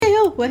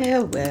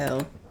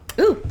well.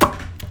 Ooh.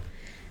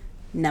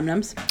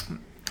 Num-nums.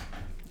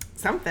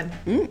 Something.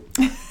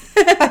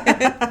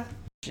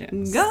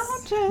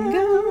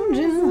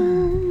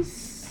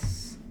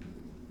 Gorgeous.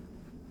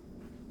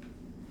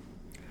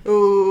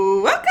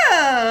 Ooh,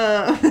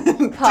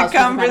 welcome Pause to for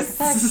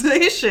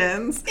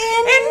Conversations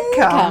in Comfy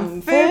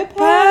Comfy Pants.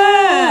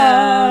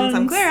 Pants.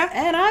 I'm Clara.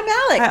 And I'm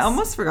Alex. I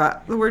almost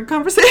forgot the word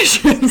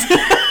conversations.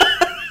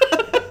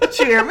 Did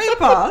you hear me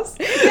pause?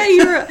 Yeah,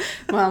 you were...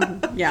 Well,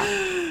 yeah.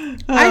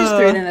 I just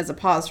threw it in as a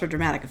pause for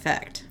dramatic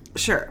effect.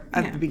 Sure,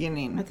 at the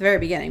beginning. At the very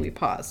beginning, we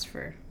paused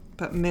for...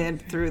 But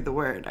mid through the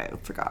word, I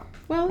forgot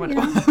Well, what you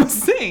know, I was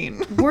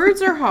saying.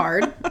 words are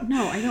hard.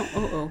 No, I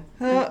don't.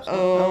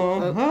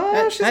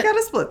 She's got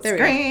a split There we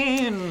go.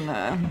 screen.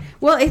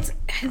 Well, I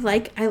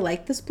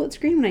like the split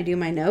screen when I do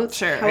my notes.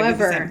 Sure,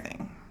 However, I do the same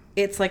thing.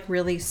 it's like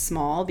really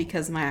small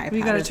because my iPad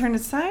You gotta turn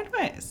it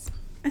sideways.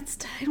 I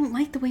don't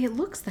like the way it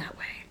looks that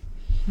way.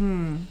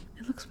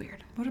 It looks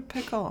weird. What a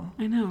pickle.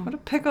 I know. What a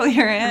pickle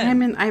you're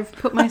in. I've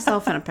put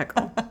myself in a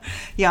pickle.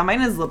 Yeah,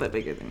 mine is a little bit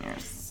bigger than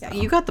yours. Yeah,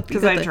 you got the...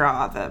 Because I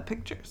draw the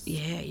pictures.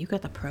 Yeah, you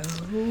got the pro.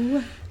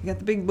 You got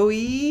the big boy.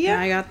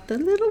 I got the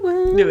little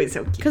one. No, it's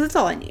so cute. Because it's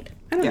all I need.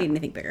 I don't Yeah. need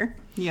anything bigger.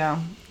 Yeah,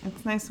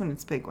 it's nice when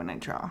it's big when I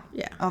draw.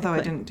 Yeah, Although I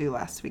exactly. didn't do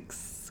last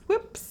week's.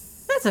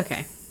 Whoops. That's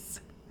okay.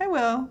 I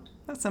will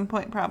at some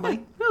point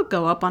probably. It'll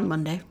go up on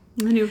Monday.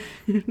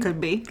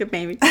 Could be. Good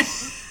maybe.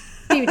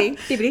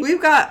 DVD.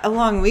 We've got a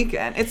long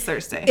weekend. It's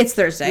Thursday. It's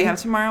Thursday. We have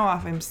tomorrow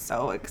off. I'm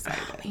so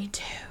excited. Me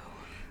too.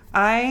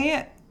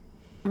 I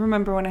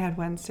remember when I had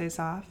Wednesdays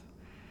off.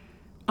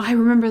 I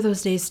remember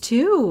those days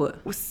too.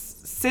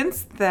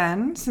 Since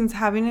then, since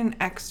having an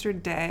extra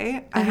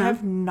day, I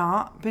have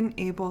not been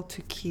able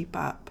to keep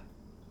up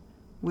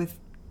with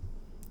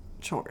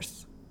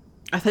chores.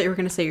 I thought you were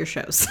going to say your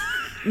shows.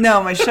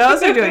 No, my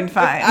shows are doing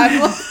fine.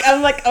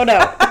 I'm like, oh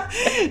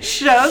no.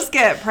 Shows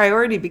get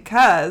priority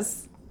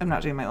because I'm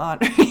not doing my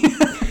laundry.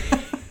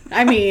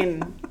 I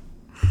mean,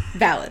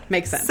 valid.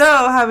 Makes sense. So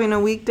having a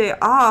weekday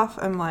off,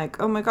 I'm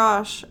like, oh my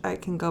gosh, I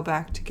can go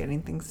back to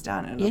getting things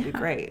done and it'll be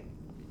great.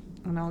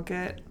 And I'll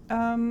get,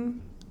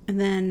 And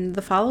then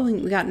the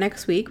following, we got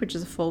next week, which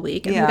is a full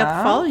week. And we got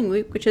the following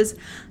week, which is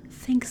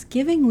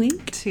Thanksgiving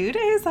week. 2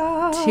 days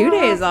off. 2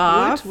 days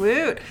off.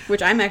 Woot, woot.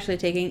 Which I'm actually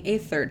taking a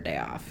third day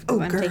off. Oh,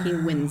 I'm girl.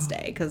 taking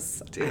Wednesday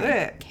because I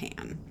it.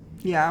 can.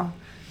 Yeah.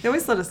 They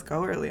always let us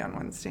go early on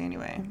Wednesday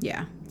anyway.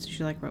 Yeah. It's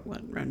usually like,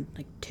 around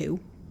like 2?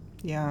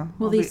 Yeah.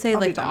 Well, I'll they be- say I'll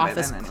be like the done by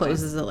office then anyway.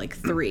 closes at like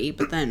 3,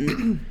 but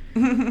then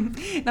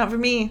Not for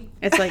me.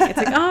 it's like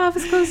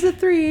office closes at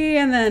 3,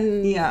 and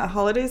then Yeah,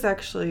 holidays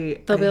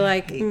actually, They'll be I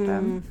like, hate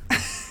them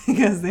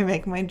because they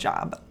make my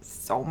job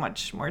so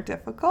much more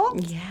difficult.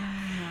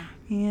 yeah.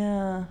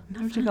 Yeah.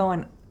 I have to go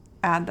and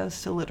add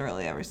those to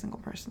literally every single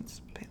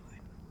person's pay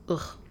line.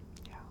 Ugh.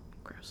 Yeah.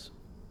 Gross.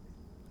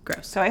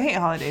 So I hate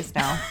holidays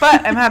now,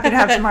 but I'm happy to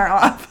have tomorrow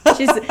off.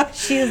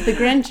 She is the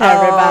Grinch,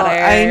 everybody.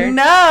 I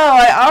know.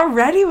 I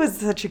already was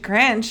such a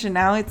Grinch, and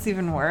now it's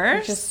even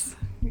worse.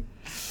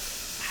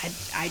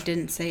 I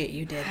didn't say it.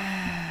 You did.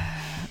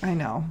 I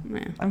know.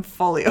 Yeah. I'm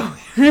fully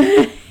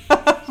aware.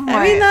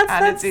 I mean, that's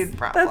attitude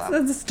problem.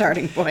 That's a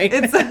starting point.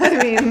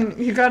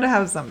 You gotta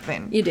have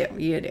something. You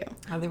do.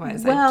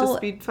 Otherwise, I'd Well-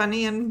 just be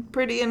funny and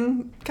pretty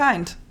and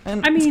kind.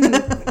 And I mean,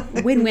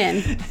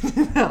 win-win.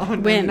 no,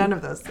 win. none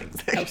of those things,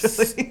 Oh,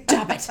 actually.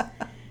 stop it.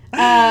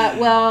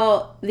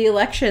 Well, the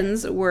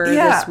elections were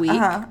this week,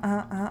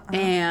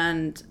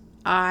 and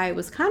I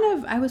was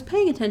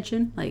paying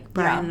attention. Like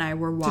Brian and I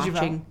were Did you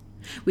watching. vote?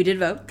 We did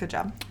vote. Good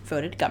job.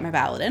 Voted. Got my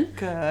ballot in.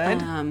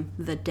 Good.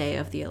 The day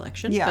of the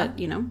election. Yeah.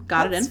 But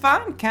got it in. It's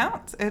fine.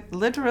 Counts. It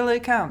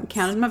literally counts.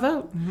 Counted my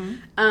vote.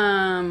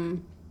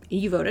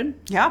 You voted.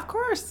 Yeah, of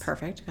course.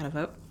 Perfect. Got a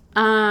vote.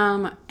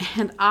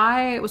 And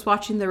I was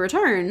watching the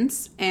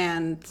returns,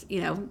 and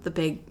the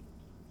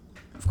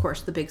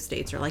big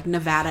states are like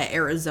Nevada,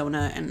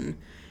 Arizona, and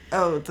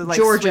Oh, the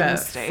Georgia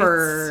swing states.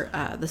 for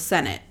the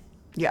Senate.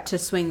 Yeah. To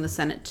swing the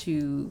Senate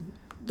to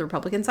the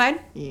Republican side.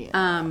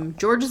 Yeah.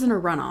 Georgia's in a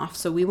runoff,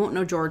 so we won't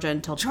know Georgia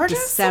until Georgia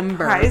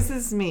December.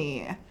 surprises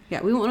me.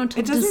 Yeah, we won't know until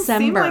It doesn't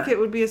December. seem like it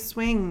would be a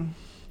swing.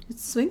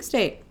 It's a swing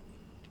state.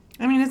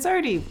 I mean, it's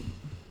already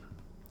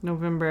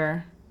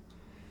November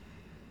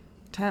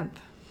 10th.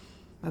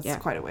 That's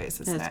quite a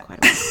ways, isn't it? That's quite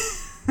a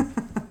ways.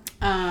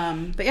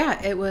 But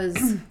yeah, it was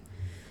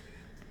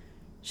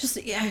just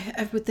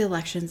with the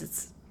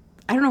elections.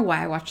 I don't know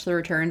why I watch the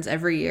returns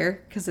every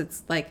year, because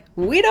it's like,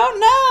 we don't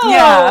know.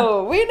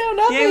 Yeah. We know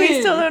nothing. Yeah, we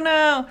still don't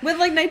know. With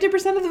like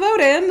 90% of the vote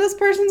in, this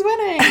person's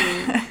winning.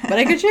 But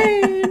I could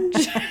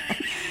change.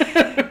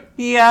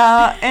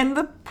 Yeah, and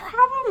the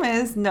problem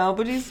is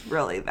nobody's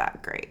really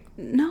that great.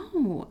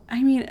 No.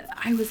 I mean,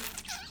 I was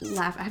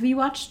laughing. Have you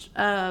watched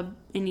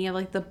any of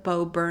like the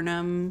Bo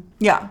Burnham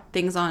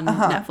things on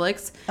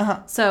Netflix?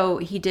 So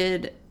he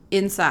did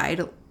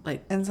Inside.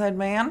 Like Inside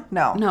Man?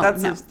 No, no,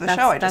 that's no, the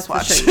show I just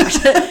watched. The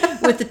show you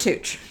watched. With the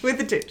Tooch. With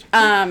the Tooch.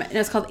 And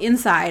it's called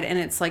Inside, and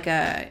it's like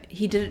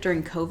he did it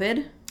during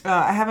COVID.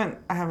 I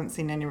haven't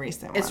seen any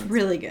recent ones. It's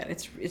really good.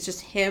 It's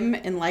just him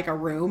in like a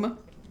room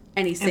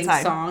and he sings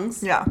Inside.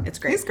 songs. Yeah. It's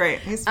great. He's great.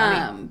 He's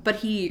funny. But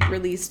he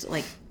released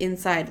like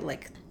inside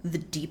like the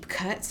deep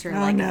cuts or Oh,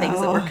 like no. things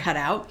that were cut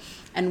out.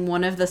 And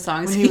one of the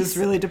songs When he was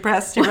really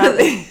depressed, he one of wrote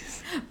the-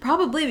 these.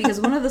 Probably because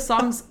one of the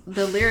songs,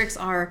 the lyrics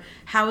are,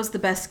 "How is the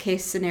best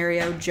case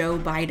scenario Joe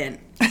Biden?"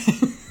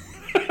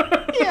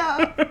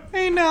 Yeah,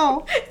 I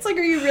know. It's like,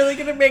 are you really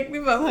gonna make me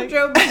vote for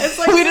Joe Biden? It's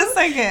like, Wait a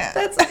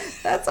second.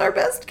 that's our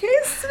best case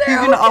You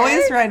scenario. can okay?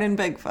 always write in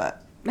Bigfoot.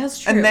 That's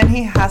true. And then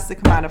he has to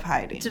come out of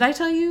hiding. Did I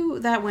tell you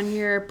that one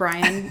year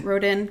Brian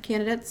wrote in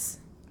candidates?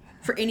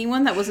 For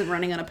anyone that wasn't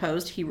running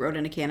unopposed, he wrote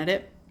in a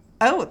candidate.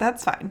 Oh,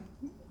 that's fine.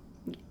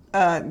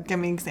 Give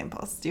me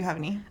examples. Do you have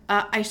any?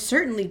 I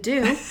certainly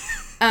do.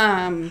 Was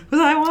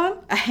I one?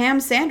 A ham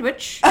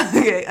sandwich,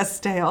 Okay, a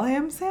stale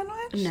ham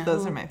sandwich? No.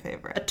 Those are my a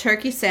favorite.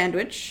 turkey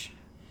sandwich,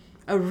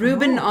 a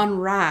Reuben on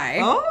rye.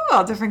 Oh,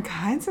 all different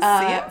kinds of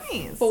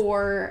Sammys.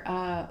 For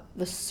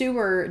the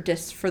sewer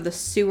for the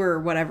sewer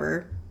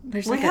whatever.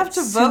 There's We like a have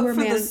to vote sewer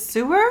for the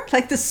sewer?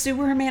 like the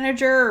sewer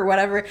manager or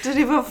whatever. Did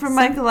he vote for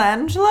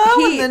Michelangelo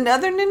and the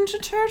other Ninja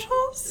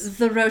Turtles?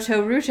 The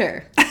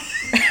Roto-Rooter.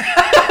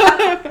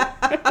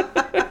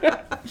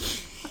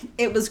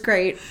 It was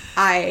great.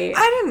 I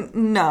didn't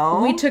know.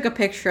 We took a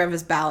picture of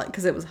his ballot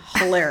because it was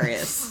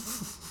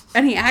hilarious.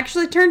 And he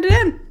actually turned it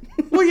in.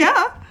 Well,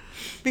 yeah.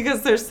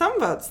 Because there's some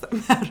votes that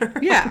matter.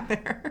 Yeah.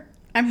 There.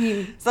 I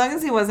mean, As long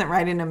as he wasn't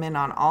writing them in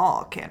on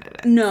all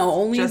candidates. no,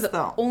 only Just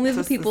the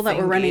just people the that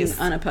were running thingies.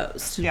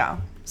 unopposed. Yeah.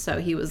 So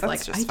he was That's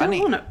like, just I funny.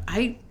 don't want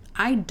to.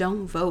 I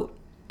don't vote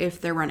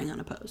if they're running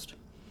unopposed.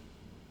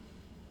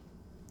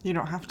 You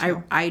don't have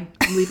to. I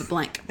leave it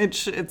blank.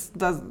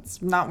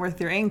 It's not worth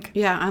your ink.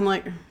 Yeah, I'm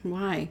like,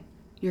 why?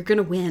 You're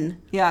gonna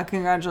win. Yeah,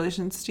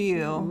 congratulations to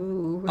you.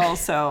 Ooh.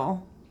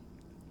 Also,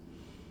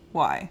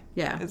 why?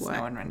 Yeah, Is why?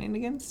 no one running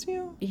against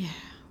you? Yeah.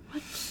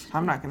 What?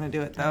 I'm not going to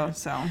do it though,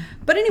 so.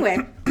 But anyway,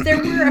 there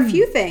were a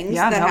few things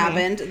Yeah, that tell me.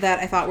 happened that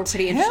I thought were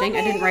pretty Tell interesting.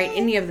 I didn't me. write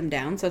any of them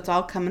down, so it's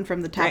all coming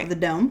from the top Great. of the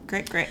dome.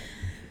 Great.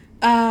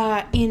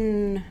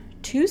 In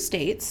 2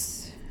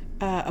 states,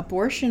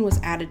 abortion was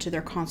added to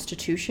their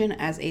constitution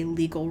as a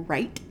legal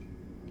right.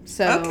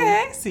 So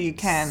Okay, so you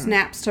can.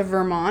 snaps to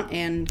Vermont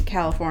and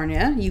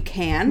California. You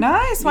can.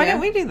 Nice. Why Yeah.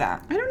 didn't we do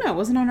that? I don't know. It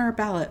wasn't on our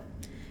ballot.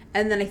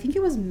 And then I think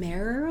it was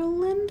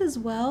Maryland as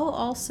well.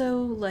 Also,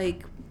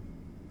 like,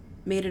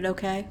 made it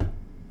okay.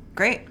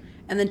 Great.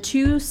 And then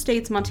 2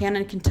 states, Montana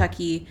and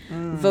Kentucky,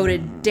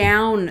 voted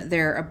down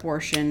their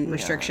abortion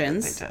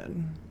restrictions. Yeah, they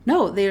did.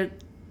 No,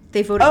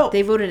 they voted. Oh.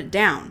 They voted it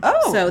down.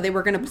 Oh. So they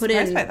were going to I'm put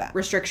surprised in by that.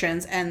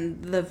 restrictions,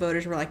 and the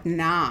voters were like,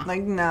 "Nah."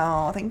 Like,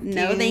 no, thank you.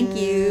 No, thank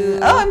you.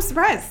 Oh, I'm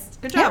surprised.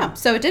 Good job. Yeah.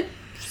 So it did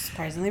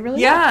surprisingly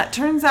really. Yeah, it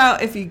turns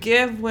out if you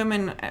give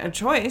women a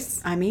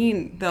choice, well. I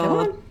mean, come they'll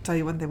on. tell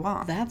you what they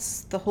want.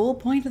 That's the whole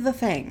point of the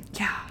thing.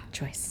 Yeah.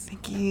 Choice.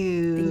 Thank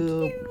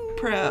you.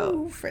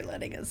 Pro. For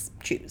letting us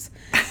choose.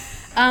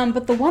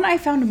 But the one I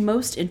found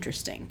most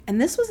interesting,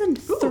 and this was in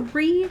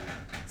 3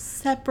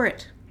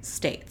 separate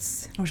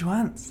states: Which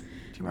ones?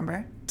 Do you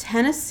remember?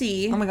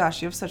 Tennessee, Oh my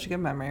gosh, you have such a good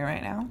memory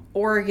right now.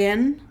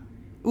 Oregon,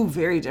 Ooh,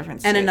 very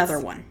different states. and another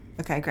one.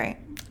 Okay, great.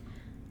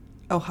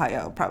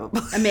 Ohio,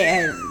 probably. I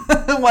mean,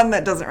 One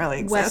that doesn't really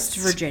exist. West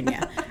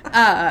Virginia.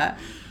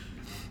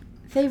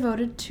 They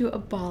voted to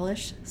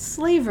abolish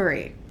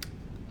slavery.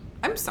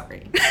 I'm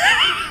sorry.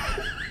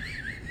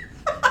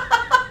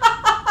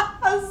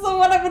 That's the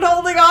one I've been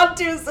holding on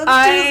to since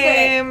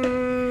Tuesday.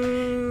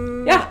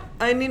 Yeah.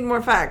 I need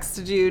more facts.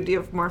 Do you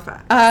have more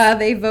facts?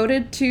 They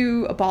voted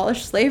to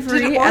abolish slavery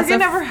Did as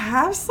Oregon a ever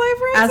have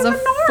slavery? as It's in a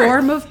the North.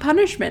 form of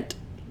punishment.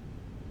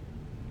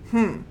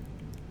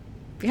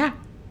 Yeah.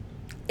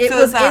 It So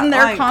was is that in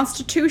their like-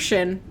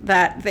 constitution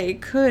that they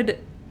could,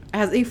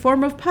 as a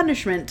form of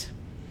punishment,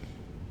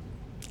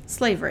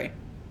 slavery.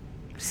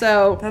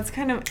 So, That's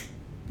kind of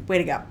way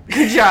to go.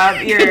 good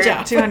job. You're Good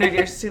job. 200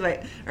 years too late,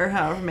 or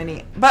however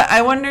many. But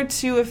I wonder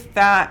too if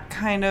that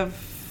kind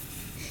of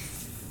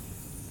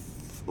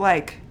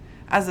like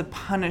as a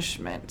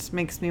punishment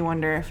makes me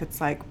wonder if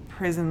it's like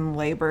prison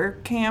labor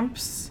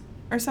camps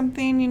or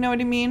something. You know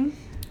what I mean?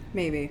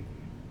 Maybe.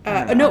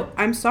 I don't know. No,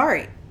 I'm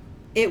sorry.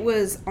 It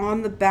was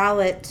on the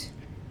ballot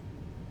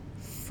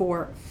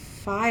for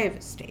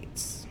 5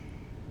 states,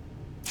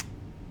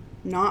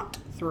 not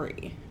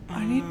 3.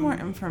 I need more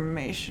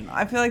information.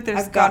 I feel like there's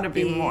I've got got to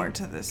be the- more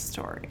to this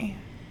story.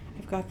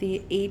 I've got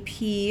the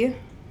AP.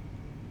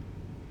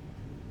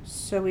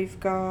 So we've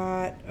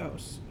got. Oh,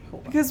 hold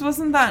on. Because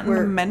wasn't that an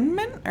Where-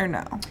 amendment or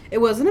no? It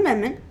was an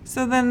amendment.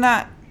 So then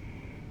that.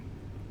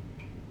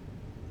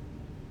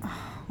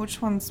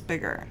 Which one's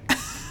bigger?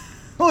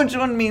 Which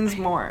one means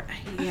more?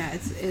 Yeah,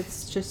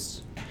 it's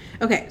just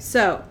okay.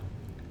 So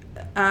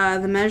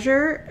the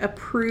measure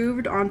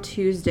approved on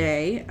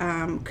Tuesday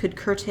could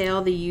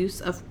curtail the use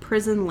of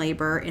prison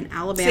labor in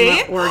Alabama,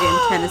 See? Oregon,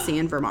 Tennessee,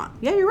 and Vermont.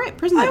 Yeah, you're right.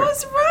 Prison I labor.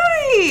 was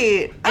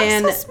right. I'm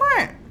And- so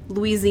smart.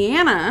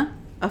 Louisiana,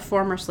 a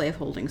former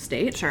slaveholding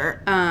state.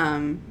 Sure.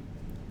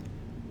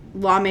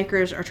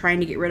 Lawmakers are trying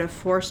to get rid of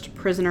forced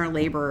prisoner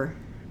labor.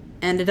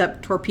 Ended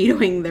up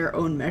torpedoing their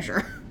own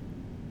measure.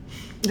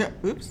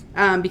 Oops.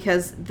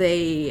 Because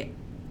the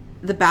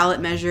ballot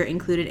measure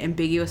included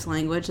ambiguous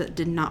language that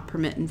did not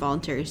permit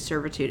involuntary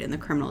servitude in the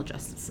criminal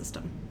justice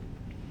system.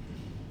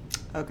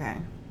 Okay.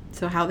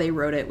 So how they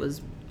wrote it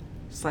was...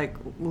 It's like...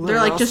 They're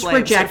like, just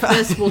reject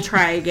this. We'll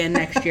try again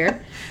next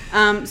year.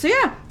 So,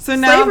 yeah. So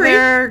now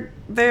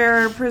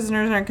their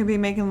prisoners aren't going to be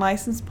making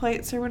license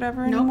plates or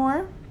whatever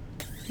anymore?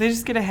 They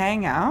just get to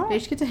hang out? They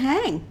just get to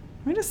hang.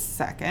 Wait a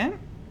second.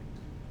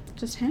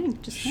 Just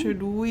hang.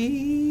 Should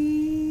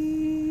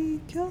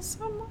we kill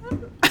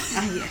someone?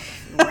 Yeah,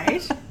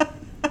 right?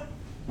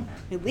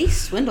 At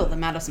least swindle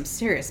them out of some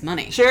serious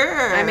money.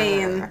 Sure. I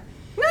mean...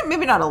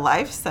 Maybe not a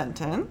life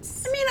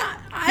sentence. I mean,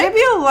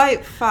 maybe a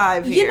light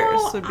 5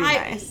 years would be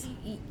nice.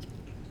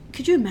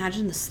 Could you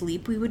imagine the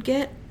sleep we would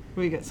get?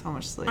 We get so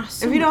much sleep.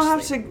 So if you don't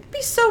have sleep. to...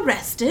 Be so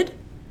rested.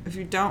 If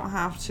you don't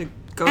have to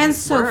go and to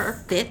so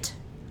work. Fit.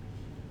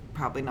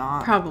 Probably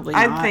not. Probably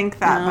not. I'd think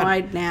that. No, but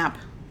I'd nap.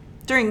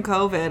 During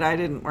COVID, I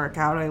didn't work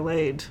out. I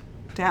laid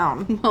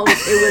down. Well,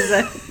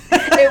 it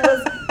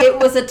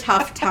was a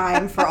tough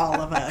time for all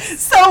of us.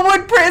 So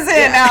would prison,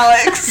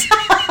 Alex.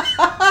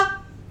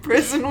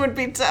 Prison would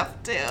be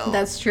tough too.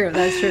 That's true.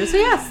 So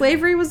yeah,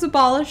 slavery was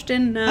abolished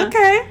in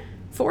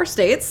 4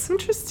 states.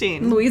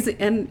 Interesting.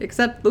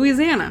 Except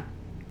Louisiana.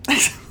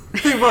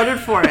 They voted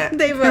for it.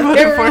 They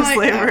voted for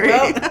slavery.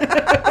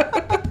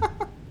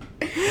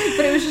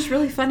 But it was just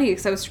really funny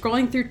because I was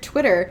scrolling through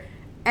Twitter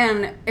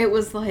and it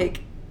was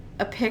like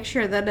a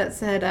picture that it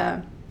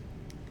said,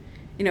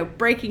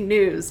 breaking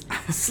news,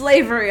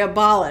 slavery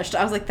abolished.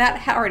 I was like,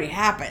 that already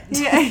happened.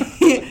 Yeah.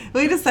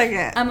 Wait a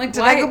second. I'm like,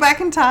 did I go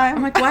back in time?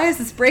 I'm like, why is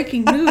this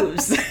breaking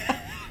news?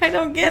 I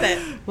don't get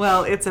it.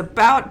 Well, it's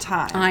about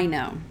time. I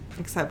know.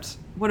 Except,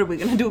 what are we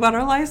going to do about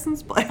our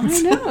license plates? I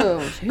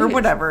know. Or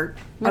whatever.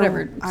 I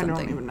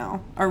don't even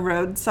know. Our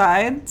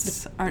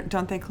roadsides,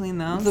 don't they clean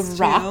those? The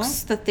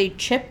rocks that they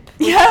chip?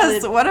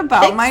 Yes. What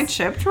about my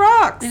chipped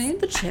rocks? I need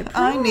the chipped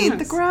rocks. I need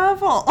the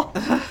gravel.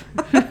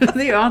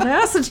 The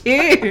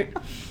audacity.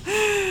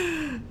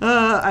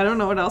 I don't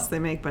know what else they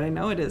make, but I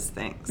know it is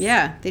things.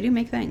 Yeah, they do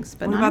make things.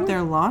 But what about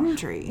their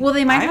laundry? Well,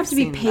 they might have to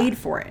be paid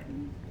for it.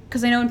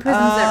 Because I know in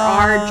prisons there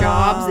are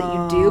jobs that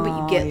you do, but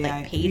you get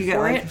paid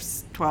for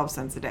it. 12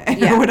 cents a day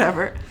or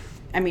whatever.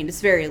 I mean,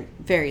 it's very,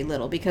 very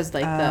little because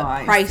the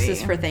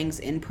prices for things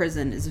in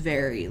prison is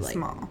very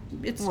small.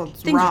 It's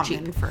things ramen, are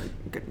cheap, for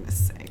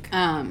goodness sake.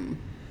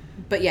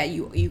 But yeah,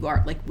 you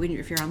are like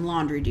if you're on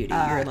laundry duty,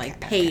 you're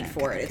paid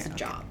for it. It's a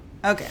job.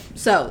 Okay.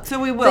 So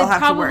we will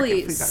have to work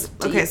if we go.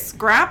 Okay,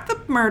 scrap the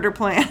murder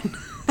plan.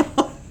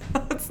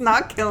 Let's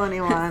not kill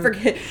anyone.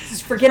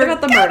 Forget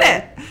about the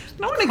murder.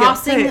 No one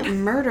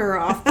Crossing murder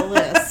off the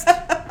list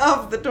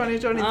of the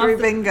 2023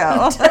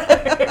 bingo.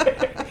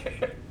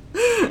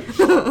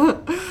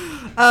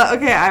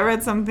 Okay, I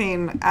read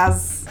something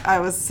as I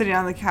was sitting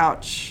on the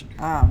couch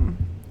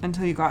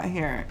until you got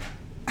here.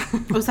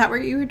 Was that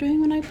what you were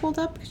doing when I pulled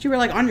up? Because you were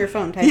on your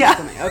phone typing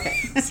something. Okay.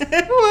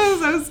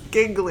 I was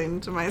giggling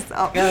to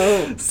myself.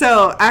 Oh.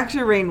 So,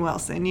 actor Rainn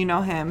Wilson, you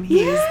know him.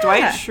 He's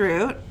Dwight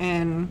Schrute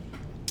in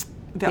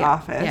The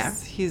Office. Yeah.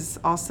 He's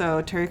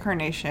also Terry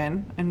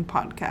Carnation in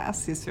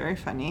podcasts. He's very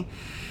funny.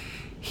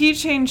 He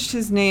changed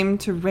his name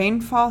to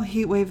Rainfall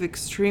Heatwave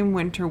Extreme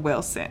Winter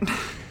Wilson.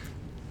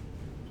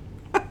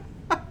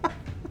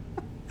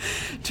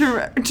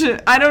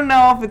 I don't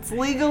know if it's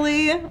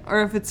legally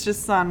or if it's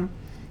just on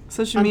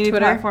social media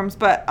Twitter platforms,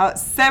 but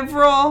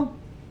several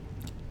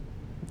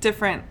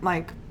different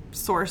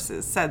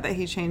sources said that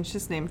he changed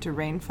his name to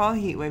Rainfall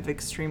Heatwave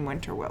Extreme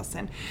Winter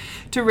Wilson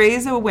to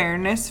raise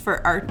awareness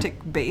for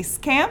Arctic Base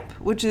Camp,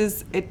 which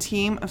is a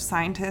team of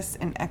scientists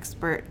and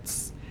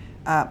experts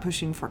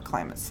pushing for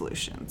climate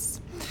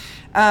solutions.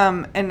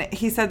 And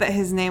he said that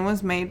his name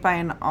was made by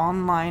an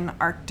online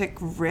Arctic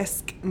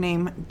risk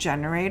name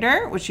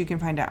generator, which you can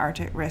find at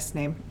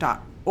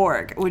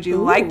arcticriskname.org. Would you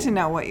like to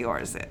know what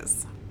yours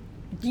is?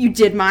 You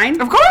did mine?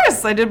 Of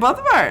course, I did both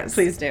of ours.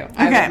 Please do.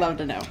 I would love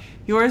to know.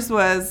 Yours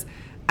was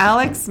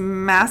Alex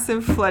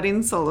Massive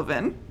Flooding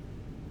Sullivan.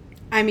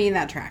 I mean,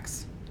 that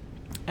tracks.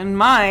 And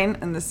mine,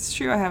 and this is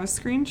true, I have a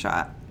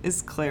screenshot,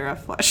 is Clara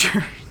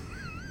Fletcher.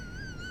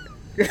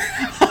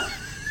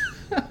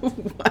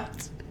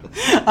 What?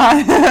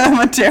 I'm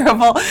a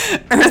terrible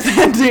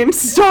earth-ending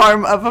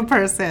storm of a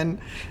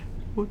person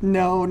with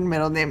no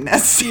middle name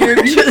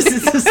necessary. You're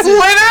just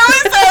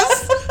literally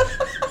says.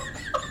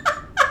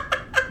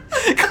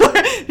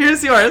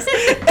 Here's yours.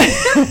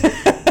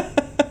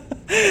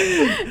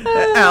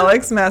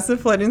 Alex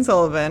Massive Flooding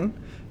Sullivan.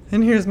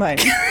 And here's mine.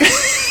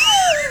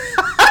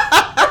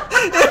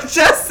 It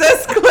just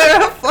says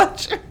Clara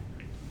Fletcher.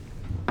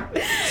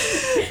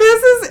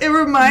 It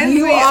reminds me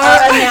you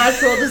are a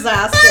natural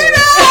disaster. I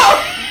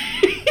know.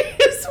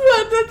 It's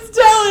what that's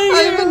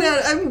telling you.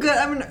 I'm good.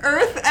 I'm an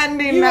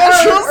earth-ending you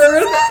natural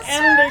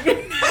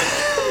earth-ending.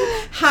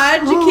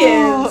 Hide your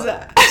kids.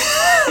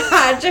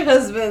 Hide your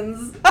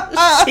husbands.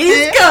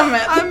 She's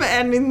coming. I'm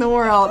ending the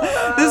world.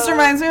 This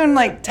reminds me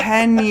when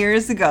 10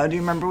 years ago, do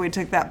you remember we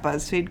took that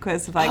BuzzFeed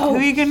quiz of who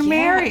are you going to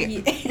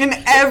marry?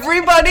 And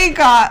everybody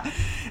got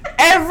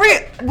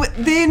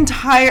the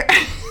entire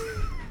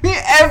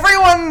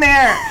everyone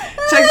there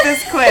took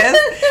this quiz.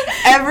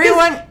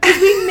 Everyone,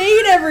 we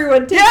made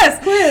everyone take this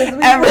quiz.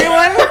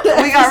 Everyone,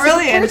 we got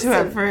really into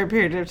it for a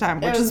period of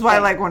time, which is why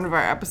like one of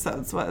our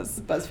episodes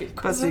was BuzzFeed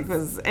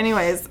quiz.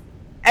 Anyways,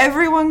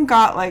 everyone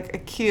got like a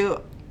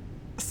cute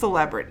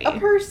celebrity. A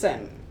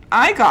person.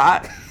 I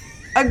got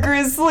a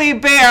grizzly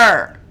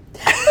bear. The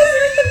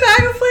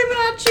bag of Flamin'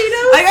 Hot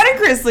Cheetos? I got a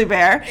grizzly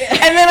bear,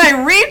 and then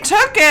I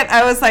retook it.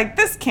 I was like,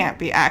 this can't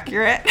be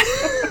accurate.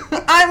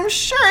 I'm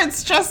sure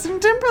it's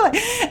Justin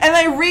Timberlake. And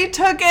I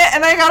retook it,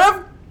 and I got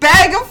a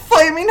bag of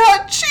Flaming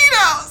Hot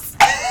Cheetos.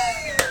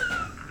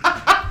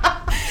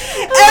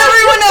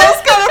 Everyone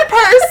else got a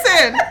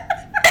person.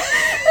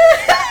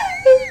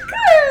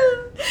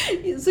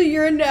 So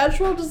you're a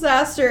natural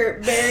disaster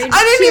married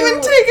I didn't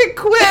even take a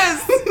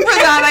quiz for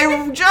that.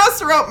 I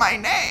just wrote my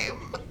name.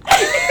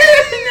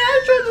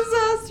 Natural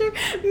disaster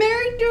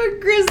married to a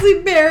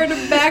grizzly bear and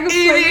a bag of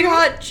Flaming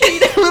Hot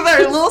Cheetos. With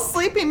our little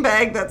sleeping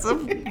bag that's a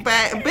big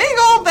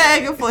old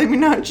bag of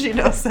Flaming Hot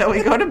Cheetos that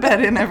we go to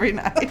bed in every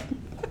night.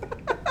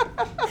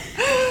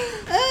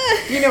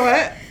 You know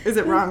what? Is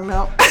it wrong?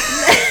 No.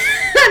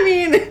 I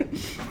mean, it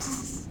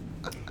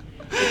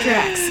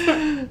tracks.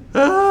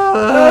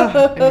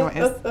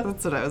 Anyways,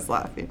 that's what I was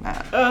laughing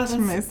at to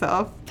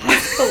myself.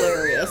 That's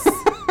hilarious.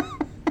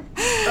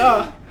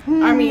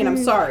 I mean, I'm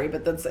sorry,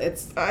 but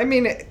it's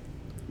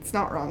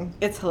not wrong.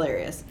 It's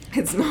hilarious.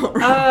 It's not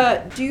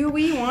wrong. Do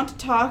we want to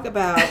talk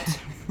about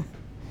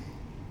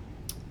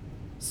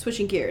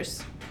switching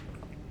gears?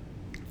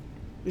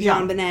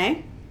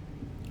 JonBenét.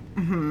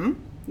 Mm-hmm.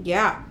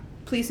 Yeah.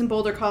 Police in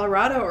Boulder,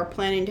 Colorado are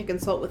planning to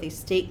consult with a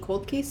state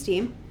cold case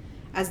team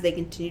as they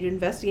continue to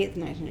investigate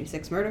the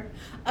 1996 murder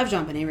of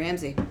JonBenét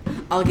Ramsey.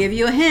 I'll give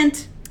you a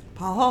hint.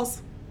 Paul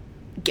Halls.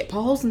 Get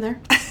Paul Halls in there.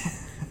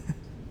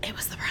 It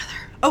was the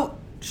brother. Oh,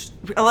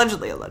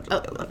 allegedly.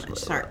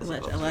 Sorry,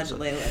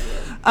 allegedly.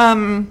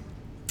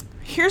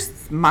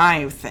 Here's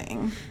my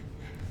thing.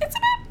 It's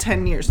about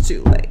 10 years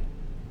too late.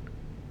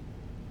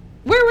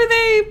 Where were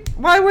they?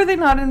 Why were they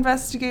not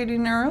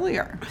investigating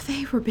earlier?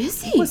 They were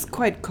busy. It was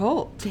quite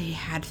cold. They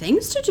had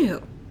things to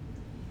do.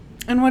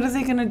 And what are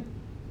they gonna?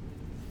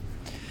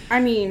 I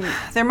mean,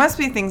 there must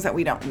be things that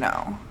we don't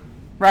know,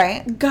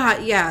 right?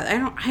 God,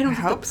 yeah. I don't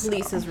think the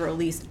police so. has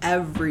released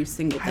every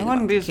single thing. I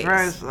wouldn't be about the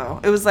surprised case. though.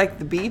 It was like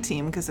the B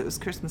team because it was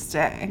Christmas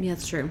Day. Yeah,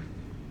 that's true.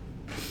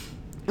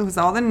 It was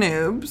all the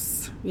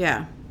noobs.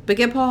 Yeah, but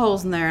get Paul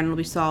Halls in there and it'll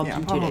be solved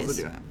in 2 days. Will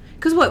do it.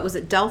 Because what was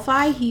it?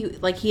 Delphi?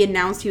 He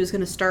announced he was going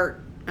to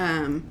start.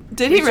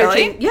 Did he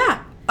really?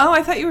 Yeah. Oh,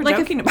 I thought you were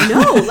joking about it.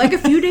 No, like a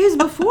few days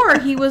before,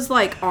 he was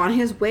like on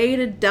his way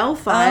to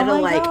Delphi to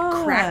like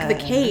crack the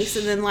case,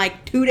 and then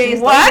like 2 days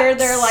later,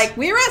 they're like,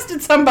 "We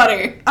arrested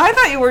somebody." I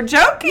thought you were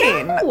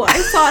joking. No, I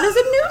saw it as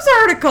a news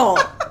article.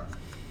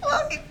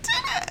 Well, he did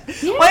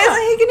it. Yeah. Why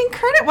isn't he getting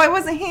credit? Why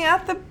wasn't he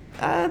at the?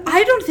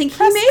 I don't think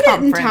he made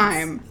it in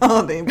time.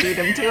 Oh, they beat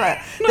him to it.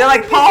 They're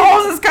like, Paul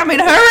Halls is coming.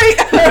 Hurry!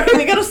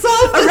 We gotta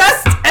solve this.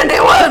 Arrest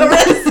anyone!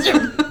 Arrest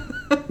him.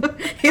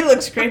 He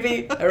looks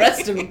creepy.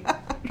 Arrest him.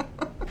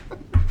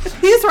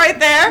 He's right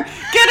there.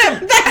 Get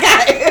him.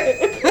 That guy.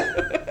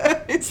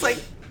 It's like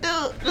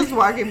just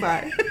walking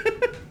by.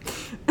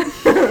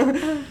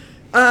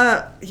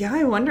 Yeah,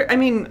 I wonder. I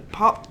mean,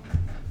 Paul.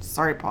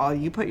 Sorry, Paul.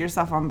 You put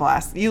yourself on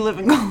blast. You live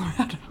in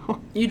Colorado.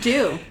 You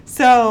do.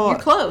 So you're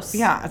close.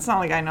 Yeah, it's not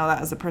like I know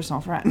that as a personal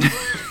friend.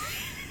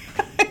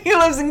 He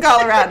lives in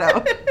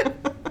Colorado.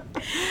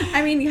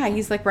 I mean, yeah,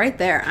 he's like right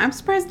there. I'm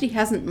surprised he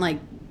hasn't like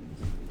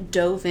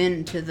dove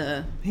into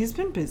the. He's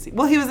been busy.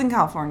 Well, he was in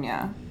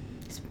California.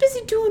 He's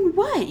busy doing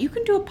what? You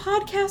can do a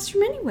podcast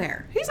from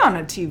anywhere. He's on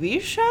a TV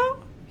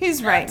show.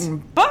 He's writing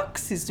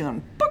books. He's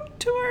doing book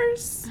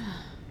tours.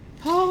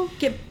 Paul,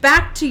 get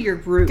back to your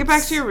roots. Get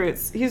back to your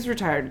roots. He's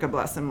retired. God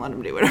bless him. Let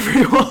him do whatever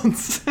he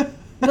wants.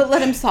 But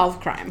let him solve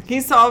crime. He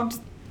solved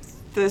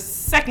the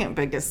second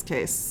biggest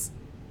case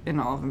in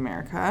all of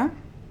America.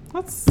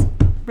 Let's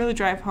really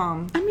drive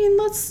home. I mean,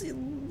 let's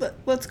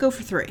go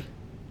for 3.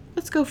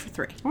 Let's go for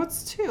 3.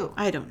 What's 2?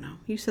 I don't know.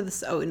 You said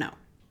this. Oh, no.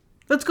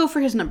 Let's go for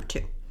his number 2,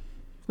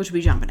 which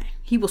would be JonBenét.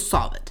 He will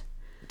solve it.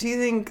 Do you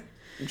think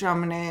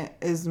JonBenét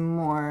is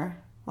more,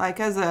 like,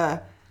 as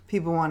a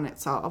people want it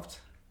solved?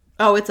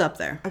 Oh, it's up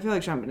there. I feel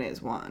like JonBenét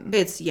is 1.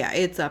 It's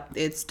up.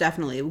 It's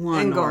definitely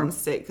 1. And Golden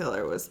State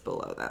Killer was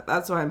below that.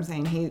 That's why I'm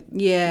saying he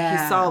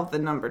solved the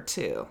number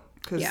 2.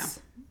 Yeah.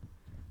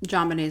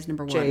 JonBenét is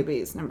number 1.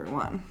 JB's number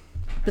 1.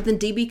 But then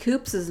DB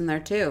Coops is in there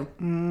too.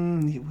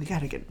 We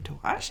gotta get to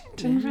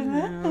Washington for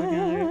that.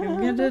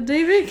 Get to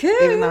DB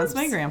Coops. Even though it's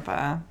my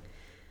grandpa.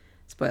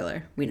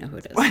 Spoiler. We know who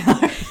it is.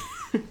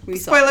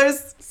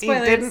 Spoilers. He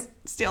didn't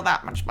steal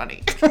that much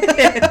money.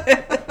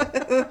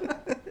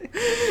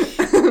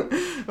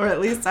 Or at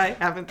least I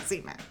haven't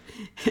seen it.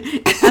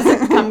 It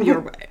hasn't come your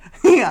way.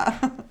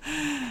 Yeah.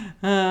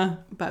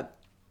 But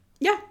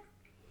yeah.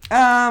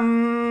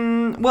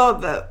 Well,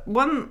 the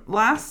one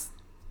last,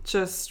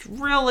 just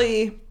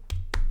really,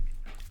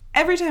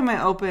 every time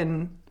I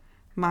open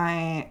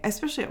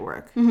especially at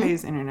work, I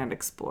use Internet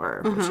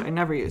Explorer, which I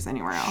never use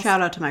anywhere else.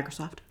 Shout out to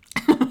Microsoft.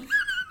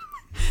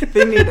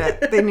 They need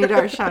it. They need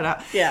our shout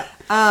out. Yeah.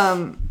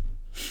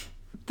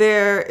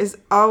 There is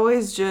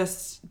always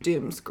just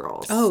doom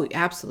scrolls. Oh,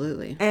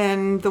 absolutely.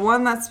 And the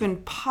one that's been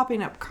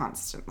popping up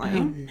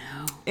constantly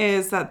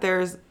is that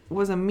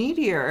was a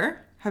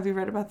meteor. Have you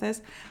read about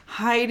this?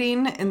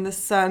 Hiding in the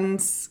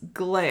sun's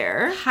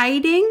glare.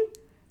 Hiding?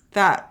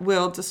 That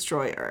will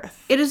destroy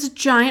Earth. It is a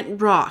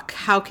giant rock.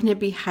 How can it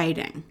be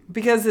hiding?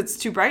 Because it's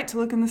too bright to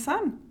look in the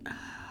sun.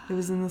 It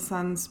was in the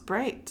sun's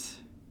bright.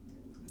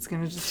 It's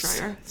going to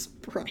destroy Earth. It's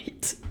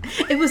bright.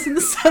 It was in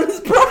the sun's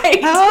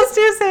bright. How else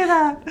do you say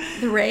that?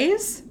 The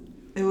rays?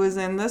 It was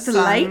in the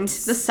light?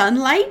 The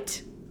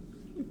sunlight?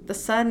 The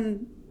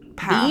sun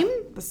path. beam?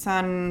 The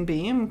sun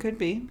beam could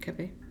be. Could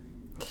be.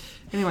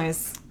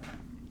 Anyways,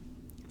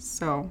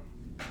 so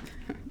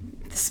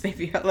this may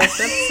be our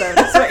last episode.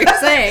 That's what you're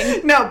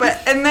saying. No,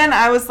 and then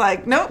I was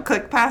like, nope,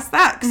 click past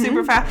that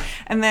super fast.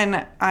 And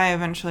then I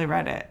eventually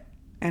read it.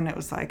 And it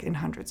was like in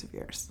hundreds of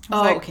years.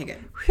 Okay,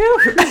 good.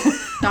 Whew.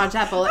 Dodge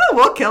that bullet. Oh,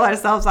 we'll kill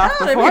ourselves off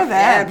Oh, before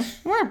that'd be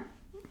then. fun.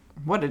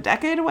 What, a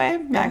decade away?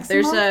 Maximum?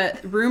 There's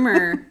a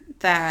rumor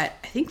that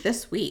I think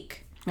this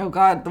week. Oh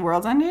God, the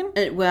world's ending?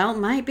 It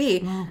might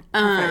be. Oh,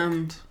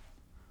 perfect.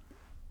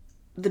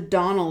 The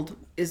Donald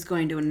is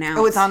going to announce.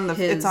 Oh, it's on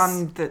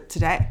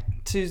today.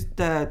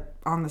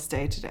 On this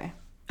day today.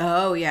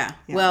 Oh yeah.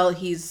 Well,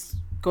 he's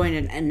going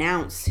to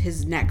announce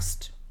his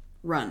next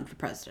run for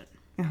president.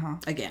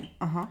 Again.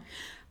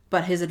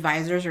 But his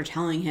advisors are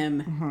telling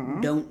him,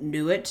 don't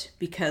do it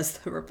because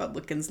the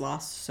Republicans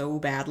lost so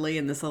badly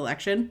in this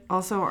election.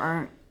 Also,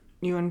 aren't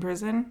you in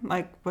prison?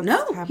 Like, what's no,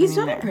 happening he's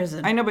not there? in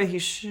prison. I know, but he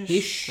should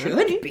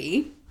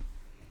be.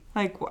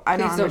 Like, I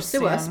don't understand. Please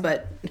don't sue us,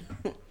 but...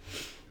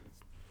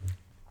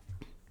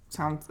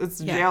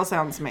 Jail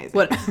sounds amazing.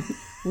 What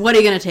are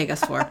you going to take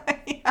us for?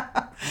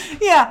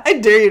 Yeah, I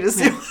dare you to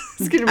sue us.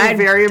 It's going to be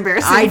very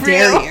embarrassing I for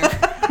dare you.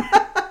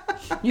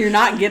 You're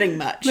not getting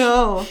much.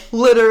 No,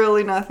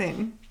 literally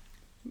nothing.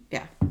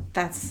 Yeah,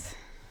 there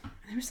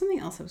was something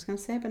else I was going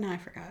to say, but now I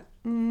forgot.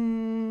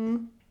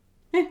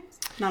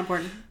 Not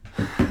important.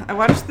 I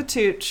watched the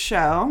Tooch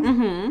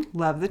show.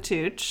 Love the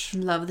Tooch.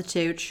 Love the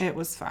Tooch. It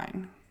was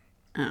fine.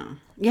 Oh.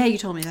 Yeah, you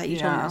told me that. You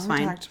told me it was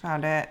fine. We talked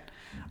about it.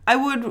 I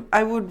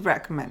would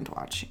recommend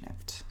watching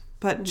it.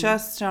 But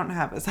just don't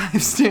have as high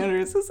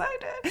standards as I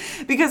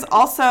did. Because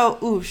also,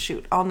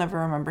 I'll never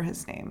remember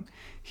his name.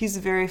 He's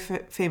a very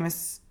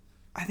famous,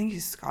 I think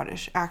he's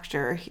Scottish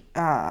actor. He,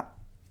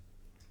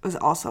 was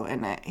also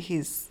in it.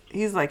 He's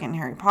like in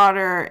Harry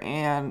Potter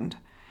and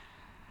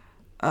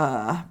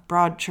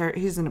Broadchurch.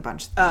 He's in a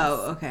bunch of things.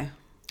 Oh, okay.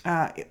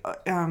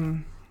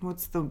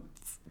 What's the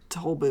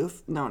toll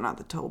booth? No, not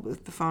the toll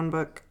booth. The phone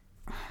book.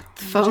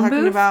 The phone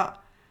booth?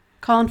 About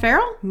Colin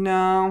Farrell?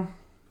 No,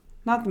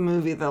 not the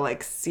movie. The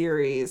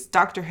series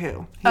Doctor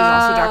Who. He's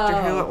also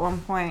Doctor Who at one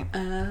point.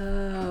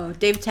 Oh,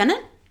 Dave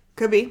Tennant?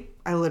 Could be.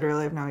 I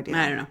literally have no idea.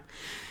 I don't know.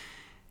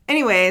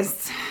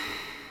 Anyways,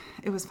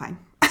 it was fine.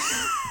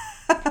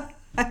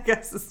 I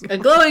guess it's a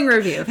glowing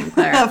review from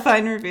Clara. A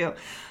fine review.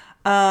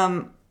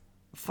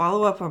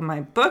 Follow up on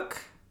my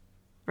book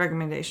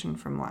recommendation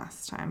from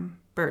last time,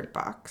 Bird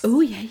Box.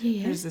 Oh,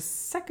 yeah. There's a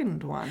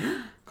second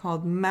one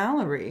called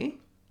Mallory.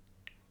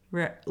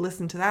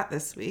 Listen to that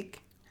this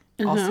week.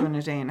 Also in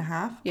a day and a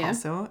half. Yeah.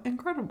 Also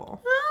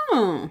incredible.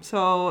 Oh.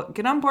 So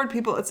get on board,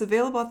 people. It's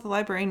available at the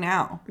library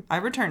now. I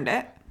returned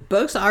it.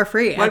 Books are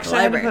free at the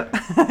library.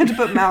 I had to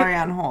put Mallory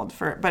on hold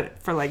for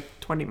like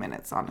 20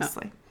 minutes,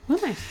 honestly. Oh, well,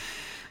 nice.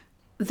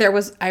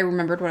 I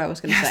remembered what I was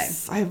going to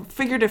say. I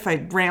figured if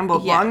I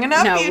rambled long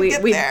enough, we'd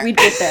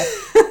get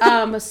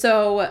there.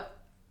 So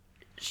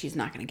she's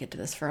not going to get to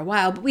this for a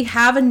while, but we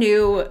have a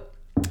new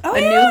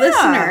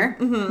listener,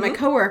 my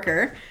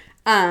coworker.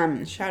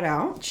 Shout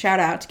out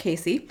to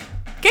Casey.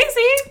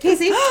 Casey.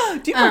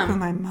 Do you work with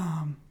my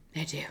mom?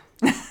 I do.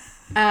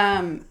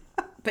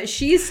 But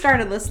she's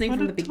started listening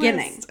from the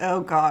beginning. Oh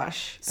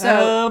gosh. So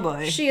oh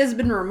boy. She has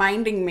been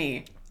reminding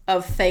me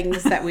of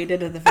things that we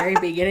did at the very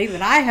beginning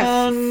that I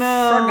have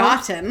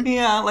forgotten.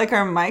 Yeah, like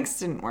our mics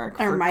didn't work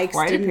for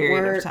quite a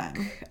period of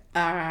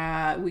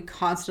time. We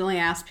constantly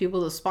asked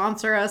people to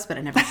sponsor us, but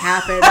it never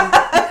happened.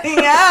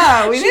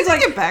 Yeah, we need to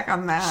get back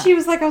on that. She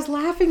was like, I was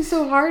laughing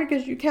so hard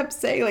because you kept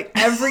saying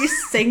every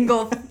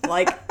single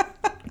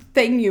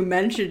thing you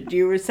mentioned,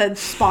 you said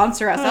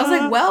sponsor us. I was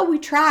like, well, we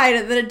tried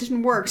and then it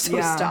didn't work, so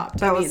we stopped.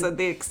 That was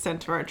the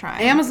extent of our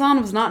trying. Amazon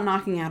was not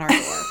knocking at our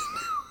door.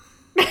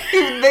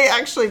 They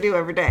actually do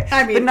every day.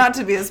 But not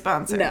to be a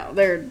sponsor. No.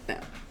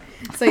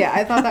 So yeah,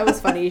 I thought that was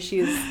funny.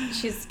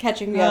 She's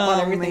catching me up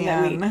on everything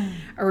that we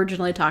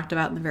originally talked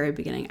about in the very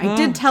beginning. I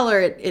did tell her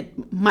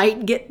it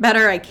might get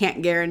better. I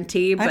can't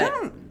guarantee, but I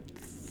don't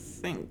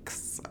think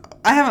so.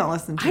 I haven't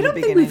listened to the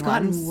beginning. I don't think we've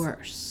gotten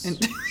worse.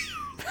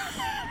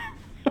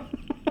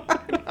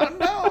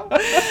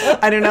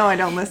 I don't know. I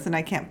don't listen.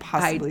 I can't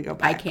possibly go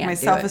back. I can't. My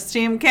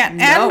self-esteem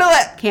can't handle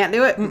it. Can't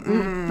do it.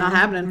 Not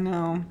happening.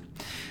 No.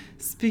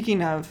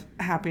 Speaking of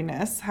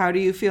happiness, how do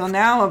you feel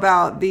now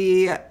about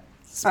the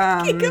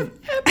Speaking of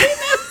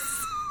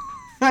happiness.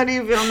 How do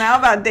you feel now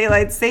about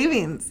daylight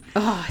savings?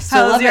 Oh, I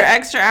still How's love your it.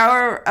 extra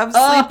hour of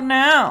Oh, sleep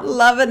now?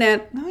 Loving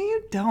it. No,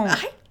 you don't.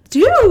 I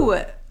do.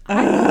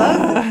 I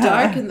love the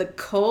dark and the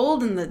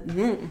cold and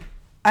the...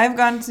 I've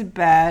gone to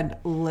bed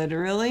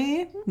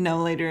literally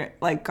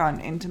gone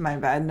into my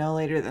bed no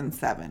later than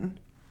 7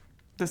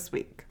 this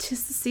week.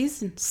 'Tis the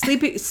season.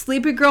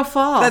 Sleepy girl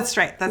fall. That's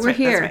right. We're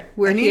here. That's right.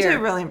 We're I need here. to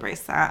really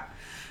embrace that.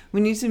 We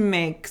need to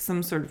make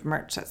some sort of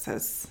merch that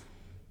says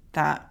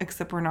that,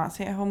 except we're not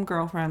stay-at-home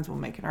girlfriends. We'll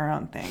make it our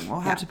own thing. We'll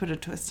have to put a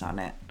twist on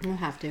it. We'll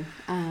have to.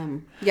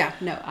 Yeah,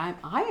 no,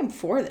 I am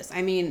for this.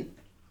 I mean,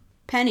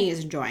 Penny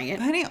is enjoying it.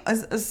 Penny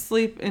is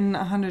asleep in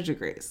 100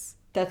 degrees.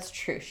 That's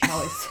true.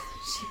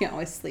 She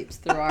always sleeps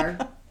through our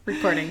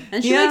recording.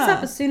 And she wakes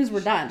up as soon as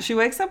we're done. She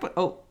wakes up.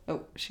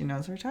 She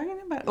knows we're talking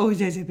about. Oh,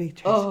 there's a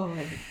big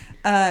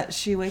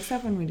she wakes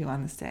up when we do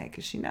On This Day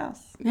because she knows.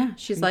 Yeah,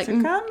 she's Treats like,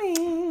 are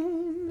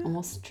coming.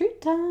 almost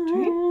treat time.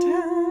 Treat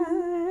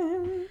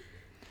time.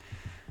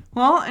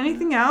 Well,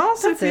 anything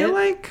else? That's I feel it.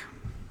 like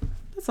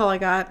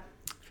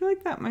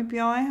that might be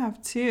all I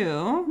have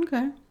too.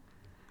 Okay.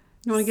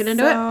 You want to get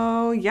into it?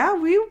 So yeah,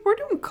 we're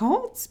doing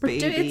Colts,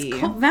 baby.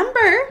 It's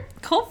November.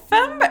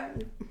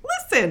 Coltvember.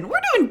 Listen, we're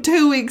doing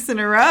 2 weeks in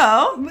a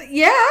row.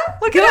 Yeah.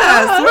 Look at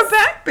us. We're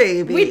back,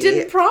 baby. We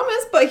didn't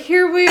promise, but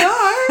here we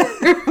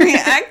are. We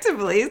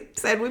actively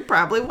said we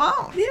probably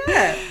won't.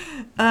 Yeah.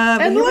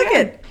 But And here look we are.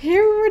 at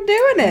here we're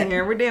doing it.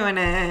 Here we're doing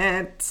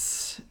it.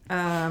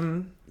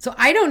 So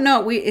I don't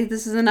know.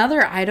 This is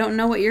another. I don't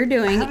know what you're I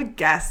doing. have a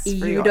guess for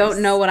You yours.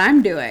 don't know what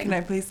I'm doing. Can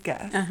I please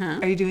guess? Uh-huh.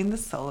 Are you doing the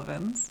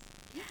Sullivans?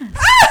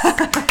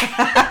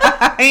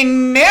 I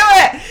knew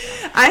it.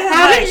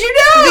 How did you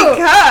know?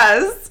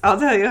 Because I'll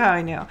tell you how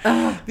I knew.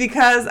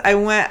 Because I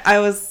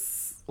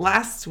was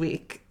last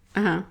week.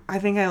 Uh-huh. I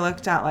think I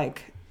looked at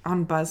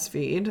on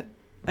BuzzFeed.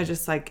 I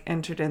just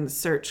entered in the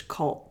search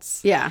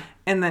cults. Yeah.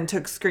 And then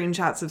took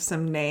screenshots of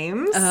some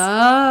names.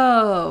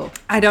 Oh.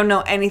 I don't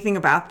know anything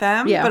about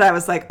them. Yeah. But I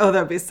was like, oh,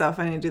 that'd be so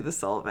funny to do the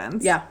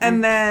Sullivans. Yeah.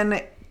 And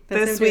then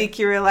this so week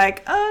you were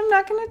like, oh, I'm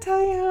not going to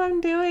tell you how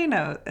I'm doing.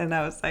 And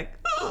I was like,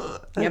 oh,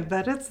 I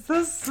bet it's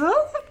the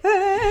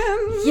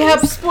Sullivans. Yep.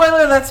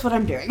 Spoiler. That's what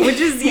I'm doing. Which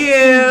is you.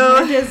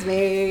 It is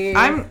me.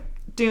 I'm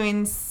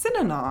doing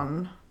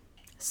Synanon.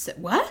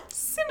 What?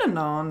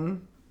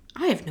 Synanon.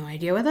 I have no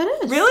idea what that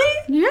is.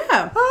 Really?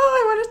 Yeah. Oh,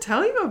 I want to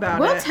tell you about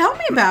it. Well, tell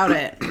me about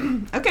it.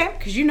 Okay.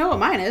 Because you know what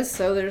mine is,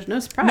 so there's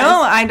no surprise.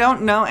 No, I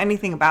don't know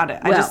anything about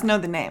it. I Well. just know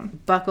the name.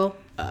 Buckle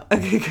up.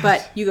 Okay, good.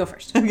 But you go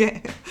first.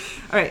 Okay.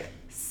 All right.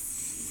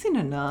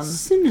 Synanon.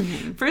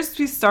 Synonym. First,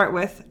 we start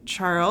with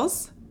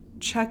Charles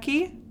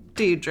Chucky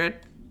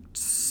Diedrich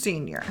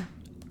Sr.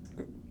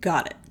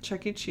 Got it.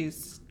 Chuck E.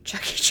 Cheese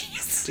Chuck E. Cheese.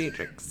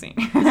 Diedrich Sr.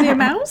 Is he a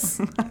mouse?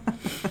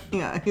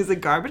 Yeah, he's a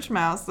garbage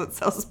mouse that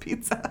sells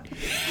pizza.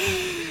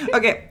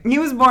 Okay, he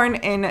was born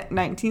in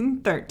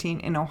 1913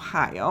 in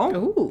Ohio.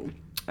 Ooh.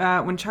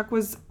 When Chuck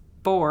was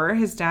 4,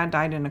 his dad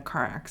died in a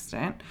car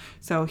accident,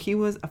 so he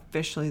was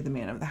officially the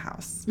man of the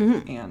house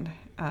and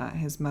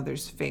his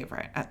mother's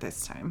favorite at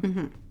this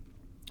time.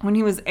 When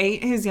he was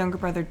 8, his younger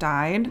brother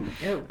died,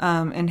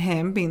 and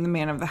him being the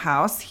man of the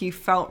house, he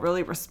felt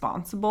really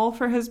responsible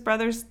for his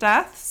brother's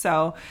death,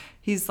 so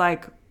he's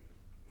like,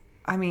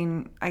 I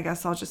mean, I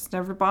guess I'll just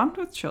never bond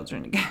with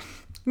children again.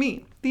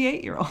 Me, the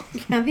 8-year-old.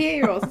 Yeah, the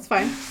 8-year-olds. It's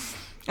fine.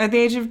 At the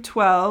age of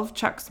 12,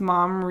 Chuck's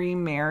mom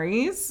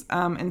remarries,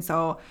 and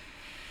so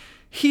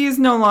he's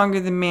no longer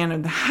the man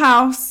of the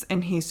house,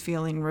 and he's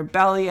feeling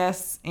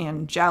rebellious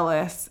and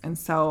jealous. And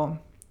so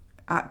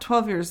at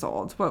 12 years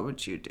old, what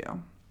would you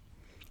do?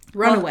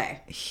 Run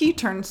away. He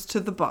turns to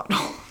the bottle.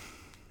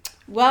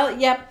 Well,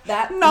 yep,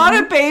 that. Not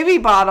a baby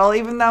bottle,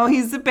 even though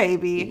he's a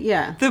baby.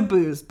 Yeah. The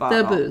booze bottle.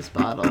 The booze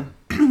bottle.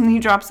 He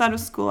drops out of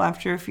school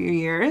after a few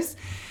years.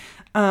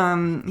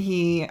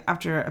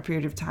 After a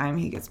period of time,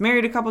 he gets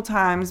married a couple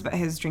times, but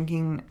his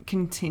drinking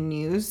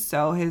continues,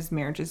 so his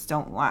marriages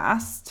don't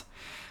last.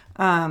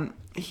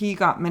 He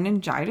got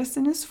meningitis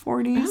in his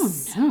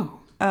 40s. Oh,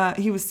 no.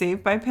 He was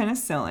saved by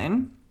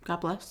penicillin,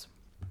 God bless.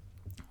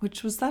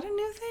 which was that a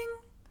new thing?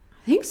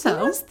 I think What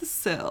so. was the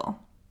sill?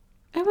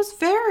 It was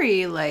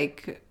very,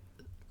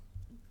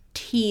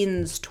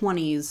 teens,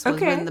 20s was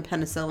Okay. when the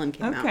penicillin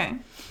came out.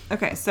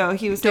 Okay, so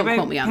he was Don't saved by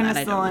quote me on that,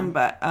 I don't penicillin,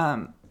 but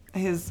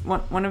his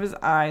one of his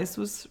eyes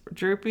was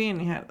droopy and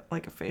he had a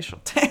facial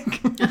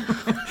tick.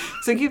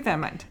 So keep that in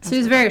mind. So he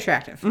was very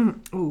attractive.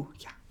 Ooh,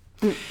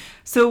 yeah.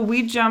 So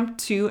we jump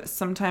to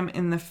sometime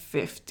in the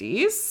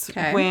 50s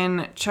Okay.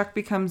 when Chuck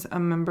becomes a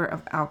member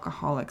of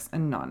Alcoholics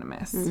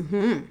Anonymous.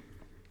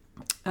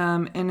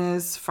 And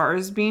as far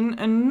as being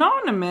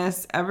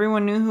anonymous,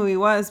 everyone knew who he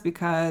was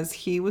because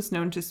he was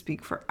known to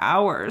speak for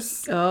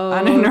hours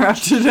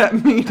uninterrupted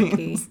at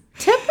meetings.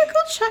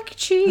 Typical Chuck E.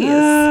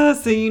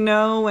 Cheese.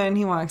 So when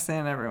he walks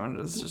in, everyone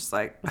was just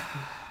like,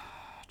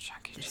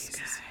 Chuck E. Cheese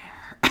is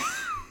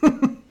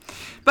here.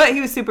 But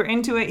he was super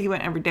into it. He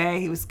went every day.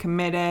 He was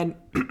committed.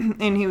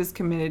 And he was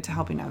committed to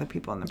helping other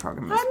people in the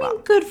program as well. I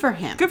mean, good for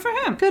him. Good for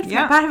him. Good for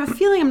him. But I have a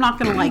feeling I'm not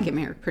going to like him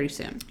here pretty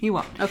soon. He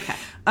won't. Okay.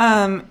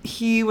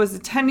 He was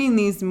attending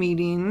these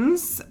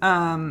meetings,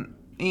 and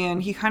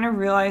he kind of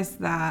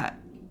realized that,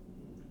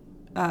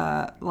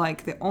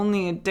 like, the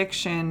only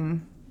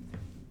addiction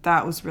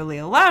that was really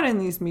allowed in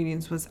these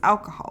meetings was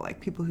alcohol. Like,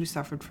 people who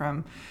suffered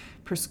from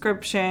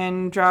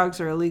prescription drugs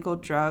or illegal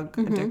drug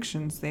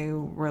addictions, they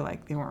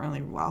weren't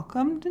really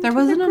welcomed. There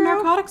wasn't a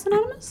Narcotics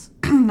Anonymous?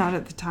 Not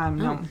at the time,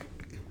 no.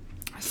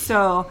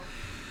 So,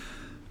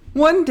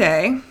 one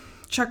day,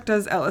 Chuck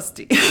does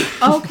LSD.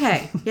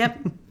 Okay. Yep.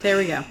 There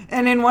we go.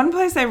 And in one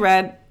place I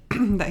read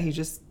that he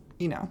just,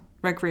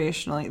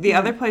 recreationally. The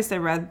other place I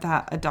read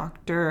that a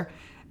Dr.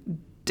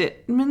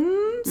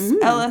 Dittman's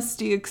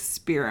LSD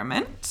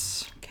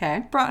experiment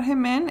brought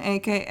him in,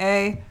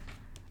 a.k.a.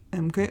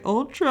 MK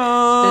Ultra.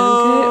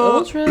 MK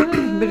Ultra.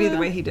 But either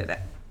way, he did it.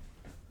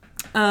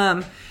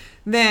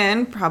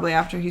 Then, probably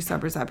after he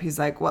sobers up, he's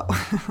like, well,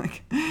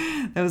 like,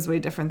 that was way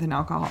different than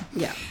alcohol.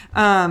 Yeah.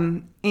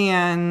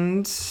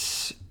 And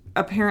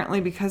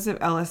apparently because of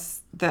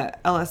the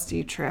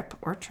LSD trip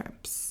or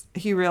trips,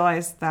 he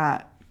realized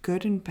that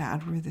good and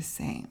bad were the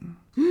same.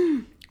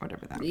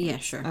 Whatever that means. Yeah,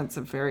 sure. That's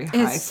a very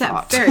high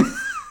thought. Very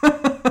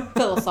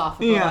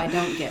philosophical. Yeah. I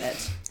don't get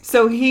it.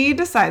 So he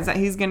decides that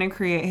he's going to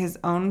create his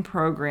own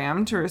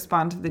program to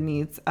respond to the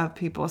needs of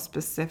people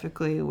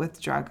specifically with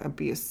drug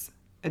abuse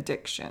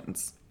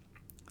addictions.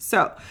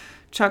 So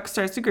Chuck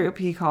starts a group.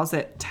 He calls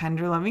it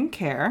Tender Loving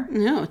Care.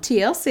 No,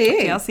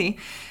 TLC. TLC.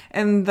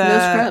 And No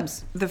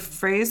scrubs. the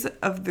phrase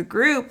of the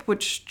group,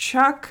 which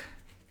Chuck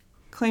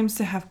claims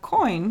to have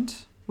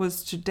coined,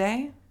 was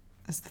today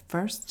is the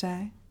first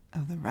day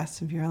of the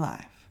rest of your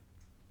life.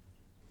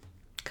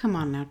 Come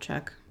on now,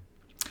 Chuck.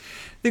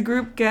 The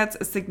group gets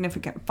a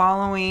significant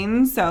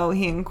following, so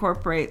he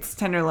incorporates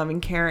Tender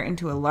Loving Care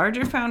into a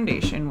larger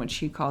foundation, which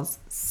he calls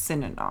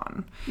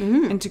Synanon,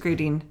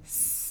 integrating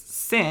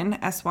syn,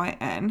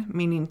 S-Y-N,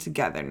 meaning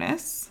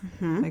togetherness,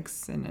 like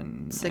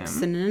synonym.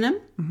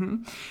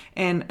 Synonym.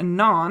 And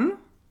anon,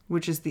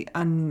 which is the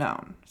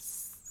unknown.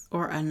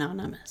 Or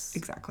anonymous.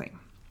 Exactly.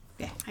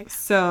 Yeah, I guess.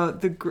 So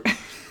the group...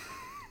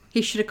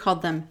 He should have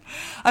called them.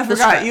 I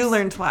forgot you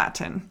learned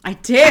Latin. I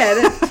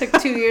did. It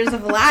took 2 years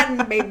of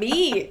Latin,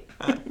 baby.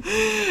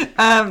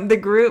 The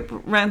group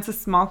rents a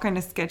small kind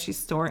of sketchy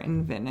store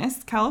in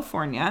Venice,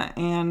 California,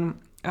 and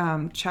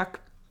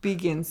Chuck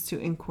begins to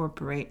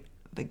incorporate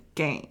the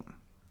game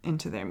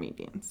into their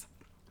meetings.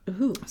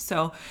 Ooh.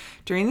 So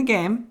during the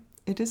game,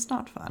 it is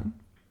not fun.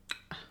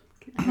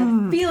 I had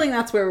a feeling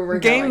that's where we're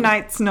going. Game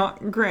night's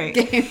not great.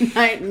 Game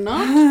night,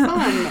 not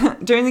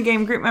fun. During the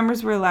game, group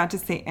members were allowed to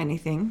say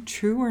anything,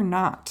 true or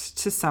not,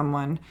 to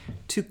someone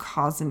to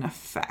cause an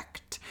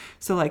effect.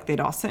 So, like,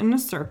 they'd all sit in a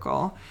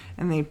circle,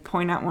 and they'd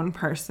point at one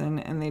person,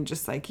 and they'd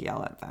just, like,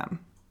 yell at them.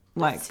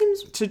 Like,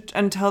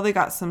 until they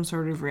got some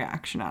sort of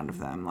reaction out of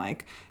them.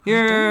 Like,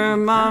 your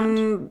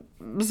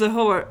mom's a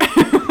whore.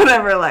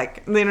 Whatever,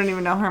 like, they don't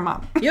even know her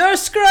mom. You're a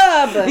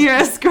scrub. You're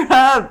a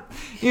scrub.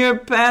 Your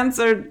pants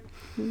are...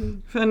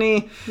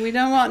 funny. We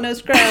don't want no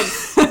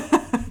scrubs.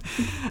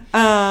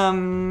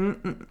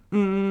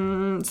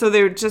 So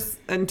they were just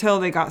until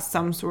they got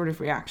some sort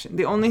of reaction.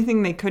 The only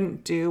thing they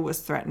couldn't do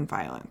was threaten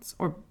violence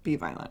or be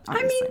violent.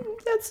 Obviously. I mean,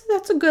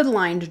 that's a good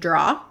line to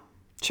draw.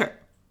 Sure.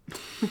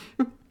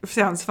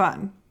 Sounds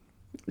fun.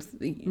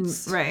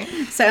 Right.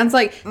 Sounds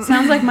like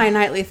my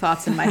nightly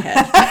thoughts in my head.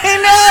 I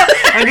know.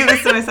 I do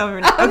this to myself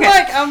every night.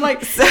 Okay. I'm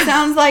like,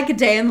 sounds like a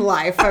day in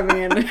life. I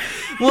mean,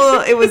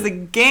 well, it was a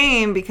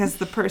game because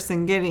the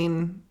person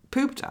getting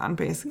pooped on,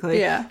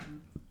 basically,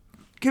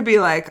 could be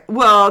like,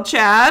 "Well,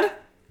 Chad,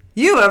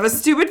 you have a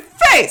stupid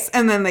face,"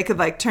 and then they could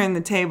like turn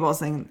the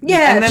tables and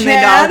then Chad.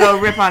 they'd all go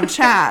rip on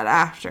Chad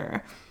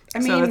after. I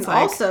mean, so it's like,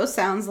 also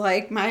sounds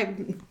like my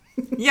mind.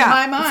 It's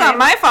not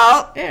my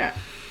fault. Yeah.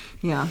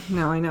 Yeah,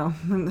 no, I know.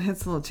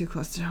 It's a little too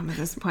close to home at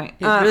this point.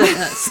 It really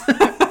does.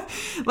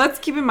 Let's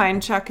keep in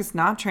mind Chuck is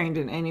not trained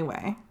in any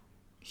way.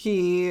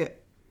 He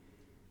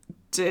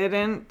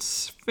didn't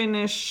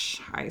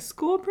finish high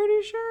school,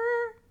 pretty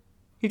sure.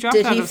 He dropped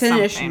out of something.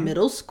 Did he finish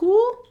middle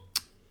school?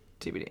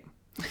 TBD.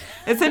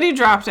 It said he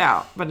dropped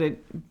out, but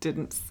it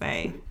didn't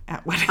say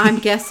at what age. I'm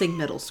guessing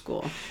middle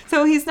school.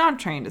 So he's not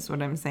trained is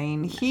what I'm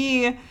saying.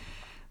 He,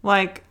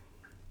 like...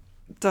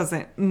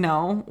 doesn't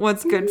know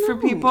what's good for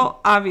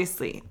people.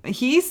 Obviously,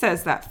 he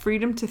says that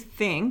freedom to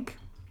think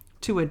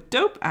to a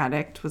dope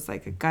addict was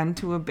like a gun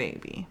to a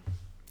baby,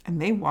 and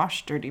they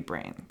wash dirty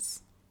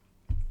brains.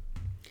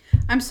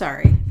 I'm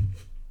sorry.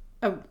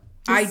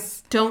 I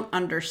don't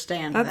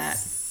understand that.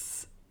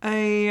 That's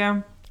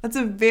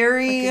a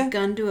very like a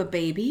gun to a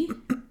baby,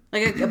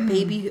 like a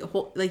baby,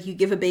 like you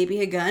give a baby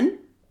a gun.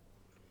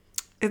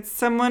 It's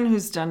someone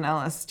who's done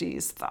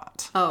LSD's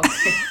thought. Oh,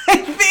 okay. I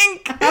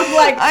think.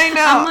 I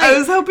know. I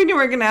was hoping you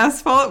were going to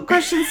ask follow-up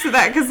questions to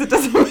that because it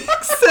doesn't make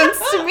sense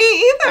to me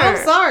either. I'm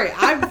sorry.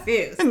 I'm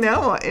confused.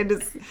 No, it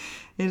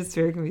is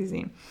very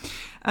confusing.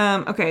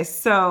 Okay,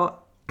 so,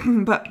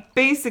 but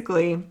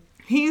basically,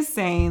 he's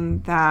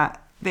saying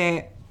that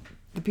the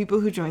people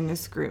who joined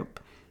this group,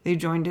 they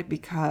joined it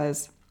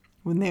because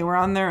when they were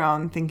on their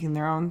own, thinking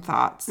their own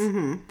thoughts,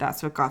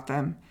 that's what got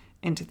them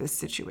into this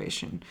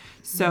situation.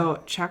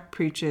 So Chuck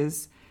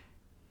preaches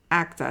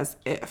act as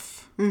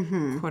if,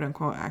 quote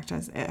unquote, act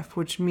as if,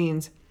 which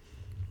means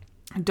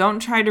don't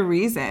try to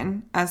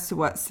reason as to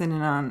what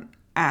Synanon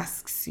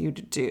asks you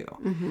to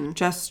do.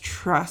 Just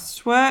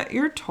trust what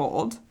you're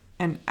told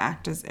and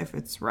act as if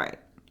it's right.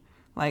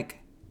 Like,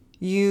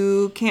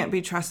 you can't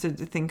be trusted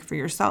to think for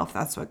yourself.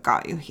 That's what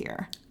got you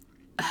here.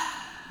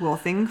 We'll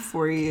think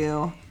for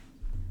you.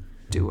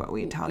 Do what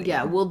we tell you.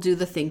 Yeah, we'll do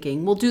the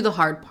thinking. We'll do the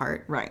hard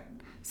part. Right.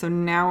 So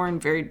now we're in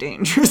very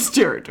dangerous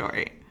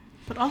territory.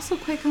 But also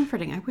quite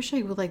comforting. I wish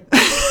I would like...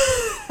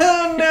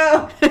 Oh,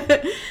 no.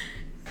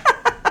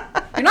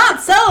 You're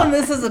not selling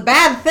this as a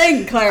bad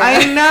thing, Clara.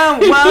 I know.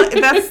 Well,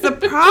 that's the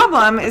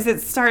problem, is it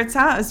starts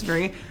out as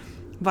very,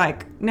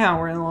 like, no,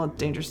 we're in a little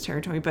dangerous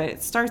territory, but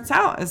it starts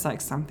out as,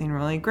 like, something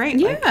really great.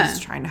 Yeah. Like, he's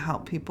trying to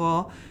help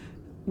people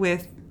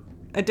with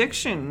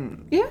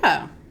addiction.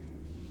 Yeah.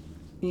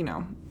 You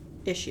know.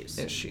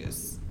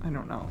 Issues. I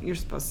don't know. You're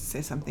supposed to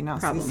say something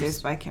else Problems. these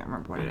days, but I can't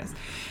remember what it is.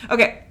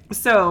 Okay,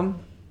 so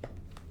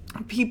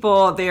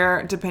people,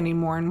 they're depending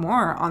more and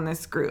more on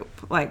this group.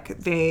 Like,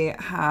 they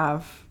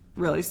have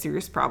really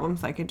serious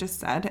problems, like I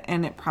just said,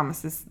 and it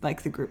promises,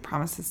 like, the group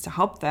promises to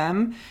help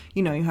them.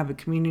 You know, you have a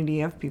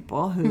community of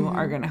people who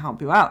are going to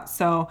help you out.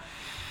 So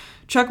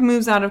Chuck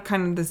moves out of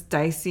kind of this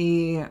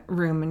dicey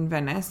room in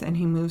Venice, and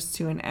he moves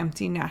to an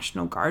empty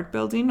National Guard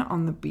building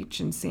on the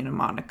beach in Santa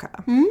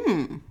Monica.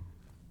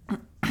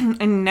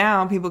 And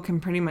now people can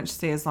pretty much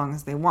stay as long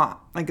as they want.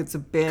 Like, it's a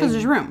big... Because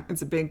there's room.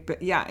 It's a big...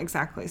 Yeah,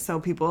 exactly. So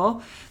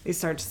people, they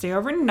start to stay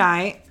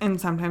overnight, and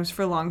sometimes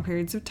for long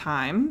periods of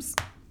time,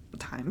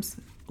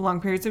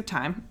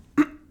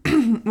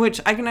 which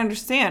I can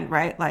understand,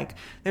 right? Like,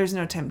 there's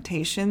no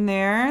temptation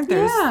there.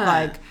 There's,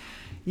 like,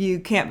 you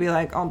can't be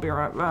like, I'll be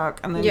right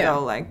back, and then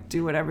go, like,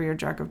 do whatever your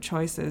drug of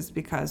choice is,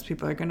 because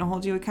people are going to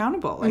hold you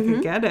accountable. Like,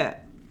 I get it.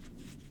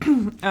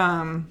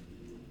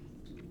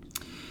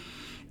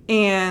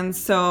 And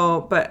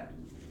so, but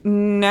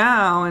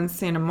now in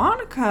Santa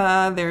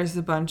Monica, there's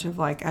a bunch of,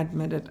 like,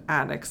 admitted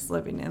addicts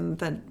living in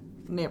the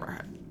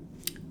neighborhood.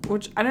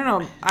 Which, I don't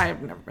know,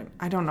 I've never been,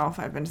 I don't know if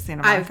I've been to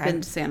Santa Monica. I've been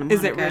to Santa Monica.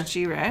 Is it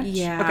Richie Rich?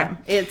 Yeah.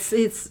 Okay. It's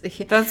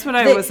That's what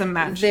I was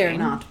imagining. They're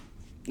not,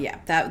 yeah,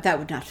 that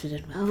would not fit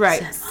in well.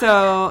 Right.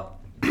 So,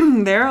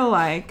 they're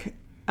like,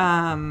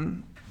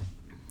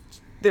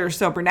 they're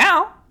sober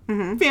now.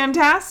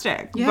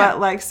 Fantastic. Yeah. But,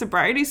 like,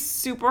 sobriety's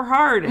super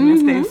hard, and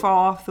if they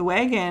fall off the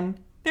wagon,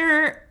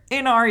 they're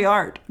in our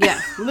yard. Yeah,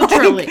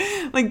 literally.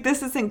 like,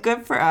 this isn't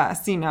good for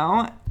us, you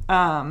know?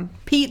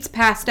 Pete's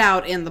passed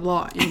out in the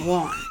lawn.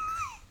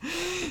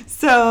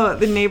 So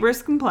the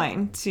neighbors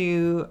complain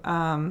to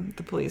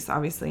the police,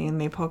 obviously, and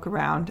they poke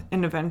around,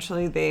 and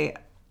eventually they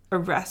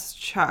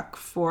arrest Chuck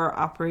for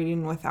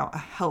operating without a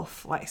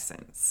health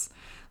license.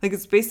 Like,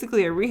 it's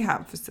basically a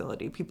rehab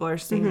facility. People are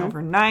staying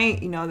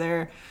overnight. You know,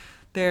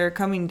 they're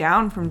coming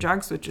down from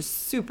drugs, which is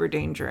super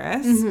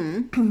dangerous.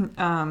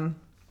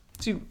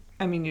 So,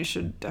 I mean, you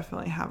should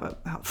definitely have a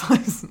health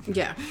license.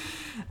 Yeah.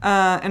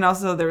 And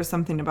also there was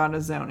something about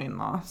a zoning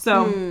law.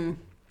 So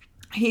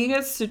he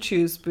gets to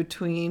choose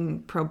between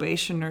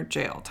probation or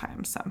jail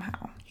time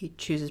somehow. He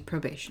chooses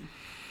probation.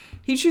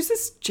 He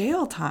chooses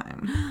jail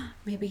time.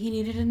 Maybe he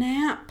needed a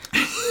nap.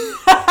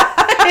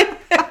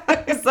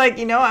 He's like,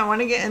 you know, I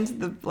want to get into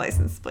the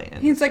license plate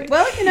industry. He's like,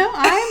 well, you know,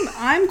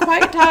 I'm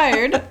quite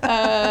tired.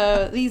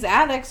 These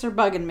addicts are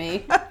bugging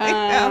me.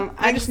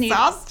 I just need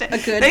exhausted. a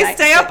good They night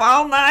stay sleep. up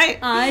all night.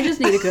 I just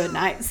need a good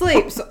night's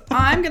sleep, so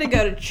I'm gonna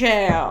go to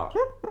jail.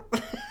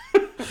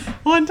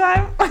 One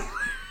time,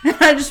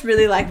 I just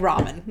really like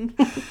ramen.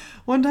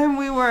 One time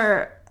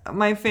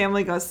my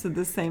family goes to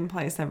the same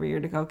place every year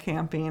to go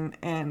camping,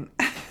 and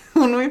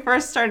when we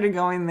first started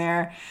going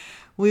there,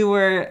 we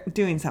were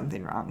doing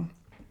something wrong.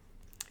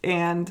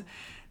 And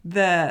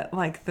the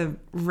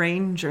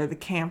ranger, the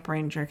camp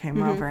ranger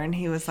came over, and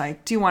he was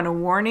like, do you want a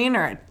warning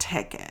or a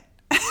ticket?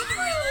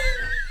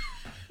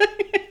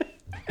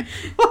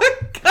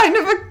 What kind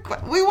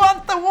of we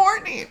want the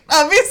warning.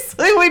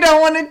 Obviously, we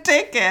don't want a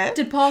ticket.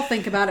 Did Paul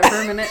think about it for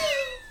a minute?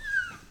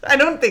 I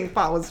don't think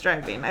Paul was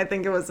driving. I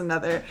think it was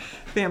another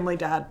family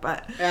dad,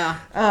 but Yeah.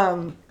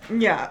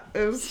 yeah,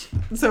 it was.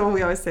 So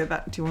we always say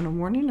that. Do you want a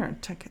warning or a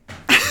ticket?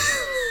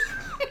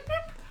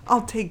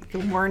 I'll take the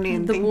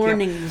warning. The thank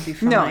warning you. would be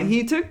fine. No,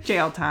 he took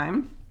jail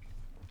time.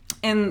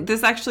 And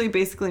this actually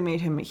basically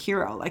made him a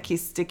hero. Like,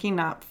 he's sticking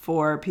up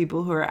for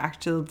people who are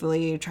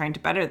actively trying to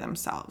better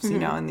themselves, you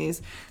know, and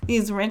these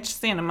rich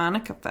Santa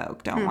Monica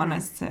folk don't want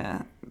us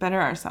to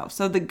better ourselves.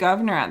 So the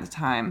governor at the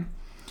time,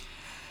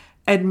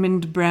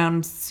 Edmund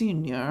Brown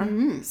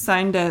Sr.,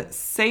 signed a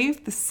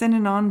Save the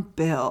Synanon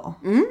bill,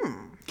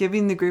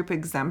 giving the group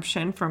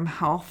exemption from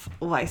health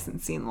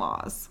licensing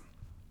laws.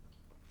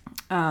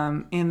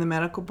 And the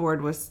medical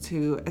board was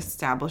to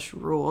establish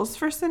rules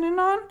for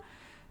Synanon,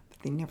 but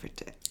they never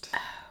did.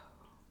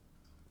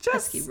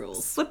 Just pesky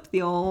rules. slip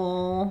the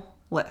old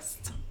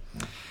list.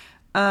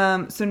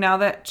 So now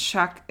that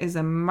Chuck is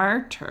a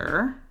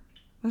martyr,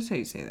 that's how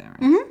you say that, right?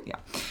 Mm-hmm. Yeah.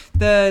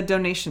 The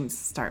donations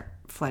start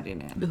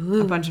flooding in.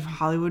 Ooh. A bunch of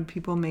Hollywood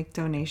people make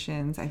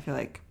donations. I feel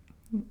like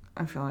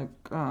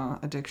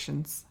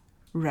addiction's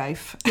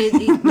rife.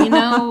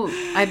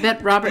 I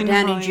bet Robert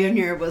Downey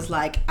Jr. was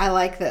like, I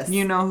like this.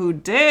 You know who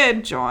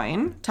did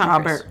join?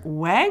 Robert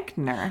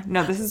Wagner.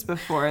 No, this is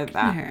before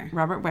that.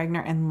 Robert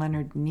Wagner and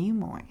Leonard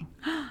Nimoy.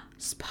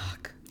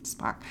 Spock.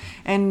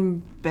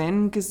 And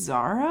Ben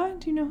Gazzara.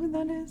 Do you know who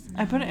that is?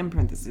 I put it in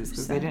parentheses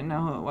because they didn't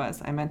know who it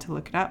was. I meant to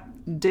look it up.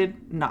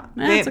 Did not.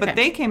 But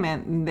they came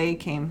in and they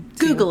came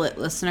to Google it,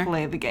 listener.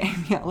 Play the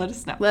game. Yeah, let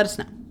us know.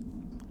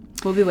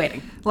 We'll be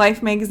waiting.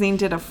 Life magazine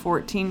did a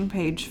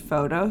 14-page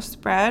photo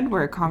spread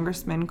where a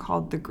congressman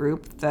called the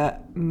group the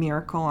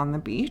Miracle on the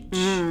Beach.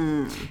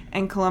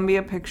 And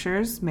Columbia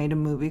Pictures made a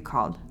movie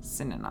called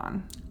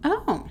Synanon.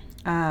 Oh.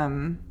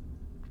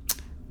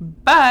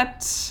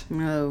 But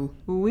no,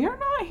 we're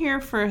not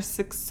here for a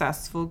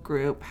successful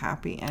group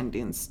happy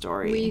ending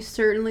story. We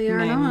certainly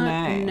are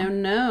not.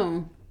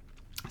 No.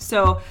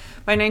 So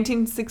by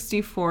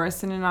 1964,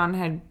 Synanon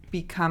had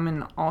become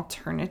an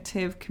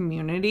alternative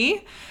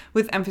community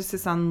with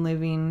emphasis on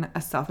living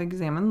a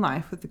self-examined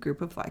life with a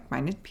group of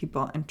like-minded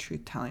people and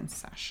truth-telling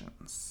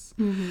sessions.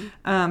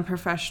 Mm-hmm.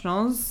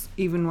 Professionals,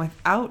 even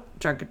without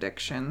drug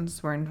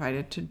addictions, were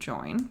invited to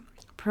join,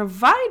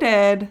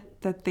 provided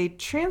that they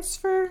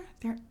transfer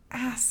their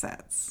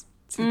assets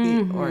to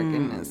the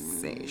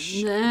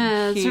organization.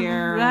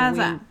 Here we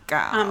go.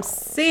 I'm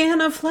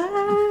seeing a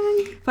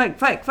flag.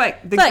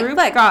 Flag. The group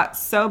got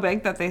so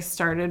big that they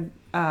started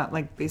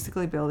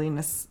basically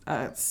building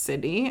a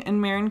city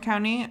in Marin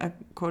County, a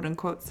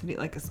quote-unquote city,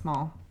 like a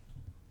small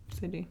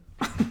city.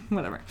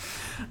 Whatever.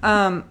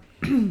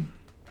 And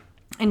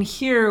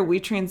here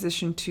we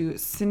transition to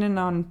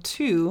Synanon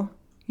 2,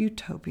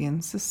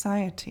 Utopian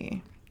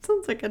Society.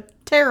 Sounds like a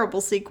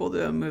terrible sequel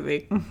to a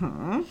movie.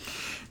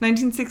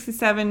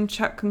 1967,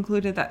 Chuck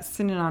concluded that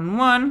Synanon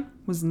 1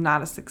 was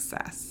not a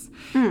success.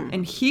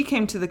 And he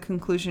came to the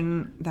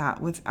conclusion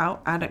that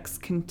without addicts'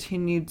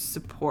 continued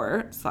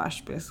support,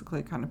 /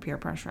 basically kind of peer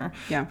pressure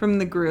from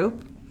the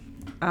group,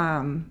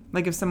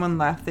 if someone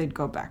left, they'd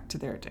go back to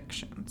their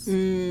addictions.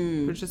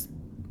 Which is,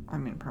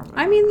 probably.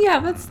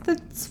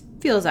 That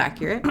feels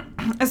accurate.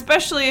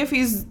 Especially if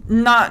he's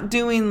not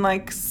doing,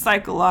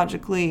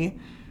 psychologically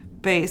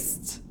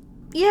based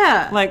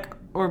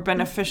or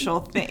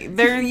beneficial thing.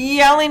 They're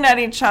yelling at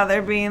each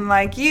other being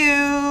like, you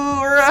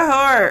are a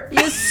whore,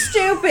 you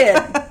stupid.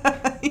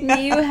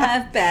 You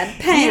have bad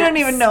pants, you don't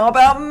even know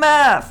about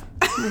math.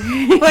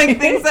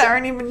 Things that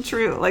aren't even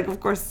true. Of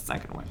course it's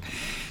not gonna work.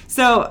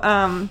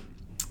 So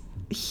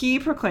he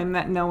proclaimed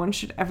that no one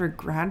should ever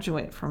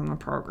graduate from the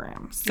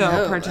program,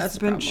 so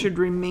participants should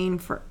remain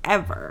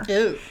forever.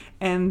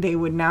 And they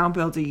would now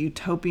build a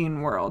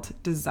utopian world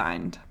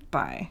designed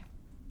by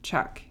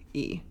Chuck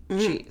E.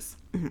 Cheese.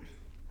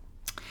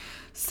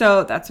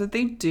 So that's what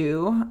they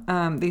do.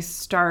 They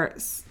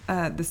start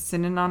the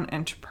Synanon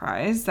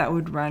enterprise that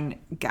would run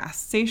gas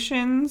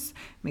stations,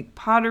 make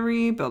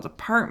pottery, build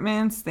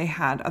apartments. They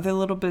had other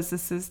little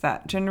businesses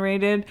that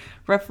generated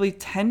roughly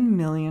 $10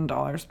 million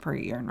per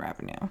year in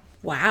revenue.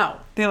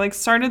 Wow. They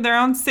started their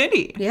own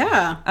city.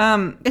 Yeah.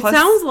 It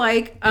sounds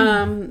like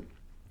the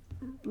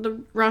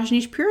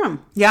Rajneeshpuram.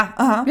 Yeah.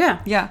 Uh-huh.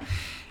 Yeah.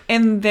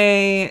 And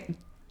they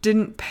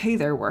didn't pay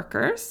their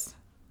workers.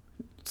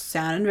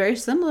 Sounded very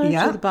similar to the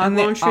and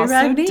they Bhagwan Shree also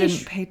Rajneesh.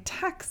 didn't pay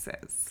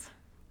taxes.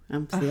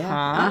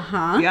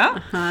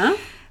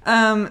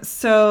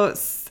 So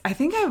I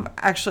think I've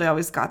actually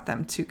always got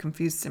them too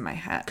confused in my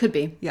head. Could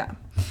be. Yeah.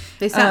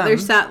 They sound.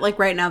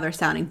 Right now they're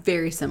sounding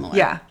very similar.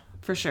 Yeah,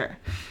 for sure.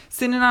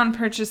 Synanon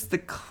purchased the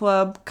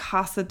Club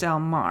Casa del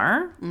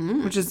Mar,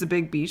 which is a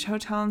big beach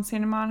hotel in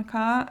Santa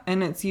Monica,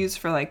 and it's used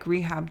for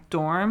rehab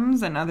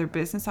dorms and other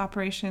business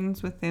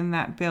operations within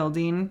that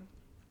building.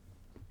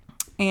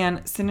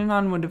 And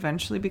Synanon would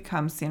eventually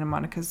become Santa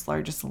Monica's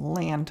largest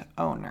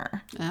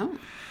landowner. Oh.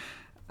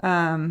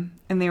 And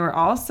they were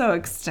also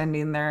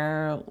extending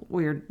their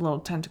weird little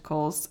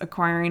tentacles,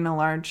 acquiring a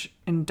large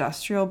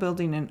industrial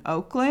building in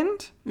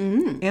Oakland.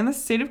 And the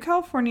state of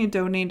California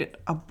donated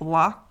a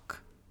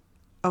block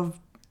of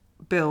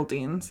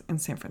buildings in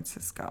San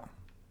Francisco.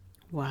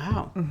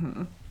 Wow.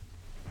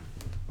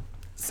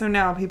 So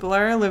now people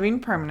are living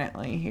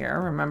permanently here,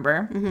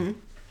 remember?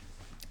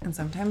 And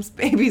sometimes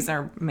babies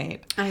are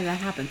made. That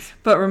happens.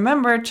 But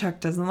remember, Chuck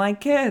doesn't like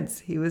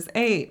kids. He was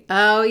 8.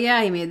 Oh,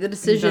 yeah. He made the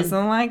decision. He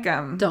doesn't like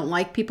them. Don't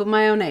like people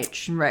my own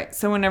age. Right.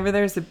 So whenever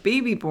there's a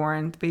baby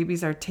born, the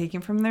babies are taken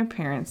from their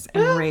parents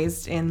and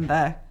raised in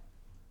the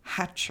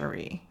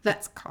hatchery.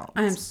 That's called.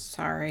 I'm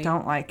sorry.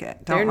 Don't like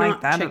it. Don't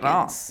like that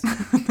chickens.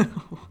 At all. No.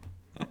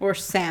 Or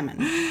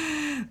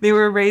salmon. They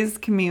were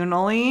raised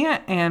communally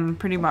and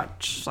pretty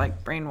much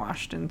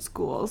brainwashed in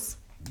schools.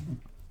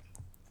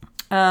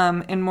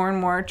 And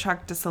more,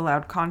 Chuck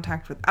disallowed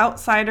contact with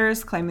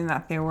outsiders, claiming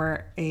that they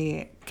were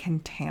a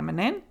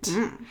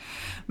contaminant.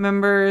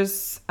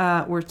 Members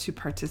were to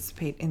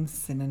participate in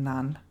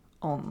Synanon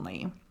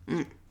only.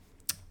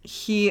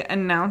 he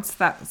announced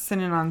that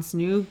Synanon's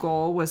new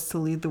goal was to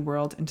lead the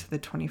world into the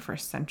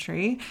 21st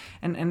century,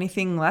 and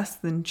anything less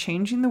than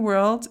changing the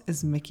world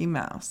is Mickey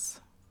Mouse,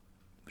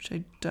 which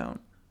I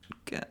don't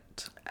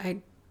get.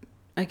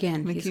 Mickey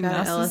Mickey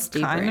got Mouse LSD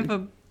is kind brain. of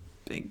a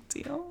big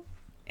deal.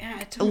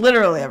 Yeah,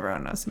 Literally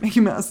everyone knows Mickey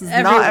Mouse.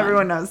 Not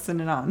everyone knows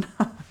Synanon.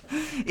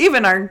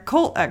 Even our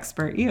cult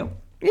expert, you.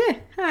 Yeah,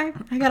 hi.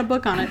 I got a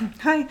book on it.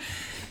 Hi.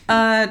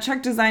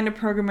 Chuck designed a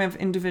program of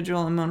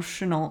individual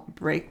emotional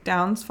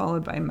breakdowns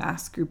followed by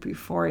mass group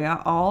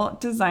euphoria, all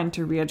designed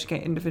to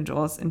re-educate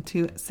individuals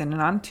into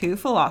Synanon 2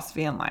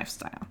 philosophy and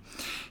lifestyle.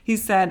 He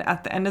said,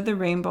 at the end of the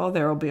rainbow,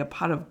 there will be a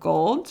pot of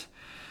gold.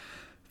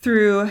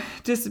 Through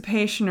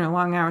dissipation or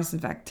long hours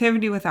of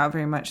activity without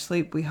very much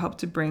sleep, we hope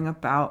to bring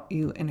about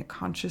you in a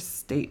conscious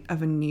state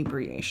of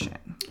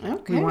inebriation.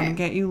 Okay. We want to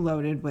get you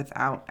loaded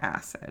without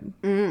acid.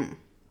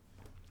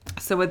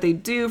 So what they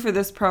do for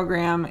this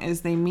program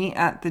is they meet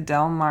at the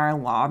Del Mar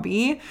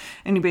lobby,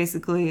 and you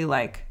basically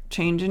like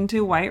change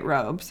into white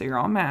robes, so you're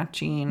all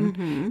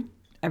matching.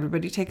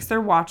 Everybody takes their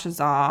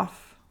watches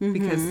off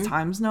because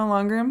time's no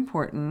longer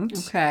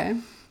important. Okay.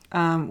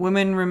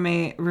 Women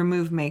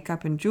remove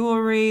makeup and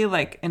jewelry,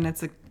 and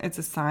it's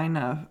a sign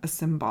of a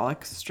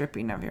symbolic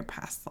stripping of your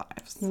past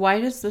lives. Why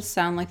does this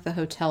sound like the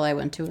hotel I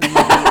went to in New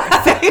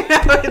York? You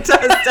know, it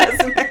does,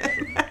 doesn't it?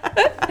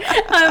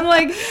 I'm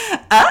like,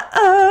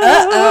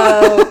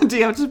 Uh-oh. Do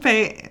you have to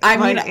pay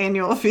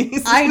annual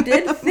fees? I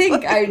did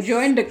think I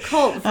joined a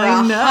cult for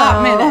a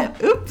hot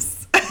minute.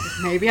 Oops.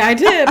 Maybe I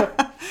did.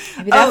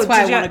 Maybe that's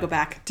why I want to go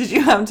back. Did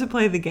you have to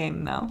play the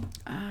game, though?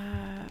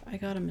 I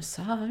got a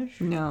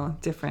massage. No,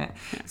 different.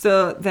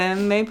 So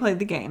then they played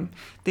the game.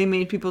 They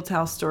made people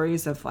tell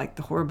stories of like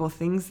the horrible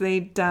things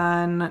they'd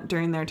done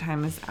during their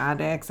time as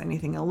addicts,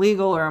 anything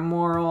illegal or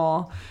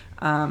immoral.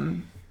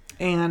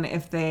 And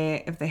if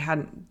they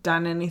hadn't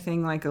done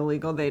anything like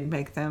illegal, they'd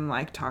make them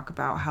like talk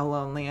about how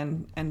lonely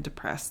and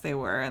depressed they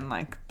were and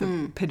like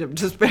the pit of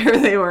despair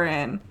they were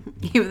in.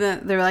 Even though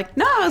they were like,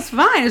 no, it's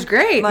fine, it's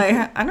great.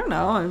 Like, I don't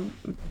know,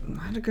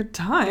 I had a good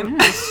time. Yeah,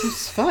 it's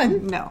just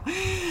fun. No.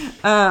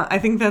 I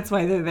think that's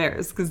why they're there,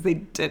 is because they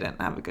didn't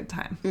have a good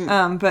time.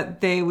 But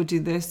they would do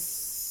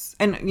this,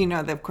 and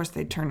of course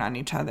they'd turn on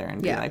each other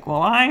and be like,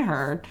 well, I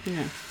heard.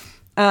 Yeah.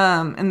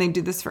 And they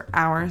do this for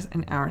hours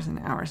and hours and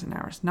hours and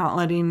hours, not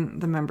letting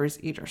the members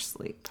eat or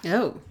sleep.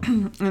 Oh.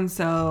 And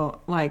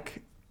so, I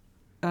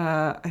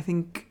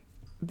think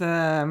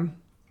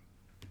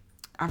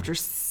after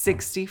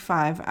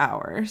 65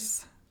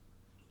 hours,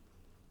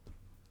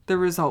 the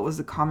result was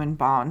a common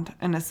bond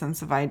and a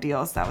sense of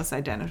ideals that was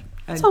identified.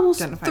 It's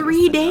almost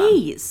 3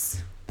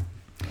 days.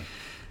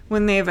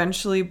 When they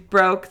eventually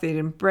broke, they'd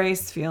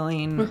embrace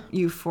feeling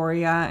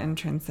euphoria and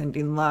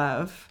transcending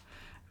love.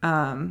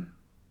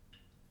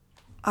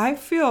 I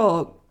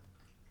feel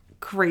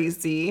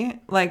crazy,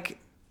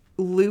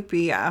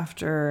 loopy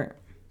after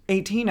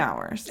 18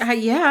 hours.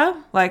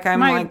 Yeah.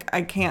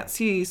 I can't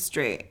see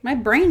straight. My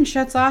brain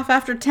shuts off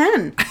after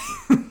 10.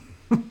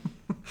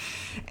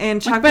 And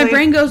Chuck my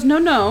brain goes,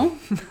 no.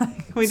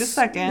 Wait a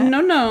second.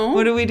 No.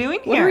 What are we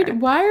doing here?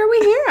 Why are we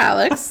here,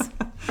 Alex?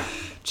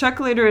 Chuck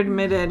later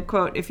admitted,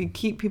 quote, if you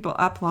keep people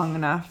up long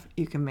enough,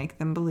 you can make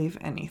them believe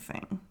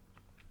anything.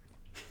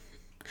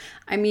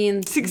 I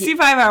mean...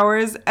 65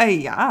 hours,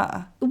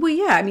 yeah. Well,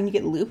 yeah, I mean, you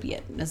get loopy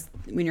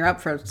when you're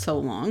up for so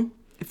long.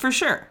 For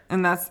sure.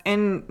 And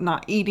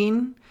not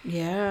eating.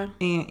 Yeah.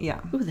 And, yeah.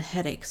 Ooh, the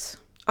headaches.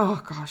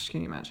 Oh, gosh,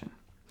 can you imagine?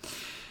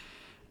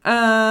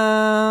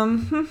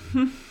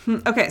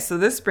 Okay, so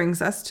this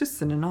brings us to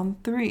Synanon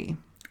 3.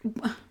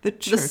 The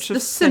Church of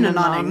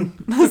Synanon.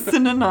 The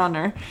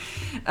Synanoner.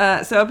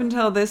 So up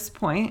until this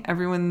point,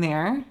 everyone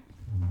there,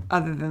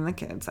 other than the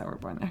kids that were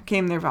born there,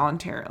 came there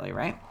voluntarily,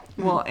 right?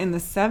 Well, in the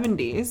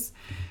 70s,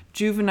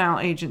 juvenile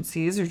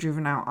agencies or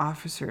juvenile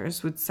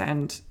officers would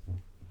send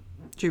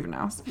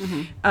juveniles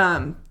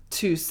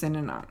to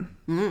Synanon.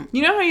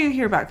 You know how you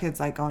hear about kids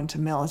going to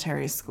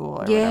military school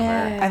or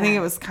whatever? I think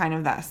it was kind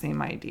of that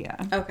same idea.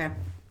 Okay.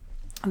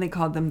 And they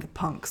called them the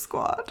Punk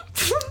Squad,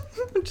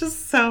 which is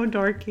so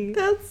dorky.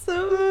 That's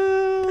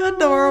so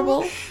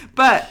adorable.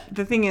 But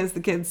the thing is, the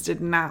kids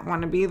did not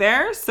want to be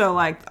there, so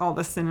all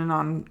the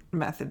Synanon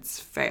methods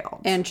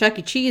failed. And Chuck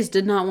E. Cheese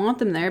did not want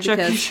them there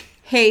because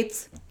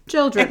hates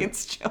children.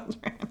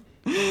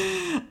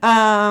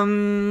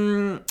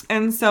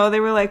 And so they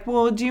were like,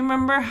 well, do you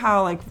remember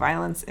how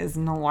violence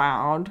isn't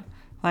allowed?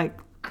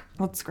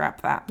 Let's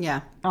scrap that.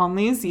 Yeah. On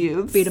these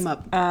youths. Beat them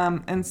up.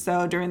 And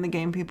so during the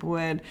game, people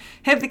would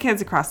hit the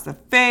kids across the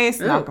face,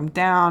 knock them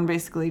down,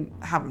 basically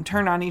have them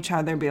turn on each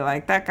other, be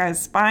like, that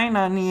guy's spying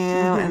on you.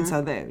 And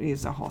so they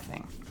used the whole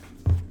thing.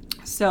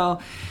 So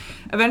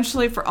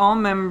eventually, for all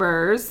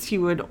members, he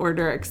would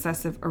order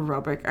excessive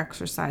aerobic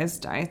exercise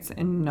diets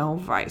and no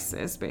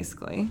vices,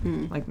 basically.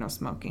 No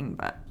smoking,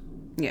 but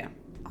yeah,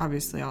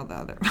 obviously all the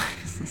other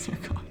vices are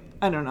gone.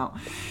 I don't know.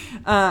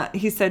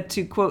 He said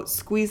to, quote,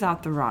 squeeze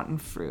out the rotten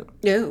fruit.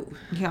 No.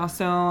 He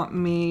also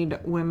made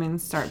women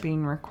start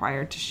being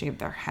required to shave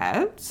their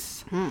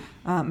heads.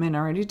 Men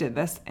already did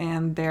this.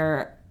 And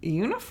their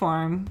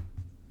uniform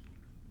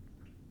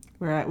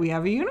we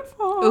have a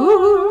uniform.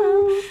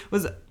 Ooh.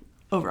 Was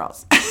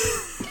overalls.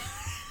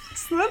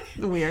 Isn't that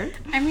weird?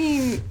 I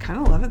mean, Kind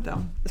of love it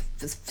though.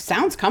 this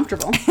sounds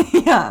comfortable.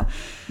 Yeah.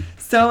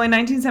 So in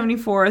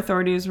 1974,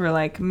 authorities were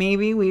like,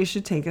 maybe we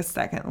should take a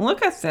second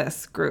look at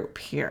this group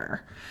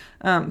here.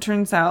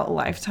 Turns out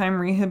lifetime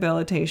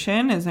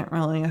rehabilitation isn't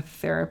really a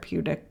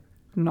therapeutic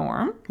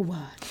norm.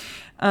 What?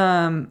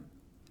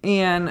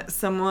 And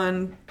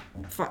someone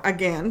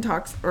finally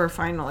talks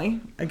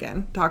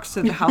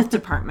to the health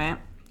department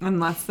and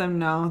lets them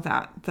know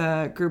that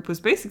the group was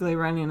basically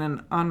running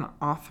an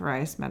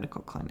unauthorized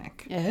medical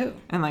clinic. Oh.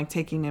 And like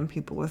taking in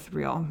people with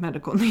real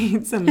medical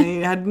needs, and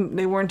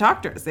they weren't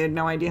doctors. They had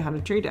no idea how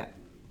to treat it.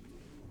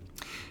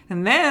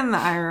 And then the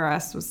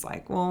IRS was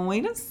like, well,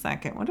 wait a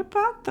second. What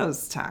about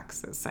those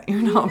taxes that you're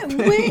not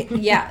paying?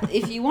 Yeah,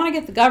 if you want to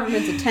get the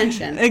government's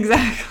attention,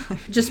 Exactly.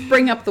 just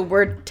bring up the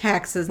word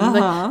taxes. And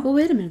like, well,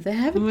 wait a minute. They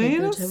haven't paid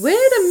those taxes. Wait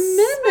a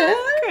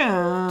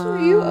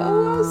minute. You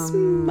owe us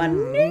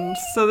money?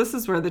 So this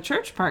is where the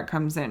church part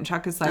comes in.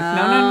 Chuck is like,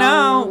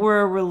 no.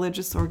 We're a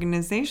religious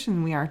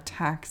organization. We are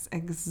tax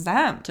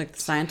exempt. Took the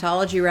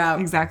Scientology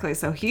route. Exactly.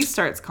 So he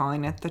starts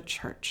calling it the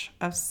Church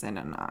of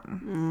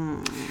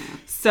Synanon.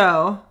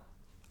 So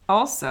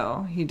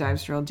also, he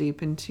dives real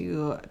deep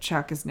into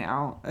Chuck is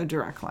now a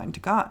direct line to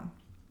God.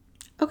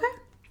 Okay.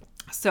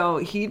 So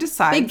he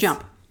decides... Big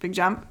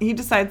jump. He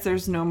decides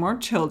there's no more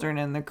children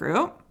in the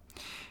group.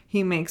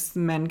 He makes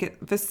men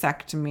get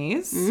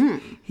vasectomies.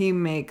 He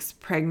makes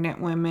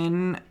pregnant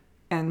women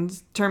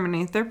and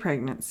terminate their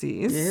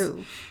pregnancies.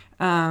 Ew.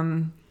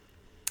 And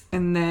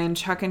then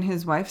Chuck and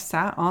his wife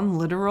sat on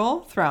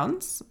literal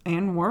thrones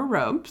and wore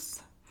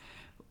robes.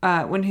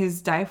 When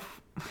his wife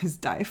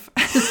died.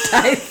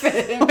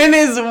 When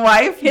his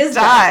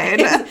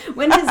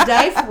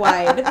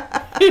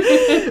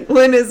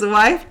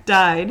wife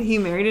died, he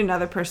married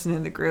another person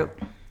in the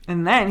group.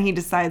 And then he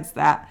decides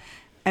that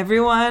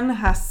everyone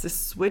has to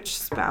switch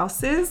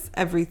spouses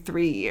every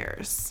 3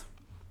 years.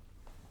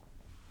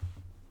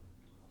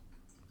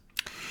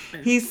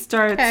 He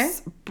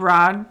starts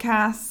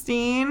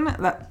broadcasting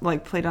that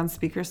like played on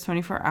speakers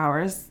 24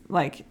 hours,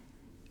 like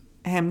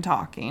him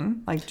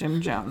talking, like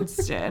Jim Jones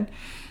did.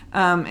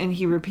 And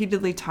he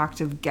repeatedly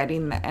talked of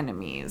getting the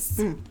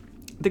enemies.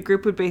 The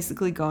group would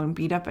basically go and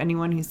beat up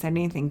anyone who said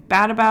anything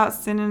bad about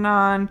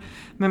Synanon.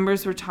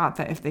 Members were taught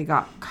that if they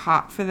got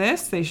caught for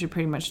this, they should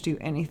pretty much do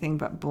anything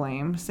but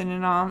blame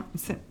Synanon.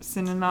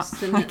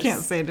 I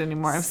can't say it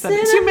anymore. I've said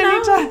it too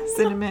many times.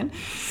 Cinnamon.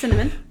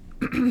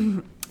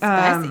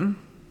 Spicy.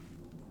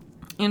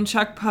 And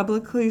Chuck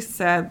publicly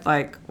said,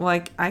 like,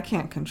 I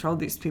can't control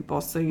these people,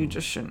 so you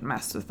just shouldn't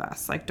mess with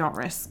us. Like, don't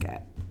risk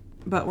it.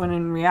 But when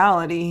in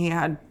reality, he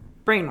had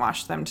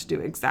brainwashed them to do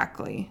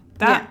exactly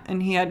that. Yeah.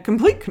 And he had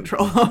complete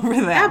control over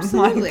them.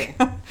 Absolutely.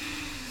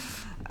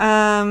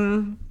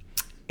 And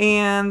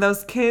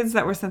those kids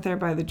that were sent there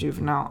by the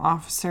juvenile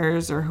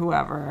officers or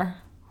whomever,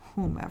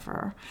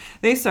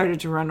 they started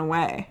to run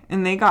away.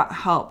 And they got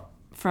help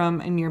from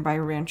a nearby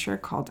rancher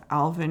called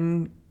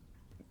Alvin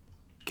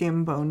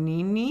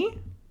Gambonini.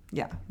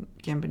 Yeah,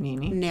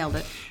 Gambonini. Nailed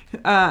it.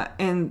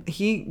 And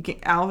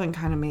Alvin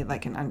kind of made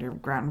like an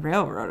underground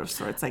railroad of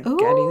sorts, like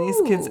getting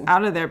these kids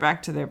out of there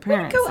back to their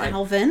parents. Go,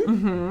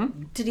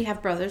 Alvin. Did he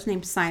have brothers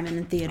named Simon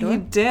and Theodore? He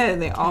did.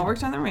 They all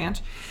worked on the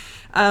ranch.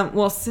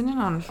 Well,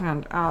 Synanon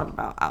found out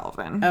about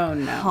Alvin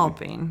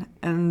helping,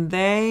 and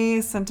they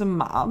sent a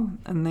mob,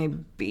 and they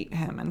beat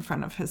him in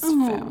front of his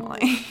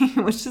family,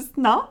 which is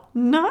not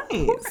nice.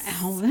 Poor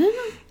Alvin.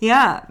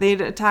 Yeah,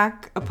 they'd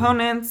attack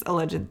opponents,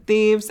 alleged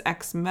thieves,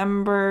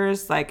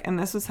 ex-members, and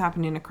this was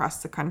happening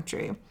across the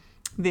country.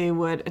 They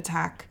would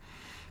attack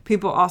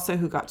people also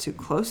who got too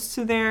close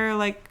to their,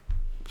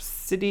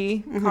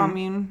 city,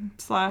 commune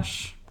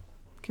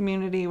 /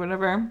 community,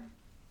 whatever.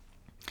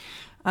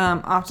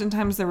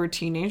 Oftentimes there were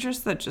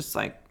teenagers that just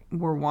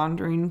were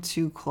wandering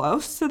too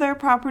close to their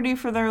property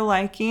for their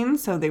liking.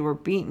 So they were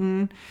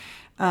beaten.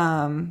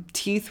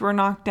 Teeth were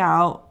knocked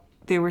out.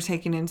 They were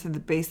taken into the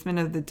basement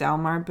of the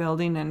Delmar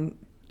building and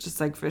just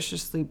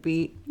viciously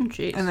beat.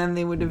 Jeez. And then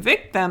they would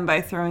evict them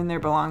by throwing their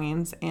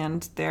belongings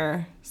and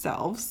their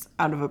selves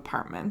out of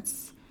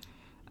apartments.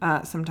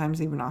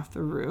 Sometimes even off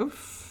the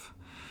roof.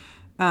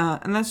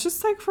 And that's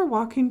just for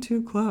walking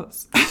too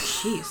close.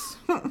 Jeez.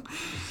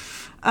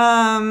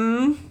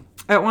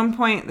 At one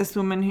point, this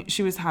woman,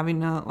 she was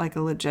having a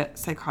legit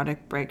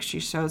psychotic break. She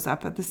shows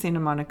up at the Santa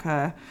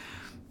Monica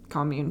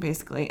commune,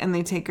 basically, and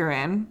they take her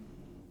in.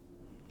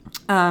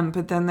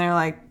 But then they're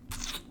like,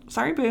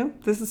 sorry, boo,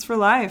 this is for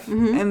life.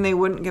 And they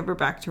wouldn't give her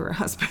back to her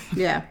husband.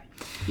 Yeah.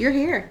 You're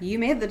here. You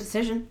made the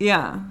decision.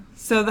 Yeah.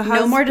 So the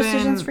husband... No more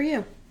decisions for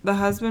you. The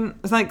husband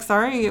was like,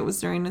 sorry, it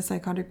was during a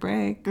psychotic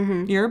break.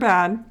 You're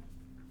bad.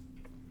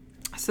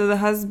 So the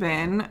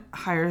husband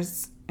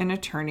hires an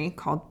attorney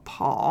called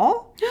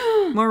Paul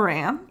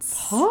Morantz.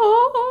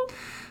 Paul?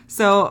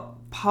 So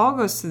Paul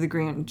goes to the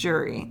grand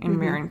jury in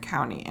Marin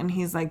County, and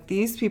he's like,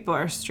 these people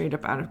are straight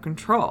up out of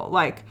control.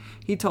 Like,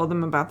 he told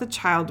them about the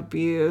child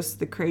abuse,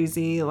 the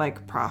crazy,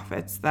 like,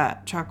 profits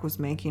that Chuck was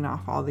making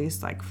off all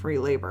these, like, free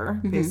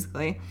labor,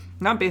 basically.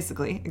 Not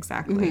basically,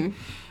 exactly.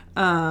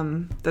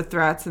 The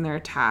threats and their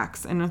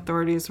attacks. And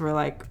authorities were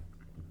like,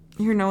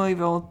 hear no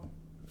evil,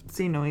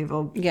 see no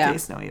evil,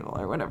 taste no evil,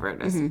 or whatever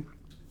it is.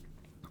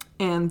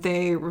 And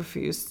they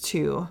refused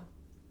to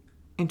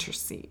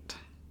intercede.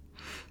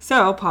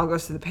 So Paul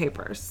goes to the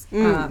papers,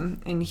 and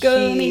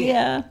so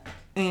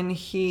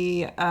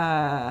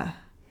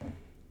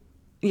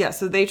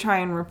they try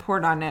and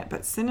report on it,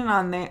 but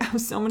Synanon, they have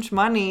so much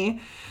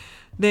money,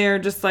 they're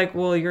just like,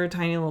 well, you're a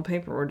tiny little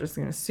paper, we're just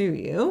going to sue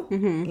you,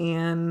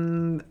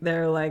 and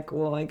they're like,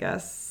 well, I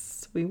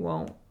guess we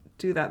won't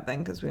do that then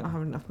because we don't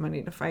have enough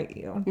money to fight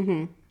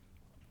you.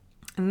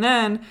 And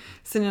then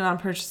Synanon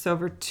purchased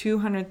over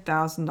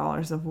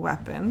 $200,000 of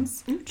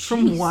weapons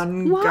from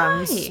one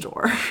gun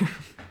store.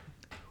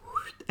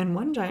 And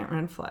one giant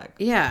red flag.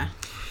 Yeah.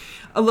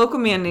 A local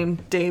man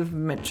named Dave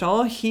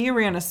Mitchell, he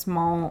ran a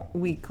small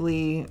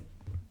weekly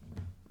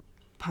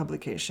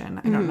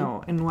publication. I don't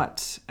know in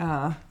what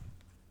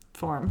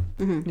form,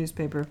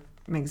 newspaper,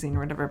 magazine, or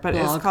whatever, but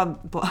Blog. it's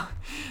called blog.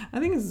 I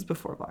think this is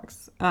before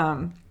blogs.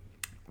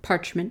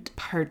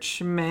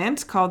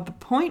 Parchment, called The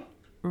Point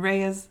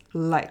Reyes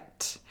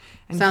Light.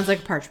 And sounds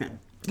like parchment.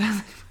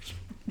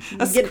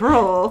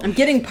 Scroll. I'm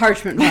getting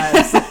parchment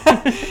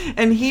vibes.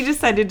 And he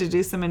decided to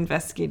do some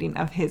investigating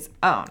of his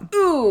own.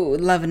 Ooh,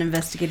 love an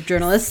investigative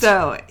journalist.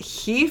 So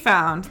he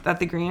found that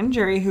the grand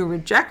jury who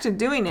rejected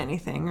doing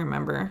anything,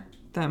 remember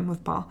them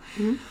with Paul?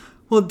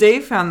 Well,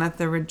 Dave found that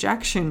the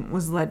rejection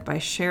was led by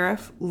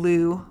Sheriff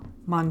Lou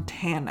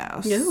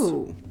Montanos.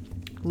 Ooh.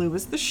 Lou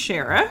was the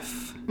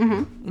sheriff.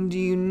 And do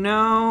you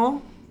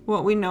know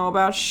what we know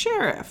about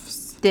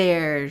sheriffs?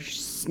 They're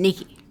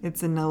sneaky.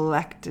 It's an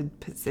elected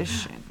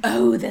position.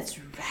 Oh, that's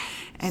right.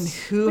 And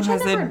who Which I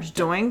has a never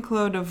understood.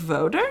 doinkload of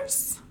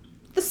voters?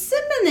 The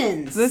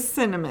Simonons. The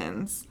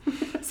Cinnamons.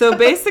 So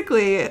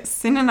basically,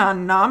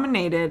 Synanon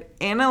nominated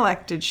and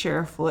elected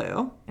Sheriff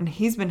Lou, and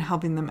he's been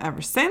helping them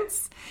ever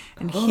since.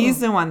 And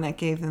he's the one that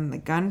gave them the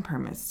gun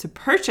permits to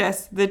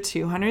purchase the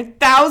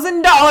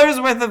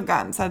 $200,000 worth of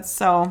guns. That's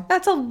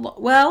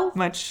well,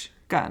 much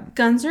gun.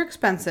 guns are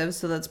expensive,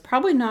 so that's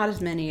probably not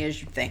as many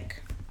as you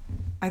think.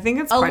 I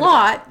think it's A quite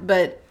lot,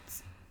 but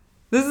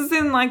This is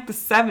in like the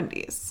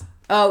 70s.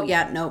 oh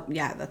yeah, no,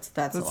 yeah, that's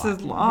This a lot.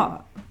 is a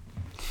lot.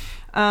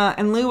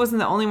 And Lou wasn't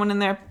the only one in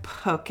their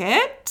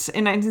pocket.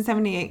 In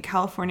 1978,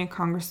 California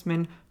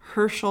Congressman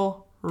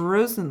Herschel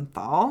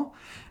Rosenthal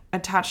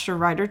attached a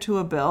rider to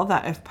a bill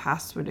that, if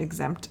passed, would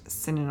exempt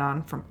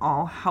Synanon from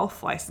all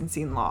health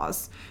licensing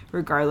laws,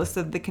 regardless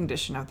of the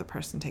condition of the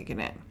person taking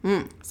it.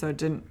 So it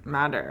didn't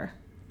matter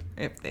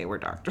if they were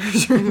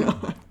doctors or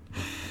not.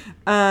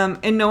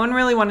 And no one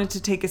really wanted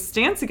to take a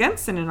stance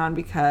against Synanon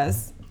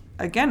because,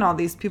 again, all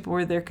these people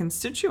were their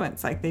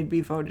constituents. Like, they'd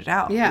be voted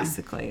out,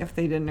 basically, if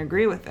they didn't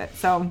agree with it.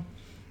 So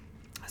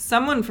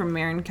someone from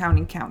Marin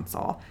County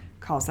Council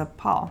calls up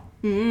Paul.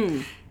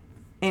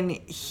 And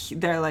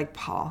they're like,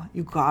 Paul,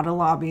 you got to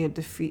lobby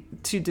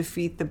to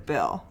defeat the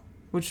bill,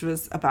 which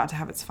was about to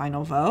have its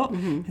final vote.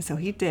 And so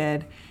he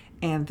did.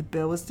 And the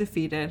bill was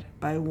defeated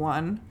by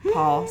one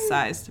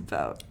Paul-sized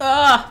vote.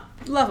 Ugh,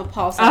 love a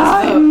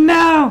Paul-sized vote.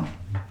 No.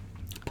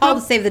 Paul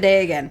to save the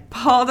day again.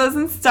 Paul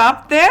doesn't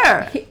stop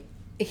there.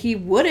 He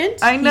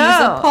wouldn't. I know.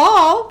 He's a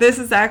Paul. This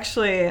is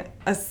actually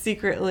a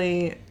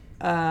secretly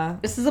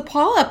This is a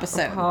Paul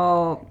episode.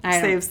 Paul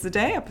saves the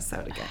day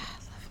episode again.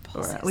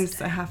 Or at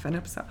least a half an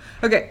episode.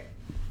 Okay.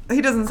 He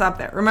doesn't stop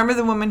there. Remember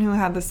the woman who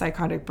had the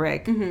psychotic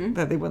break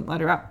that they wouldn't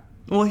let her out?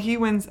 Well, he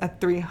wins a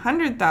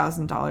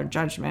 $300,000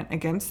 judgment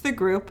against the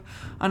group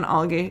on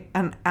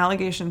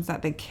allegations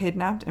that they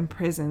kidnapped,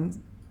 imprisoned,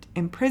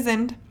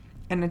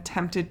 and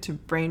attempted to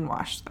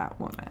brainwash that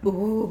woman.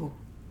 Ooh.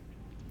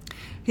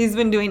 He's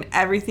been doing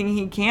everything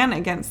he can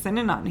against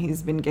Synanon.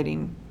 He's been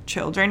getting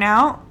children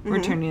out,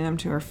 returning them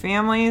to their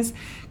families,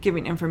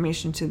 giving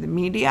information to the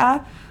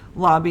media,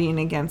 lobbying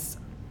against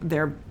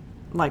their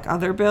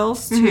other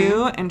bills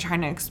too, and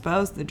trying to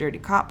expose the dirty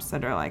cops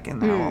that are in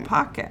their little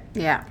pocket.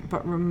 Yeah.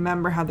 But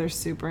remember how they're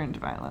super into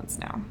violence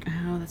now.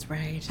 Oh, that's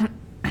right.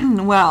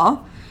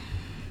 Well,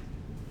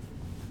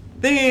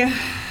 they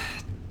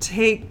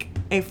take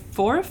a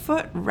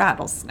 4-foot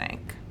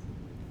rattlesnake.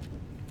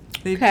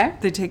 They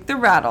take the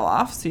rattle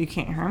off so you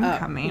can't hear him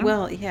coming.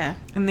 Well, yeah.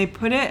 And they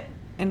put it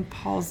in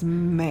Paul's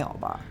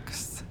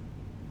mailbox.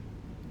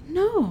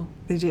 No.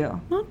 They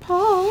do. Not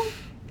Paul.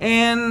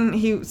 And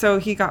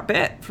he got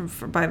bit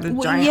by the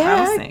giant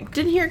rattlesnake.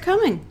 Didn't hear it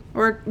coming.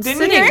 Or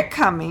Didn't hear it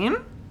coming.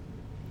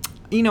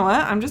 You know what?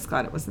 I'm just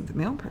glad it wasn't the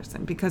mail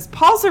person because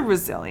Pauls are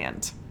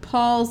resilient.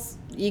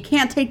 You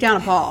can't take down a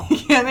Paul. You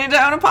can't take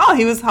down a Paul.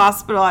 He was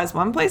hospitalized.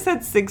 One place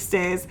said 6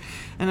 days.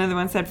 Another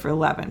one said for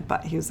 11,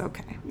 but he was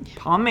okay.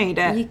 Paul made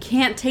it. You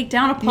can't take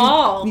down a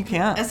Paul. You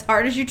can't. As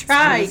hard as you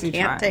try. You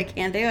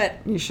can't do it.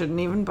 You shouldn't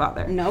even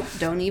bother. Nope,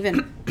 don't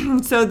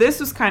even. So this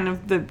was kind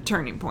of the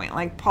turning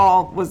point.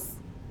 Paul was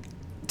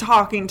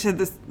talking to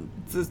this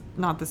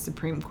not the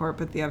Supreme Court,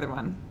 but the other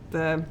one.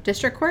 The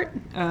District Court?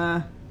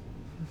 I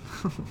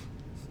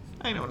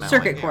don't know.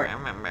 Circuit I Court. can't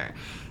remember.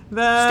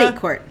 The State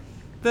Court.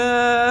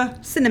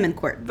 The Cinnamon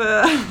Court.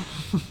 the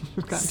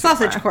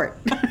Sausage Court.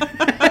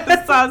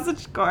 The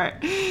Sausage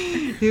Court.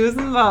 He was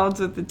involved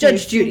with the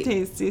Judge Judy.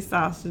 tasty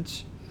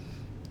sausage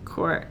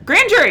court.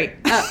 Grand jury.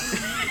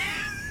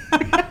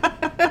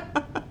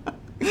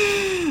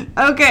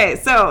 Okay,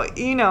 so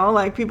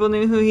like people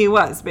knew who he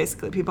was,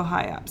 basically people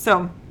high up.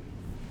 So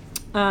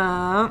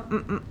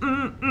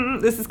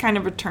this is kind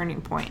of a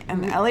turning point,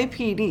 and the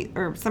LAPD,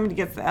 or somebody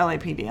gets the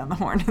LAPD on the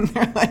horn, and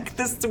they're like,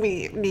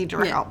 we need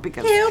your help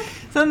because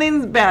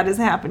something bad is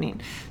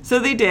happening. So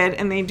they did,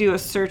 and they do a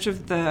search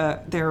of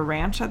their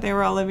ranch that they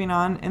were all living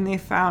on, and they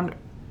found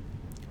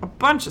a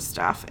bunch of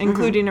stuff,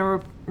 including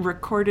a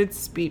recorded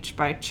speech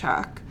by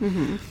Chuck.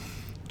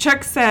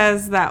 Chuck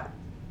says that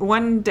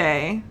one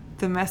day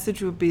the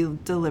message will be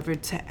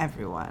delivered to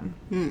everyone.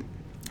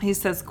 He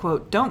says,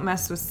 quote, "Don't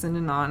mess with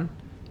Synanon.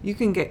 You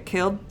can get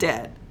killed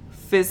dead.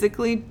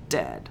 Physically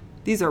dead.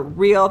 These are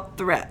real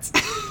threats."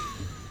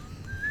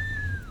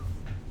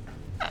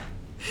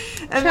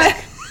 and then,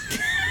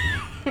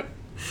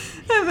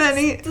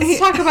 Let's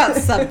talk about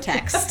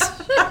subtext.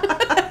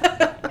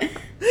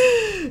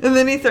 And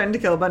then he threatened to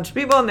kill a bunch of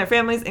people and their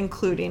families,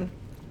 including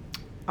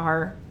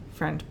our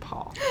friend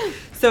Paul.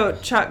 So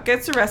Chuck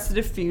gets arrested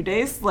a few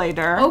days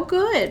later. Oh,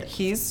 good.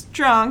 He's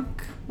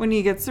drunk when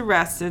he gets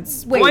arrested.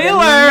 Wait a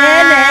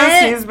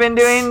Spoilers! minute. He's been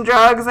doing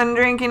drugs and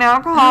drinking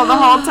alcohol the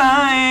whole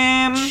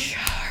time.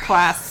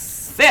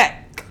 Classic.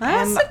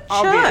 And Chuck.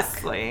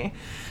 obviously.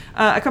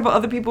 A couple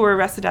other people were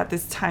arrested at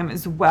this time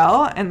as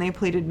well, and they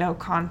pleaded no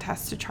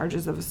contest to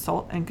charges of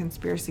assault and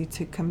conspiracy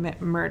to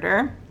commit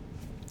murder.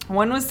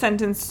 One was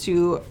sentenced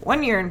to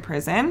 1 year in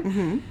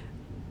prison.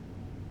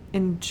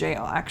 In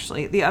jail,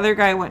 actually. The other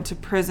guy went to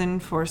prison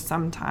for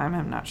some time.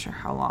 I'm not sure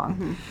how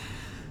long.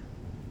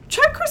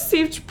 Chuck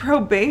received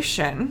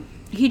probation.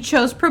 He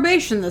chose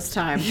probation this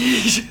time.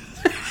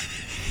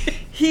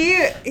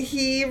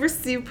 He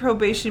received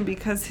probation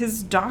because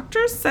his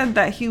doctor said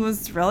that he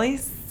was really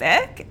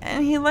sick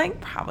and he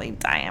probably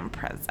die in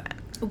prison.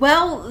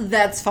 Well,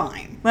 that's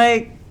fine.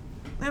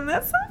 And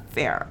that's not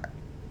fair.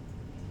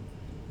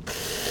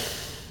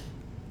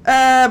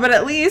 But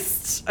at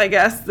least, I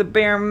guess, the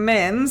bare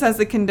minimums, as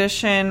a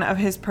condition of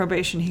his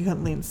probation, he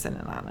couldn't leave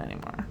Synanon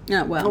anymore.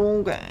 Yeah, well,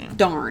 Okay.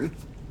 darn.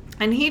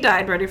 And he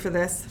died, ready for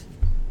this,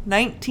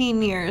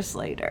 19 years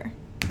later.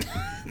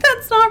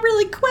 That's not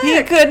really quick.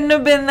 He couldn't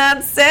have been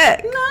that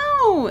sick.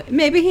 No,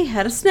 maybe he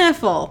had a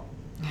sniffle.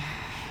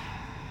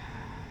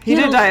 He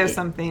did die of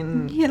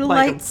something. He had a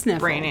like light sniffle.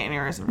 brain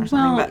aneurysm or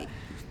something. But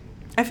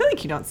I feel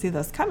like you don't see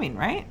those coming,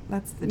 right?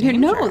 That's the danger.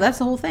 No, that's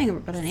the whole thing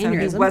about an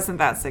aneurysm. So he wasn't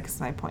that sick, is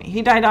my point.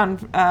 He died on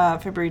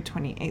February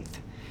 28th,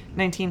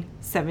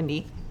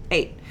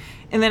 1978.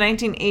 In the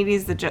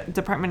 1980s, the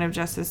Department of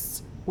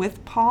Justice,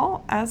 with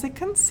Paul as a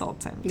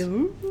consultant,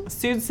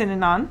 sued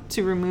Synanon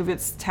to remove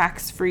its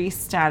tax-free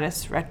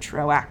status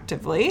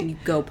retroactively. You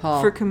go,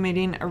 Paul. For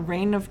committing a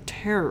reign of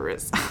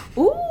terrorism.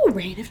 Ooh,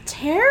 reign of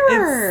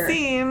terror. It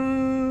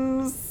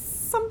seems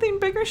something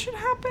bigger should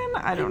happen.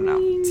 I don't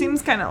know.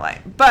 Seems kind of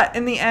light. But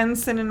in the end,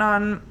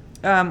 Synanon,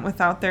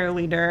 without their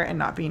leader and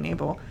not being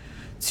able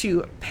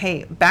to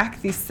pay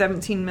back these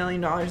 $17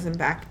 million in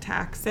back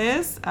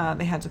taxes,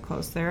 they had to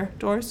close their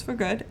doors for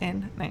good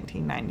in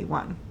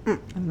 1991.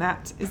 And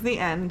that is the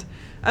end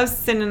of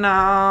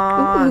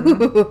Synanon.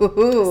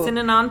 Ooh.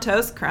 Synanon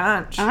Toast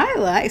Crunch. I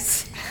like.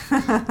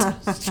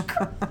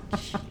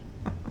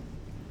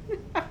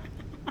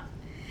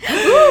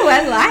 Ooh,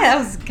 I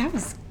like. That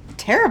was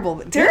terrible,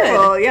 but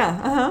Terrible, good.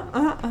 yeah.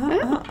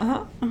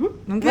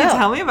 Okay, Well,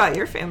 tell me about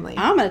your family.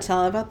 I'm going to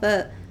tell about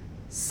the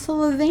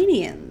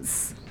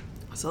Sullivanians.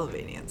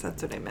 Sylvanians,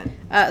 that's what I meant.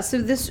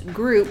 So this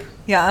group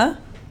Yeah?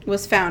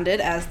 was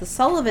founded as the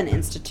Sullivan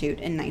Institute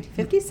in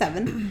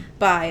 1957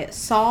 by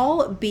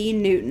Saul B.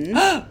 Newton.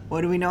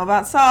 What do we know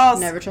about Saul?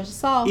 Never trust a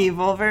Saul.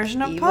 Evil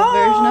version of Evil Paul.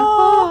 version of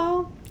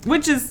Paul.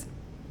 Which is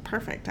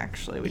perfect,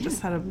 actually. We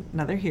just had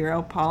another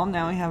hero, Paul.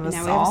 Now we have a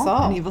Now we Saul. have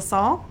Saul. An evil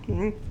Saul.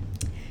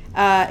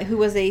 Who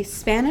was a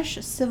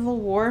Spanish Civil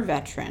War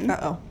veteran.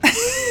 Uh-oh.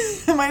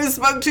 I might have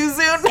spoke too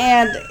soon.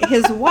 And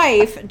his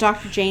wife,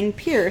 Dr. Jane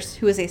Pierce,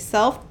 who is a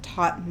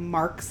self-taught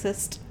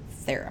Marxist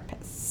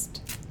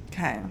therapist.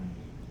 Okay.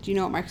 Do you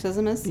know what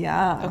Marxism is?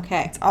 Yeah.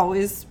 Okay. It's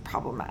always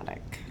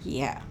problematic.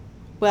 Yeah.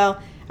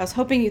 Well, I was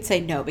hoping you'd say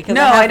no because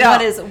No, I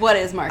don't. What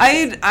is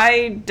Marxism?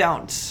 I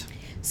don't.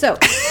 So,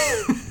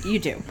 you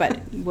do, but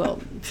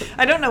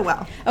I don't know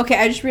well. Okay,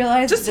 I just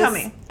realized Just tell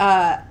me.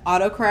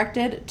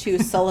 Auto-corrected to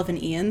Sullivan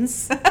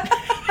Ians.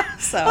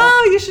 So.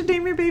 Oh, you should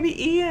name your baby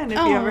Ian if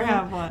you ever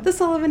have one. The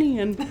Sullivan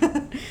Ian.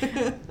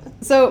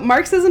 So,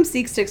 Marxism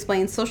seeks to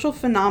explain social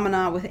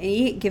phenomena with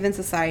any given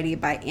society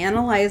by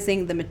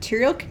analyzing the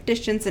material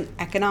conditions and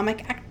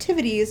economic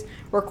activities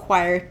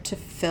required to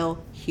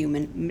fulfill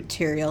human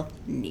material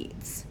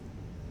needs.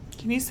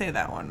 Can you say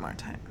that one more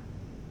time?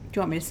 Do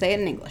you want me to say it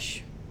in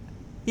English?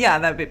 Yeah,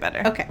 that'd be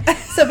better. Okay.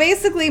 So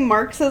basically,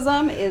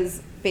 Marxism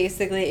is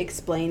basically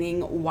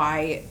explaining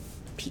why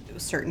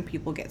certain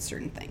people get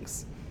certain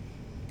things.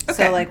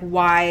 Okay. So, like,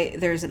 why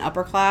there's an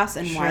upper class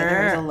and why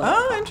there's a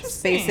lower class.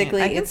 Interesting.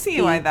 Basically, I can it's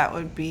see why that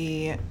would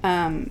be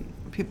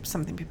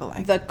something people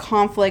like. the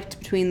conflict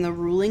between the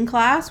ruling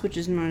class, which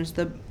is known as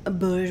the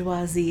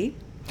bourgeoisie,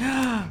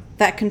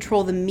 that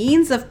control the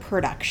means of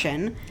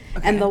production,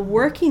 and the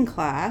working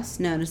class,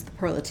 known as the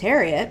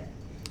proletariat,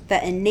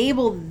 that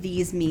enable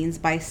these means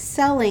by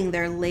selling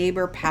their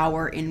labor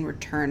power in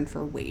return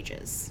for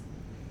wages.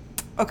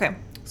 Okay.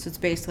 So it's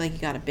basically like you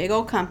got a big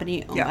old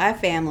company owned Yeah. by a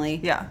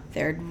family. Yeah.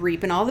 They're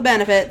reaping all the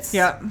benefits.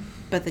 Yeah.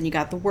 But then you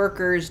got the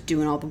workers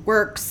doing all the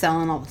work,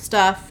 selling all the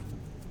stuff.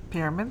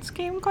 Pyramid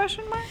scheme,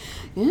 question mark?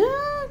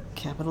 Yeah,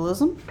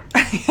 capitalism.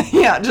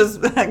 Yeah,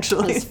 just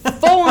actually. It's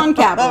full-on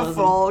capitalism.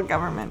 Full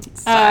government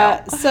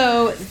style.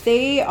 So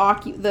they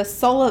the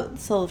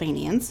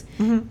Sullivanians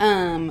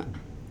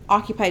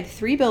occupied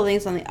 3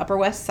 buildings on the Upper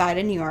West Side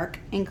of New York,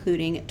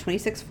 including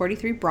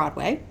 2643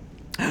 Broadway.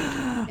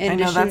 I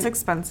know that's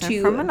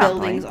expensive for Monopoly.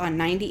 Buildings on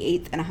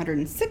 98th and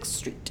 106th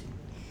Street.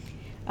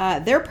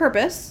 Their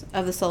purpose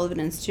of the Sullivan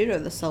Institute, or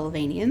the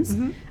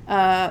Sullivanians,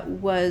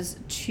 was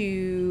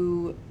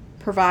to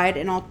provide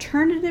an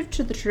alternative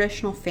to the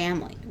traditional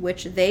family,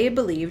 which they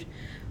believed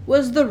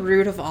was the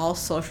root of all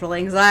social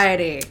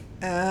anxiety.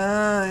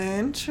 Oh,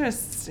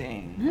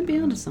 interesting. I'd be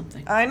onto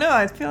something. I know.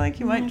 I feel like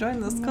you might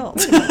join this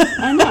cult.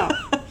 I know.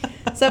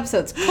 This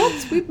episode's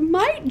cults we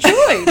might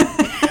join.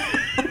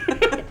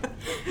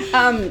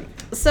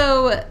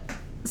 So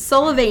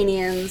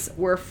Sullivanians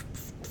were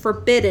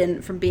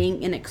forbidden from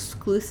being in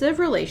exclusive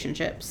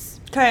relationships.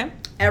 Okay.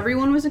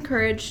 Everyone was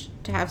encouraged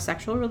to have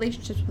sexual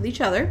relationships with each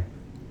other.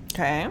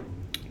 Okay.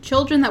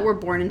 Children that were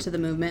born into the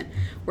movement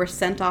were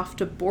sent off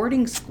to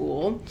boarding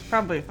school.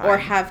 Probably fine. Or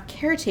have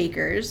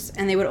caretakers,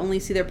 and they would only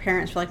see their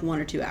parents for like 1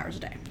 or 2 hours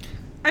a day.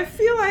 I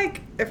feel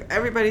like if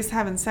everybody's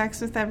having sex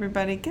with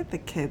everybody, get the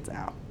kids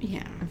out.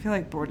 Yeah. I feel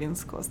like boarding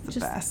school is the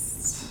Just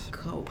best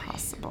go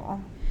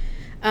possible.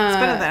 It's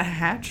better than a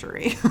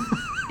hatchery.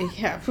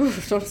 Yeah, don't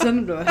send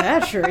them to a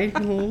hatchery.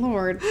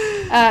 Lord.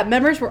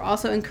 Members were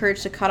also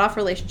encouraged to cut off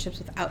relationships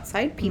with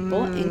outside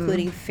people,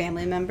 including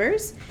family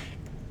members,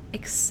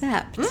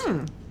 except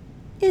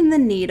in the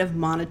need of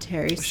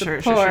monetary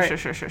support.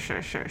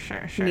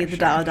 Sure. Need the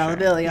dollar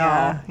bill,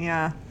 y'all.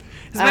 Yeah.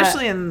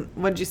 Especially in,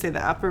 what'd you say,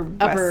 the Upper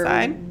West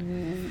Side?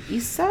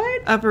 East Side?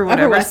 Upper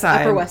whatever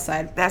side. Upper West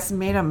Side. That's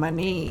made of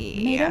money.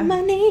 Made of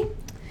money.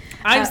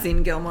 I've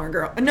seen Gilmore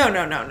Girl. No.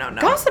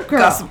 Gossip Girl.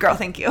 Gossip Girl,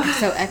 thank you.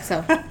 So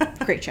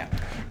EXO. Great show.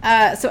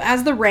 So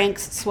as the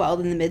ranks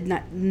swelled in the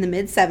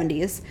mid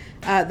 70s,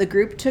 the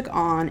group took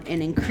on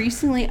an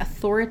increasingly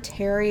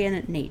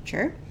authoritarian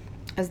nature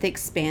as they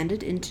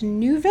expanded into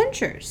new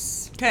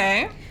ventures.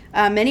 Okay.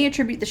 Many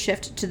attribute the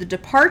shift to the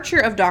departure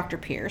of Dr.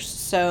 Pierce.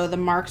 So the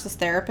Marxist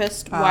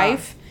therapist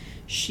wife,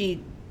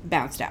 she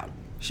bounced out.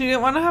 She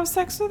didn't want to have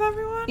sex with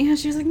everyone? Yeah,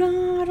 she was like,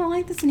 no, I don't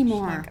like this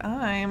anymore. Like,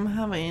 I'm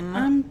having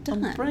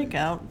done. a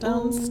breakout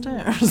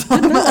downstairs.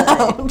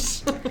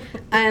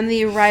 And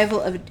the arrival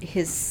of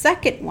his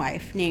second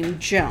wife, named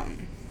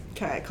Joan.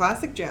 Okay,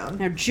 classic Joan.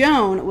 Now,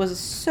 Joan was a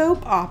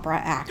soap opera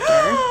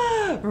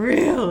actor.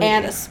 Really?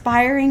 And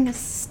aspiring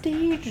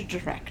stage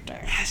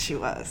director. Yes, she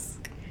was.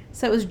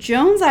 So it was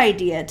Joan's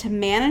idea to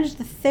manage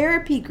the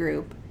therapy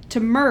group, to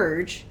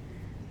merge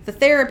the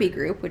therapy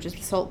group, which is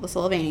the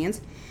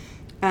Sullivanians,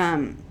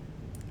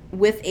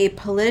 with a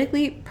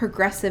politically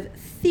progressive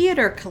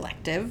theater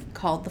collective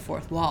called The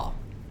Fourth Wall.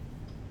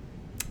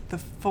 The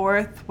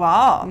Fourth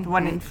Wall, the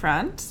one in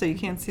front, so you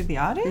can't see the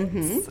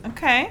audience?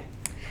 Okay.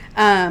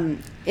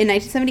 In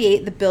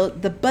 1978,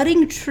 the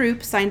budding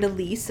troupe signed a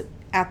lease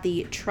at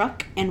the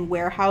Truck and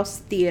Warehouse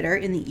Theater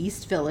in the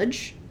East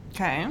Village.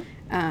 Okay.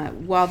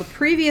 While the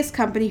previous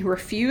company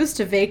refused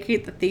to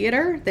vacate the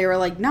theater, they were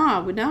like,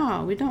 no,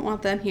 we don't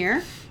want them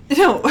here.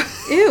 No.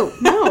 Ew,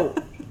 no.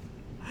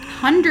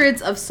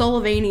 Hundreds of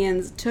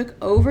Sullivanians took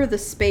over the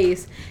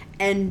space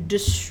and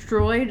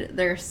destroyed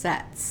their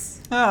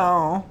sets.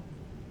 Oh.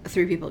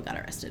 3 people got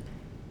arrested.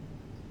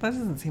 That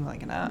doesn't seem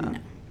like enough.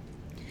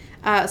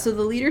 No. So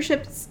the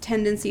leadership's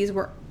tendencies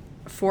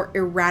for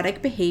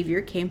erratic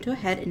behavior came to a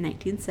head in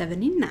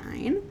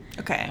 1979.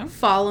 Okay.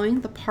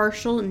 Following the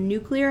partial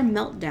nuclear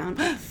meltdown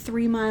at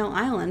 3 Mile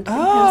Island in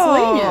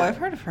Pennsylvania. Oh, I've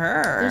heard of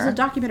her. There's a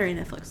documentary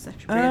on Netflix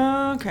section.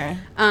 Oh, okay.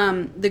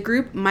 The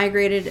group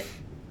migrated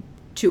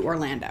to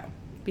Orlando.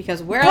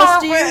 Because where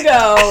else do you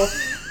go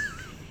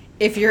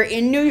if you're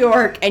in New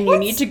York and you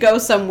need to go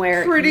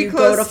somewhere? Pretty you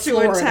close go to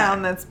Florida. a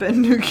town that's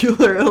been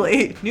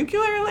nuclearly?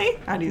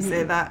 How do you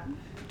say that?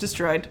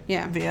 Destroyed.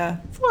 Yeah.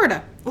 Via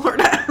Florida.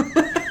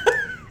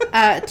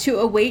 To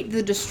await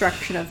the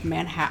destruction of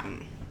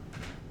Manhattan.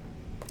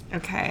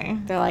 Okay.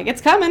 They're like,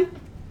 it's coming.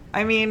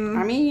 I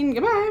mean,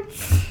 goodbye.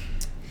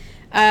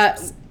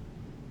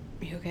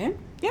 You okay?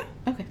 Yeah.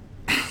 Okay.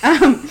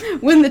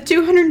 When the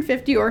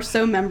 250 or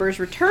so members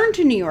returned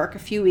to New York a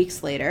few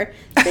weeks later,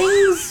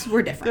 things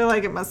were different. They're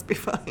like, it must be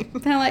fine.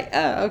 They're like,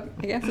 oh,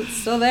 I guess it's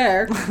still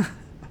there.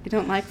 You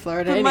don't like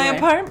Florida In my anyway.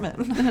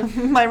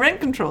 apartment. My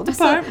rent-controlled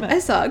apartment. I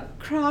saw a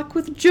croc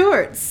with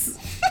jorts.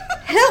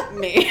 Help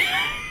me.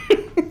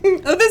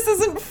 Oh, this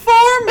isn't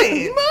for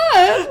me.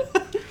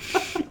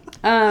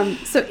 Mom.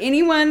 So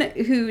anyone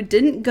who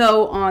didn't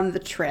go on the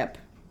trip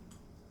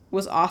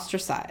was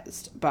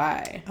ostracized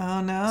by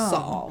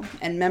Saul,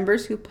 and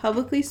members who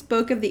publicly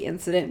spoke of the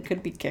incident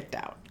could be kicked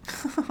out.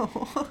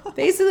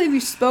 Basically, if you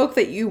spoke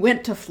that you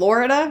went to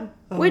Florida,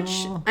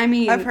 which, I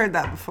mean... I've heard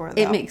that before,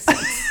 though. It makes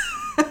sense.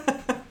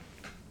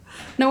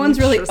 No one's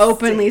really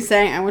openly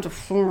saying, I went to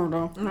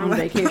Florida on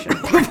vacation.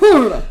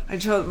 Florida. I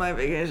chose my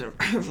vacation.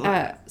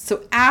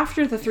 So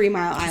after the 3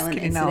 Mile Island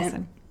kidding,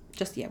 incident...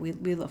 Nelson.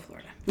 We love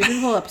Florida. We did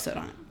a whole episode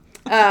on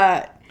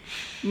it.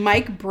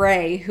 Mike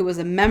Bray, who was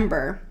a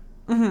member,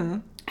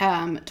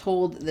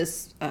 told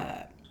this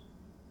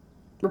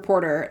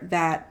reporter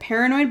that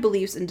paranoid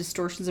beliefs and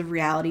distortions of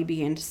reality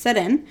began to set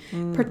in,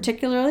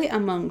 particularly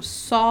among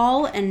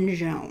Saul and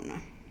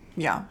Joan.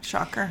 Yeah,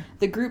 shocker.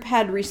 The group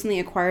had recently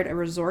acquired a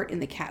resort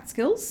in the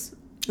Catskills,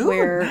 Ooh,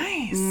 where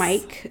nice.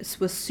 Mike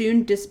was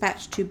soon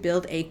dispatched to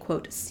build a,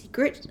 quote,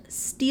 secret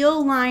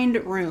steel-lined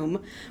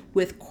room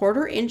with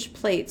 1/4-inch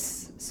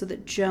plates so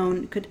that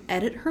Joan could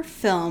edit her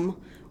film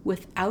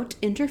without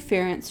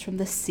interference from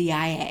the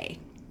CIA.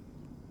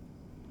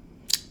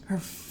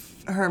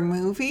 Her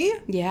movie?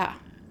 Yeah.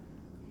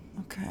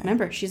 Okay.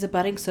 Remember, she's a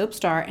budding soap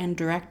star and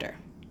director.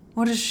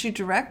 What is she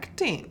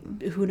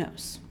directing? Who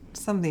knows?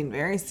 Something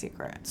very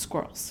secret.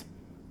 Squirrels.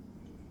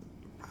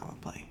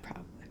 Probably.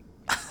 Probably.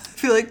 I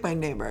feel like my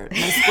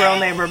squirrel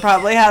neighbor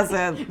probably has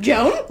a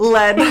Joan?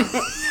 lead.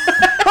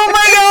 Oh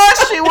my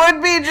gosh, she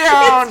would be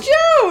Joan. It's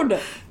Joan!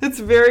 It's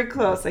very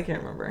close. I can't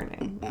remember her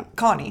name.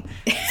 Connie.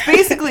 It's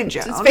basically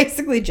Joan. It's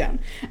basically Joan.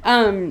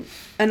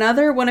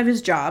 Another one of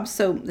his jobs,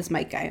 so this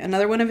Mike guy,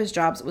 another one of his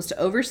jobs was to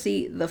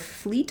oversee the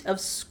fleet of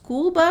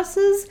school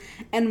buses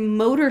and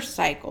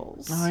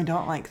motorcycles. Oh, I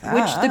don't like that.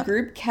 Which the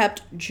group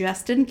kept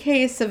just in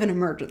case of an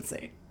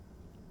emergency.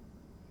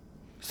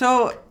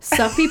 So,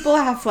 Some people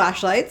have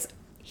flashlights.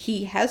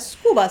 He has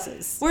school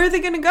buses. where are they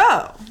going to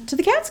go? To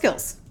the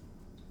Catskills.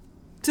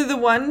 To the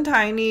one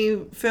tiny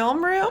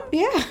film room?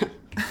 Yeah.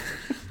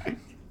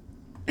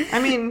 I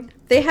mean,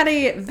 They had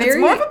a very... it's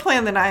more of a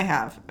plan than I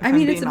have.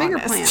 It's a bigger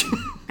plan.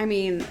 I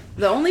mean,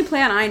 the only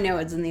plan I know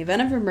is in the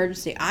event of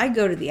emergency, I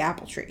go to the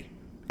apple tree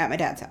at my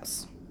dad's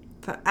house.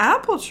 The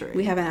apple tree?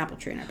 We have an apple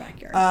tree in our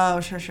backyard. Oh,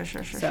 sure.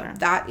 So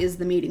that is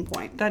the meeting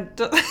point.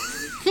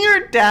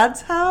 Your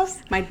dad's house?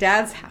 My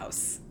dad's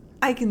house.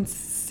 I can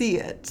see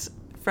it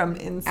from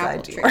inside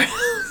Apple your tree.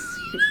 house.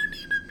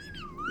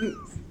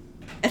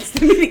 It's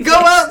the meeting Go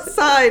place.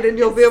 outside and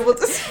you'll be able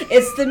to see.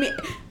 It's the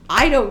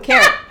I don't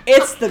care.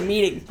 It's the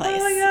meeting place.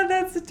 Oh my god,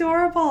 that's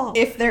adorable.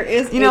 If there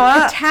is You know a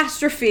what?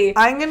 catastrophe,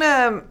 I'm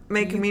gonna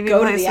make a You meeting go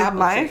to place the with apple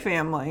my tree.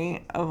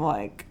 family of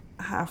like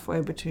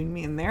halfway between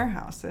me and their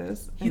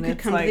houses. you And could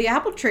it's come like to the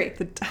apple tree.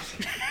 the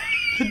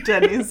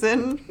Denny's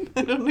in,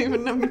 I don't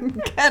even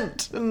know,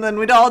 Kent. And then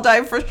we'd all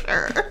die for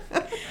sure.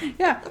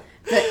 Yeah.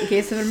 But in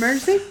case of an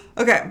emergency,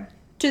 Okay.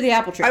 to the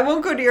apple tree. I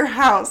won't go to your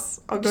house.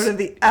 I'll go to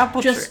the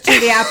apple tree. Just to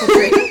the apple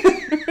tree.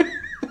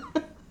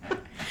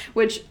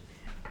 Which,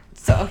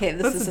 so okay,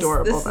 this That's is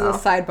adorable, this is a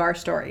sidebar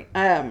story.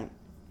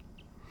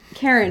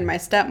 Karen, my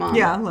stepmom,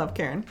 Yeah, I love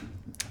Karen.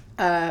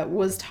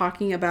 was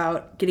talking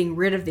about getting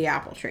rid of the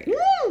apple tree,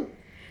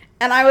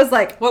 and I was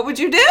like, What would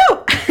you do?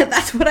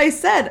 "That's what I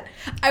said."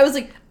 I was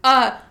like,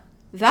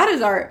 that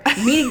is our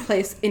meeting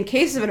place in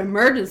case of an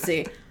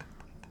emergency.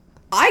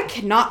 I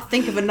cannot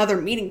think of another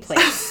meeting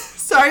place.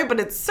 Sorry, but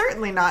it's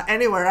certainly not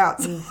anywhere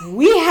else.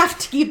 We have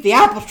to keep the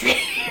apple tree."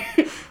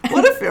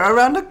 What if you're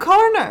around a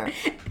corner?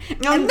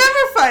 You'll never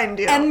find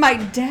you. And my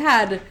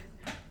dad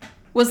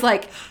was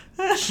like,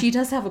 she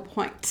does have a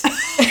point.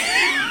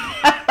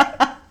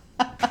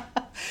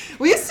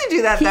 We used to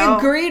do that, He though.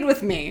 agreed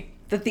with me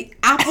that the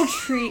apple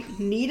tree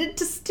needed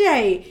to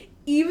stay,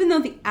 even though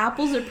the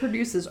apples it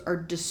produces are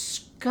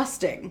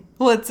disgusting.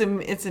 Well, it's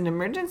an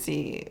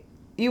emergency.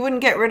 You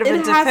wouldn't get rid of a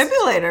It has-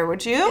 defibrillator,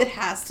 would you? It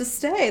has to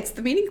stay. It's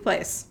the meeting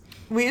place.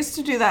 We used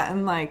to do that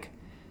in, like,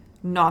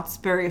 Knott's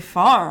Berry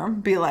Farm.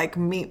 Be like,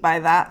 meet by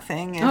that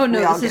thing. And Oh, no,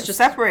 we all this is get just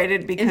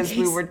separated because we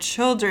case- were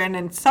children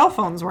and cell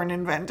phones weren't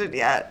invented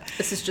yet.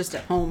 This is just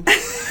at home.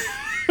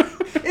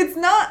 It's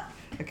not...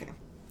 Okay,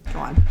 go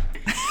on.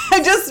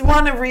 I just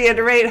want to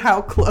reiterate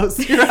how close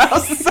your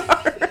houses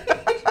are.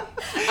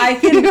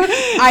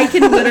 I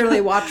can literally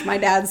watch my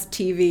dad's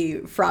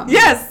TV from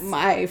Yes.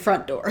 my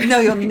front door. No,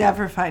 you'll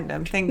never find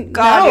them. Thank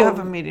God you No. have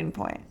a meeting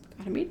point.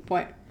 Got a meeting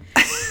point.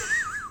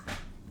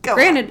 Go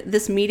Granted,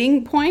 this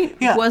meeting point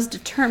Yeah. was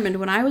determined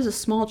when I was a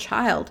small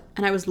child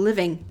and I was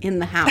living in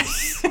the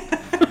house. on.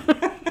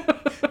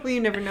 Well, you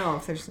never know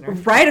if there's an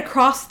earthquake. Right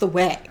across the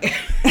way.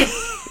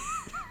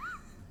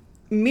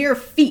 Mere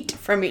feet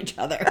from each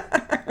other.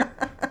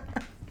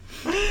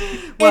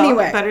 Well,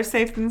 Anyway. better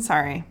safe than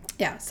sorry.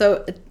 Yeah,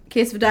 so in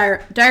case of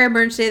dire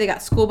emergency, they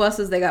got school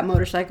buses, they got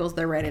motorcycles,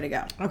 they're ready to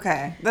go.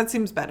 Okay, that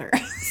seems better.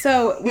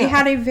 So we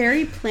had a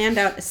very planned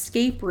out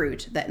escape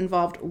route that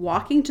involved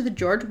walking to the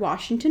George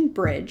Washington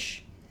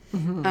Bridge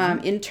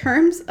In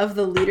terms of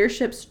the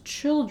leadership's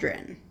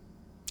children,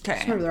 Okay.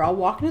 so remember, they're all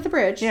walking to the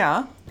bridge.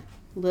 Yeah.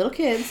 Little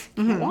kids,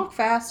 can't walk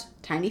fast,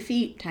 tiny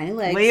feet, tiny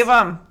legs. Leave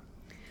them.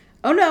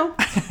 Oh, no.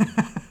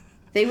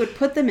 They would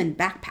put them in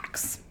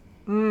backpacks.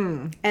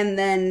 And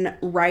then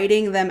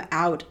riding them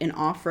out in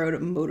off-road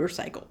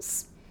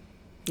motorcycles.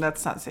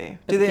 That's not safe.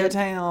 Do they have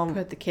tiny little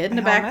Put the kid in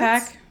a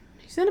helmets? backpack.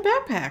 He's in a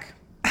backpack.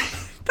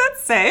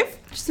 That's safe.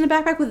 Just in a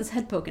backpack with his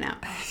head poking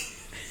out.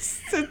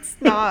 It's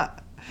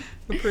not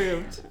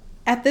approved.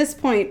 At this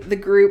point, the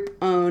group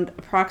owned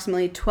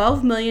approximately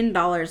 $12 million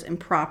in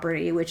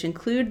property, which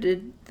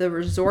included the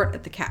resort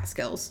at the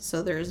Catskills.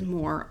 So there's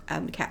more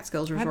at the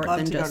Catskills I'd resort love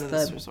than to go just to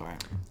this the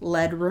resort.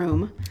 lead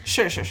room.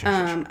 Sure.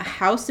 A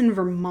house in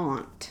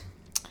Vermont.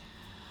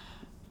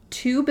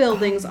 2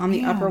 buildings on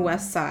the Upper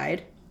West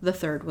Side. The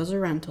third was a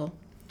rental.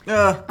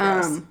 Ugh,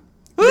 gross.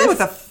 Ooh,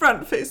 with a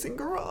front-facing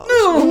garage.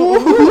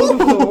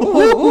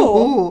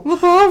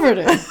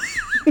 Poverty.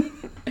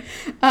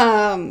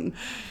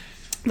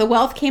 The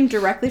wealth came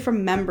directly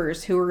from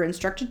members who were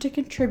instructed to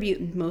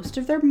contribute most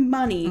of their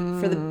money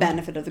for the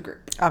benefit of the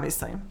group.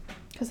 Obviously.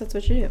 Because that's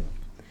what you do.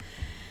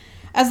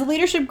 As the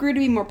leadership grew to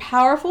be more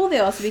powerful, they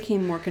also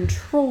became more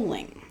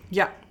controlling.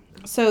 Yeah.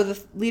 So the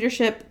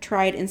leadership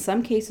tried in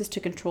some cases to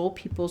control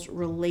people's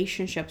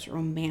relationships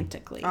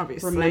romantically.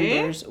 Obviously.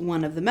 Remembers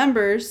one of the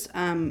members,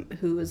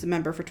 who was a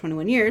member for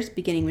 21 years,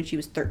 beginning when she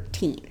was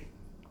 13.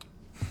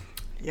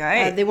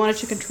 Yikes. They wanted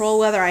to control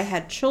whether I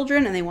had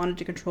children, and they wanted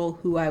to control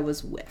who I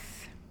was with.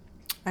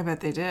 I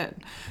bet they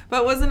did.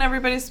 But wasn't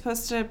everybody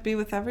supposed to be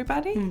with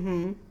everybody?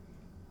 Mm-hmm.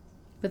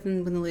 But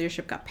then when the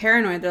leadership got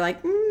paranoid, they're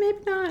like, maybe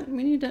not.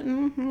 We need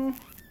to...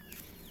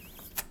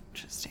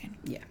 Interesting.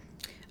 Yeah.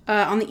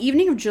 On the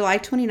evening of July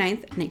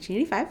 29th,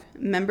 1985,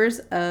 members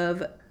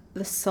of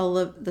the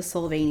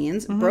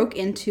Sullivanians broke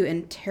into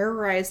and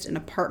terrorized an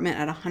apartment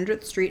at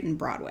 100th Street and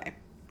Broadway.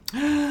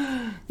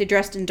 They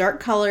dressed in dark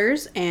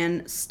colors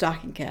and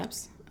stocking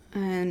caps.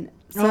 And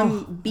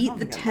some beat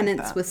the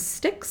tenants with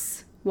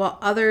sticks, while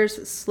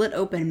others slit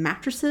open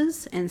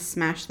mattresses and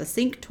smashed the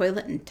sink,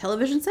 toilet, and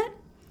television set.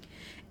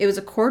 It was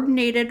a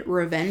coordinated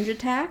revenge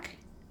attack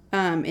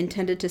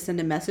intended to send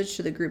a message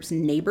to the group's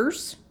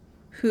neighbors,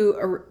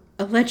 who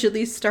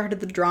allegedly started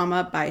the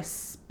drama by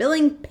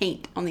spilling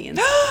paint on the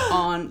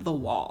on the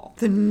wall.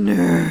 The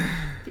nerve.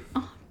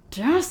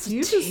 Audacity.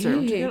 You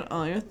deserve to get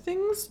all your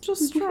things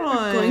destroyed.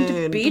 We're going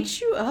to beat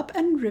you up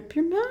and rip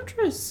your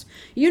mattress.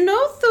 You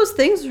know those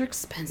things are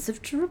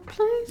expensive to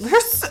replace.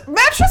 There's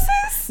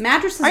mattresses?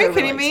 Mattresses Are you are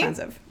kidding really me?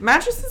 expensive.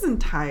 Mattresses and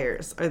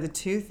tires are the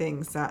 2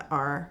 things that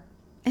are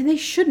And they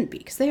shouldn't be,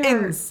 because they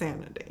are...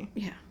 insanity.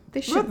 Yeah, they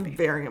Both shouldn't be.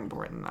 very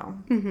important, though.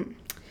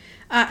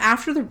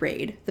 After the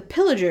raid, the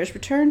pillagers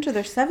returned to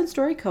their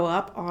 7-story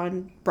co-op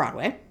on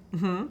Broadway.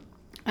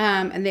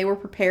 And they were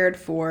prepared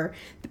for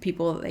the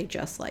people that they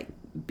just, like,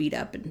 beat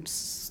up and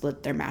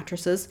slit their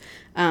mattresses,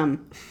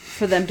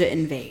 for them to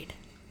invade.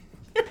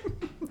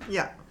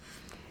 Yeah.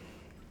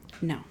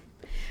 No.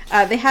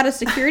 They had a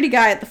security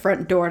guy at the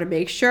front door to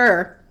make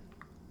sure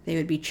they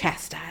would be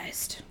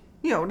chastised.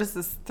 Yeah, what is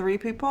this, 3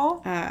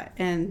 people?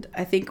 And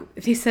I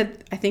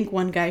think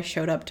one guy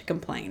showed up to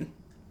complain.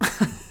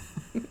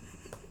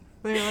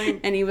 They're like,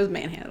 And he was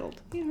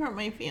manhandled. you hurt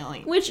my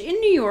feelings. Which, in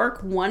New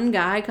York, one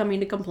guy coming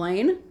to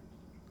complain,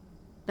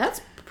 that's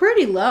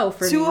pretty low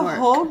for New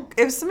York.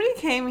 If somebody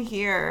came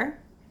here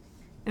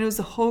and it was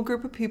a whole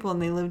group of people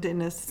and they lived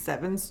in a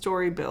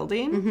 7-story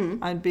building,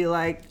 I'd be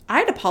like,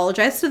 I'd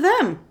apologize to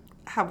them.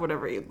 have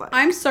whatever you'd like.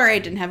 I'm sorry I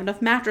didn't have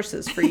enough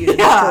mattresses for you to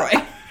Yeah.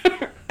 destroy.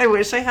 I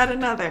wish I had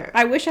another.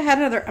 I wish I had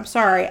another. I'm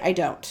sorry, I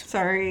don't.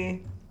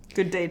 Sorry.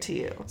 Good day to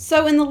you.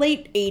 So in the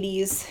late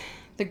 80s,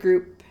 the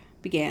group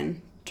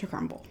began to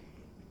crumble.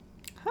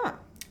 Huh.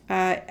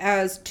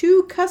 As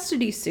 2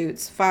 custody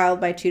suits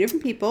filed by 2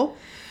 different people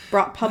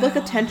brought public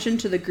attention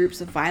to the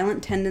group's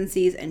violent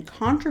tendencies and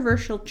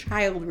controversial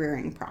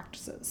child-rearing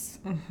practices.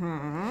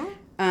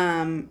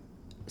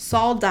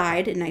 Saul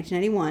died in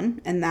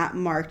 1991, and that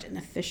marked an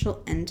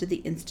official end to the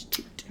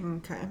Institute.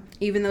 Okay.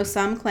 Even though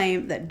some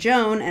claim that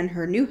Joan and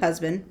her new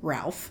husband,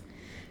 Ralph,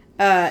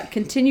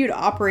 continued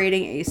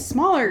operating a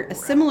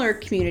similar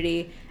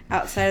community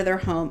outside of their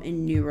home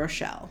in New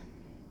Rochelle.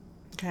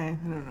 Okay. I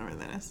don't know where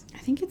that is. I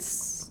think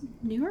it's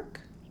New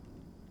York?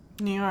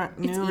 New York.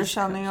 It's New East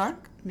Rochelle, New Coast.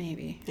 York?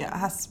 Maybe. Yeah, it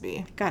has to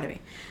be. Gotta be.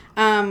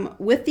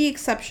 With the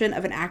exception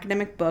of an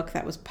academic book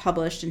that was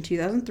published in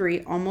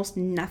 2003, almost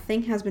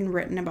nothing has been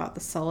written about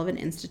the Sullivan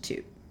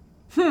Institute.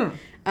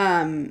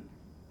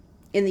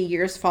 In the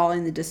years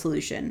following the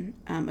dissolution,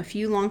 a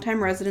few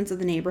longtime residents of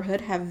the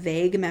neighborhood have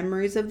vague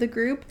memories of the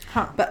group,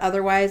 but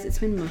otherwise it's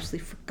been mostly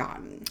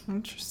forgotten.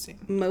 Interesting.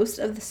 Most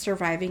of the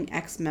surviving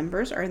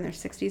ex-members are in their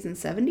 60s and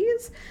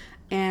 70s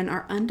and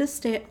are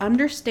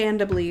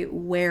understandably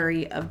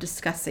wary of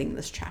discussing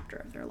this chapter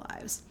of their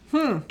lives.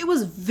 It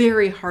was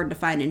very hard to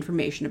find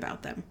information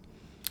about them.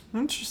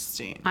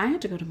 Interesting. I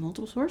had to go to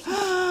multiple sources.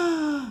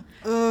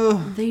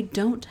 Ugh. They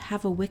don't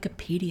have a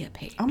Wikipedia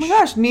page. Oh my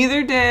gosh,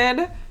 neither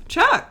did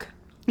Chuck.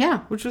 Yeah.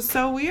 which was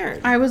so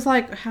weird. I was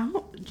like,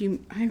 how do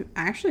you... I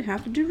actually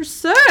have to do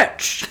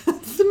research.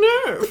 It's the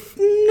nerve.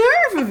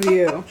 Nerve of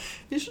you.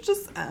 You should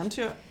just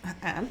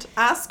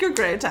ask your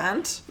great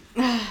aunt,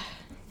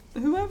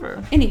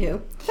 whoever.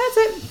 Anywho, that's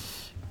it.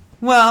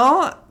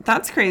 Well,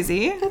 that's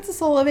crazy. That's the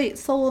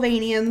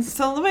Sullivanians.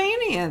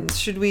 Sullivanians.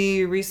 Should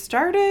we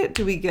restart it?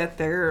 Do we get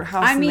their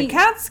house in the mean-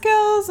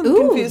 Catskills? I'm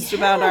Ooh, confused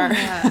about our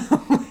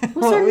What's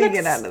what our we next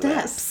get out of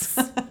steps?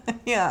 this.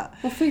 Yeah.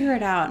 We'll figure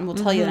it out and we'll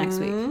tell you next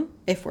week.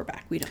 If we're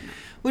back. We don't know.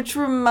 Which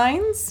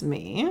reminds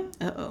me,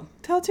 Uh-oh.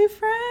 tell two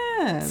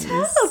friends.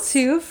 Tell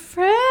two We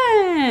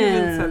friends.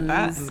 haven't said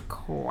that in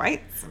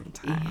quite some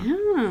time.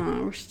 Yeah,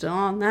 we're still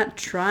on that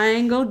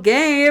triangle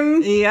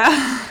game.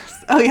 Yeah.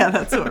 Oh, yeah,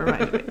 that's what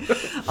reminded me.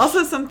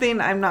 Also,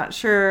 something I'm not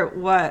sure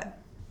what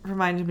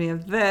reminded me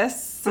of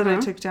this that I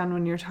took down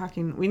when you were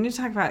talking. We need to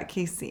talk about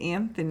Casey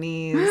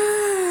Anthony's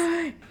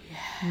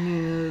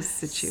news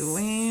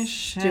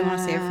situation. Do you want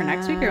to save it for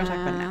next week or we'll talk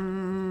about it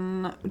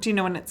now? Do you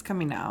know when it's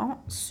coming out?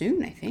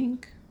 Soon, I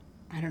think.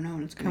 I don't know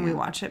when it's Can coming we out.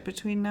 watch it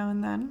between now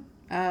and then?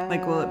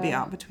 Like, will it be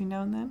out between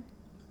now and then?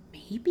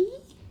 Maybe?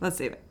 Let's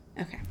save it.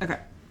 Okay.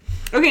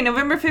 Okay,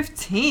 November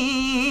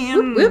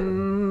 15th. Whoop,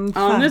 whoop.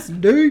 On this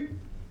day.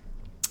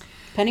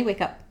 Penny,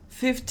 wake up.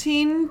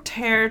 15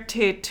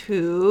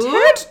 Terre-Tetu.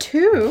 Ted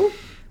 2.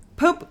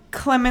 Pope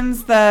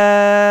Clemens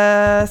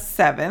the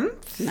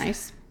Seventh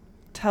Nice.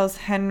 tells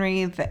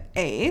Henry the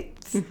Eighth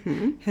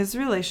his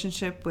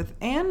relationship with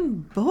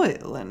Anne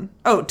Boleyn.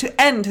 Oh,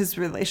 to end his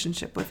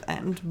relationship with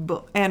Anne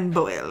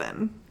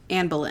Boleyn.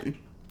 Anne Boleyn.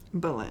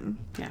 Boleyn.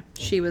 Yeah.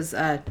 She was,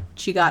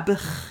 she got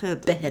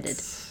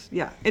beheaded.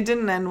 Yeah, it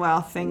didn't end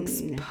well,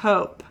 thanks,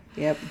 Pope.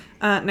 Yep.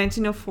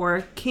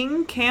 1904,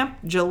 King Camp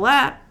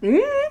Gillette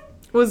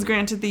was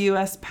granted the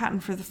U.S.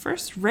 patent for the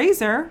first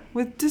razor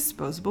with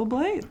disposable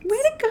blades. Way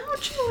to go,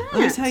 Gillette.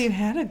 Let me tell you, he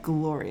had a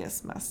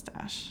glorious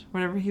mustache.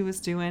 Whatever he was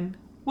doing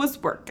was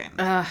working.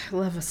 I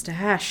love a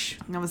stash.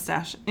 A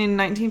mustache. In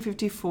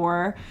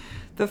 1954,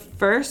 the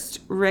first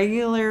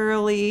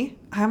regularly...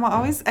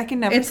 I can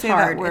never It's say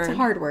hard. that word. It's a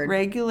hard word.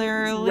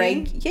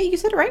 Regularly Yeah, you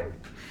said it right.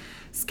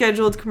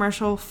 scheduled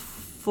commercial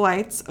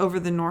flights over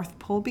the North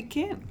Pole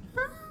began.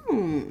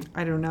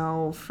 I don't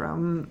know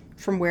from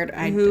where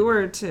who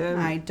or to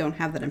I don't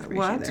have that information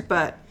what, either.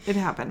 but it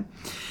happened.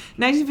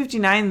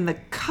 1959, the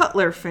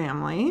Cutler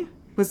family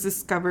was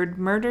discovered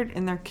murdered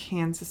in their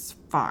Kansas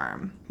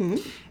farm.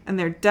 And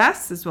their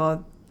deaths, as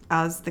well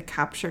as the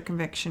capture,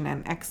 conviction,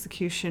 and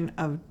execution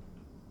of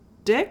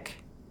Dick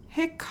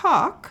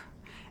Hickok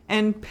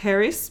and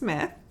Perry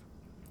Smith,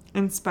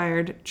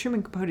 inspired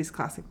Truman Capote's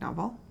classic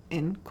novel,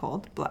 In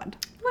Cold Blood.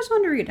 I was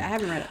wanting to read it. I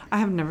haven't read it. I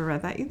have never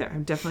read that either.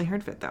 I've definitely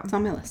heard of it, though. It's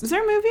on my list. Is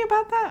there a movie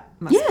about that?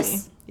 Must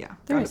Yes. be. Yeah,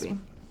 There gotta is. be.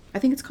 I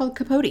think it's called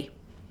Capote.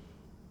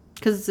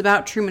 Because it's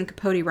about Truman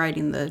Capote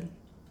writing the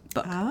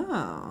book.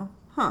 Oh.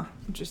 Huh.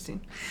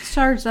 Interesting.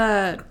 Stars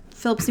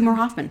Philip Seymour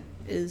Hoffman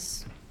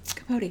is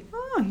Capote.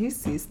 Oh, he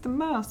sees the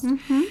most. In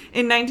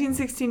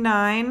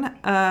 1969,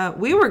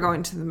 we were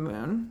going to the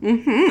moon,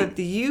 but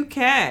the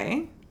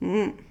UK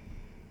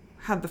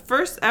had the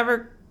first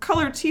ever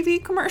color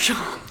TV commercial.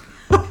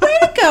 Way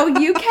to go,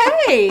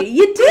 UK!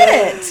 You did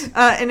it!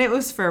 And it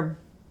was for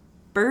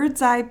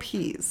Bird's Eye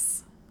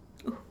Peas.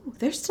 Ooh,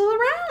 they're still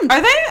around.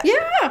 Are they?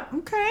 Yeah.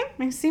 Okay.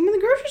 I see them in the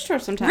grocery store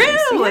sometimes.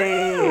 Really?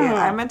 Yeah.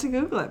 I meant to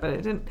Google it, but I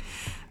didn't.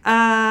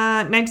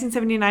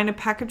 1979, a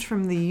package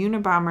from the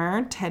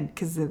Unabomber, Ted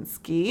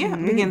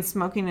Kaczynski, began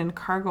smoking in a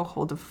cargo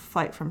hold of a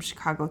flight from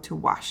Chicago to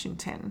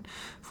Washington,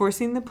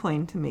 forcing the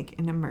plane to make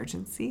an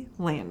emergency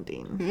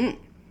landing.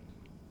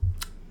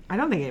 I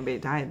don't think anybody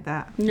died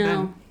that. No.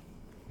 then.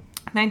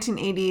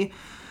 1980,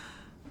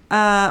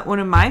 one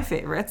of my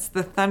favorites,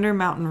 the Thunder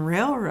Mountain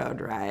Railroad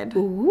ride,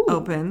 Ooh.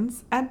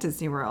 opens at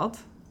Disney World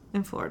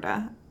in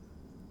Florida.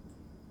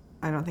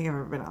 I don't think I've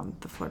ever been on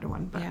the Florida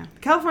one, but Yeah. the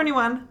California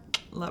one,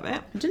 love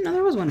it. I didn't know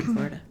there was one in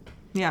Florida.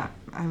 Yeah,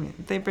 I mean,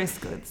 they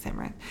basically the same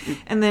ride.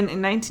 And then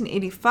in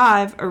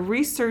 1985, a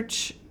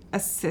research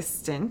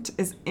assistant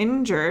is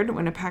injured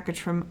when a package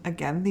from,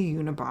 again, the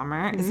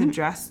Unabomber is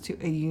addressed to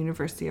a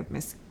University of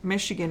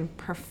Michigan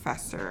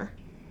professor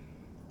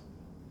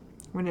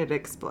when it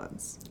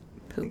explodes.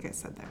 I think I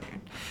said that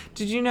weird.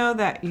 Did you know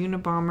that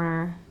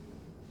Unabomber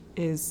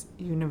is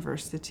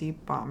University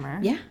Bomber?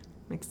 Yeah.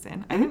 Mixed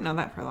in. I didn't know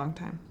that for a long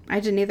time. I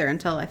didn't either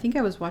until I think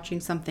I was watching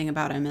something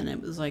about him and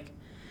it was like,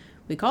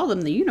 we called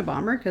him the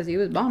Unabomber because he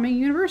was bombing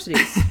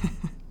universities.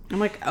 I'm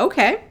like,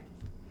 okay.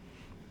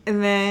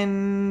 And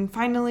then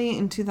finally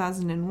in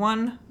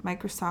 2001,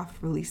 Microsoft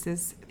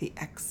releases the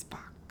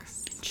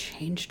Xbox.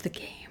 Changed the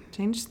game.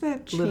 Changed the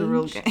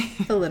literal game.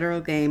 The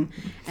literal game.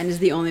 And is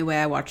the only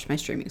way I watch my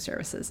streaming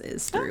services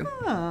is through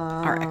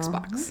our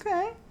Xbox.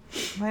 Okay.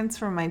 Mine's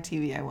from my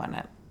TV I won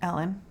at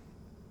Ellen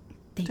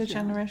Thank you.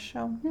 DeGeneres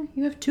show. Yeah,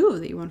 you have two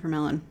that you won from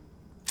Ellen.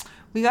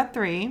 We got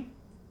 3.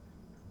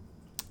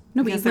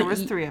 No, because but there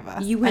was 3 of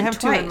us. You went I have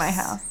twice. 2 in my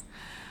house.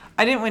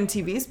 I didn't win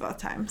TVs both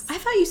times. I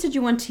thought you said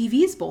you won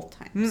TVs both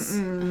times.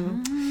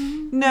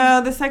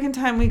 No, the second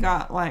time we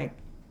got like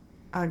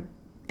a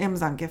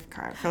Amazon gift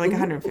card for like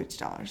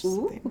 $150.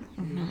 Ooh,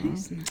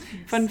 nice.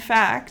 Fun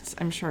fact,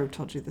 I'm sure I've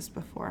told you this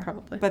before.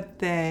 Probably. But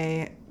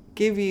they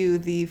give you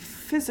the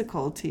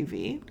physical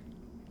TV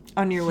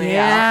on your way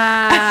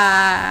out.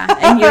 Yeah.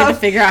 And you have to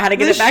figure out how to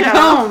get The it back show.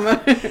 home.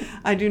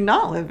 I do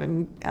not live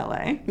in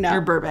LA No.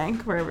 or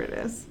Burbank, wherever it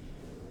is.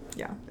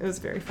 Yeah, it was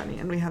very funny.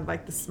 And we had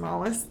like the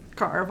smallest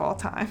car of all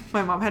time.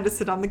 My mom had to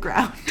sit on the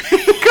ground.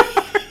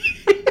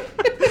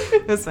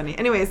 It was funny.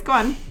 Anyways, go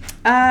on.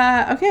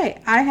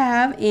 Okay, I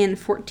have in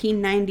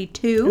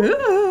 1492,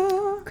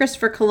 Ooh.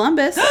 Christopher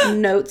Columbus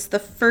notes the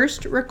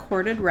first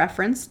recorded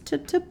reference to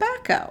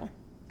tobacco.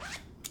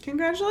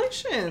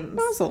 Congratulations.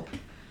 Mazel.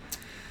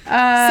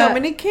 So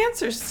many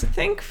cancers to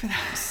thank for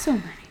that. So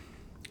many.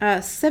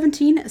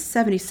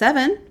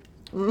 1777,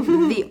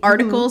 the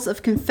Articles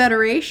of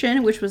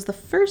Confederation, which was the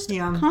first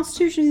Yeah.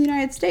 Constitution of the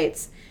United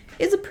States,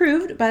 is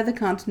approved by the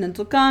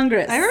Continental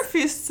Congress. I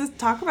refuse to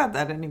talk about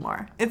that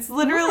anymore. It's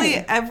literally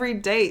Why? every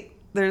date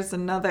there's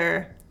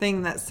another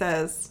thing that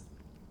says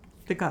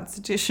the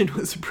Constitution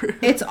was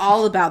approved. It's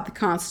all about the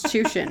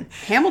Constitution.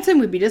 Hamilton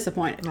would be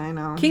disappointed. I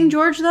know. King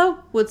George, though,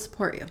 would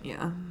support you.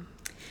 Yeah.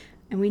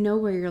 And we know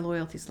where your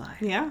loyalties lie.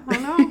 Yeah, I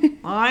know.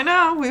 I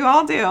know. We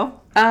all do.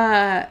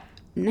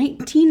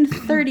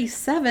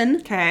 1937,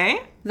 Okay.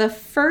 the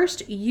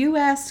first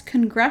U.S.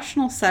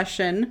 congressional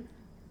session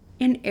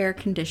in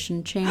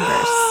air-conditioned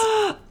chambers.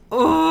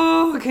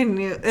 Oh, can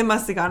you? It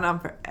must have gone on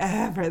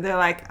forever. They're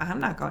like, I'm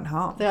not going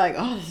home. They're like,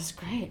 oh, this is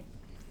great.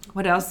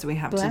 What else do we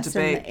have Blast to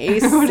in debate? the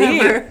AC.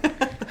 Whatever.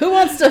 Who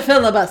wants to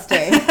filibuster?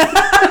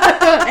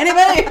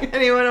 Anybody?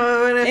 Anyone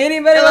want to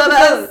Anybody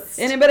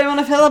want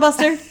to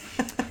filibuster?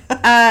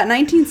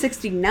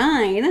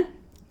 1969,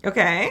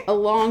 Okay.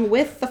 along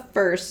with the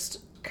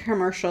first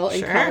commercial in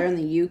Sure. color in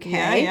the UK,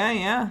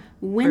 Yeah.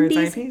 Wendy's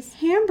Bird's eye piece.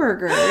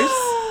 Hamburgers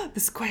The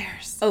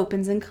squares.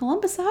 opens in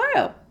Columbus,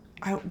 Ohio.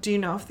 Do you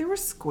know if they were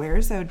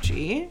squares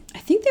OG? I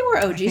think they were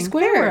OG I think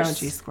squares. They were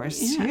OG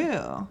squares Yeah.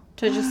 too.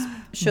 To just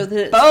show that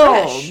it's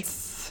fresh. Bold.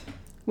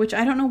 Which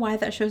I don't know why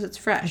that shows it's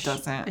fresh. It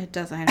doesn't. It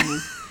doesn't. I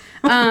don't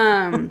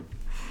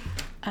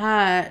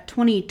know.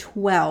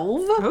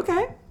 2012.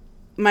 Okay.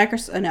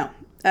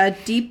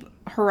 Deep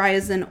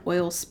Horizon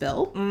oil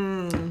spill.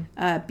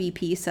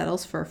 BP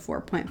settles for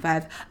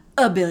 $4.5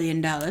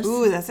 billion.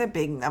 Ooh, that's a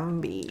big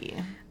number.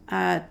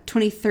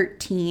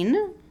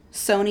 2013,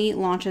 Sony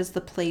launches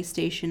the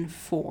PlayStation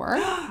 4,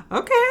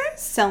 Okay.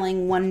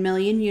 selling 1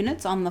 million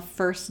units on the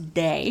first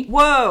day.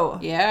 Whoa.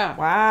 Yeah.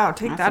 Wow.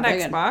 Take That's that, a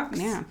big Xbox.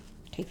 one. Yeah,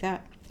 take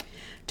that.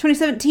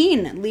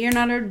 2017,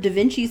 Leonardo da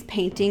Vinci's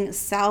painting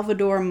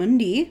Salvador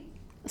Mundi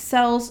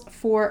sells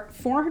for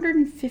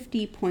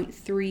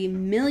 $450.3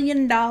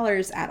 million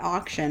at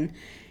auction,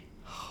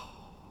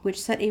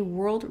 which set a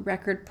world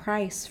record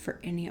price for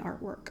any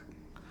artwork.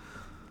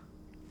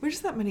 Where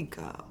does that money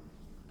go?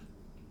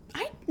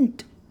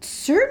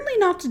 Certainly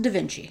not to Da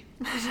Vinci.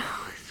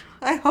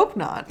 I hope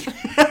not.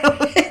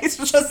 It's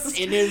just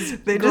in his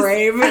they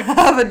grave. Just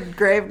have a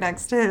grave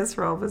next to his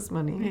for all of his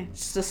money.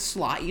 It's just a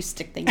slot you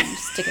stick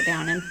it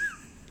down in.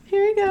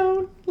 Here you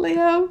go,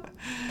 Leo.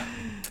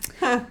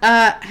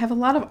 I have a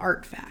lot of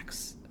art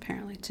facts,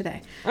 apparently,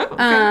 today. Oh,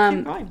 okay.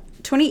 Keep going.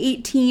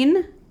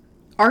 2018,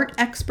 art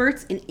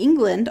experts in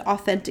England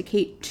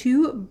authenticate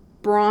 2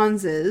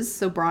 bronzes,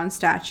 so bronze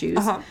statues,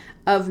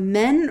 of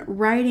men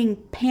riding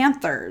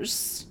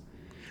panthers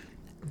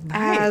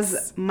Nice.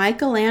 as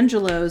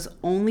Michelangelo's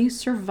only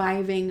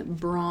surviving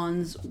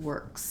bronze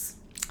works.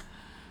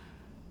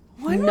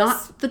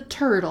 Not the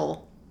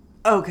turtle,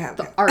 Okay.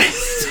 the art.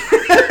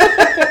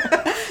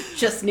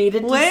 Just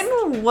needed to...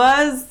 When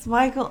was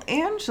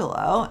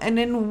Michelangelo, and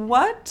in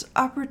what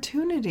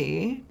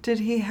opportunity did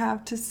he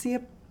have to see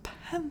a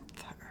panther?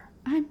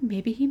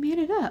 Maybe he made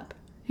it up.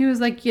 He was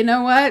like, you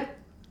know what?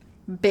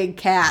 Big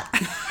cat.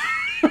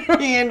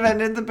 He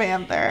invented the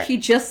panther. He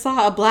just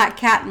saw a black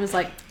cat and was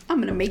like, I'm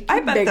going to make you I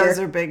bet bigger. those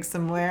are big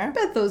somewhere. I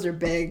bet those are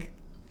big.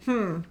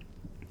 Yeah.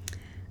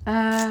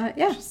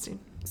 Interesting.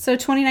 So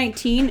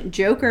 2019,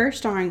 Joker,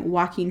 starring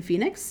Joaquin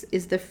Phoenix,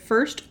 is the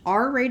first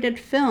R-rated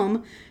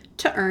film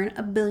to earn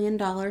 $1 billion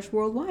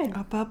worldwide.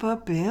 Up,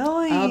 $1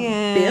 billion.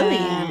 $1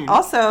 billion.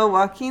 Also,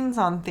 Joaquin's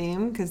on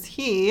theme because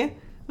he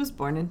was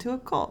born into a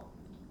cult.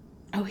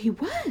 Oh, he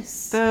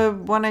was. The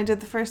one I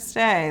did the first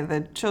day,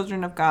 the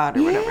Children of God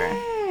or whatever.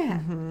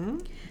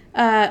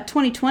 Yeah.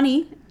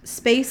 2020,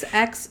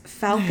 SpaceX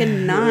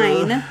Falcon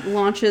 9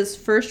 launches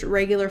first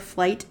regular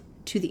flight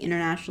to the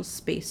International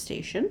Space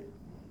Station.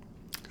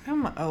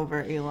 I'm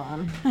over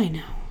Elon. I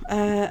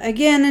know.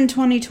 Again in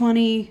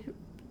 2020,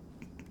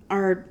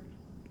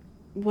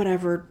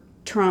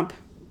 Trump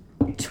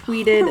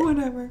tweeted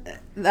Whatever.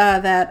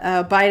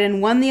 that Biden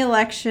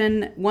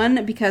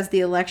won because the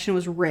election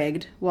was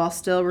rigged while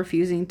still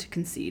refusing to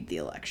concede the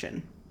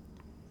election.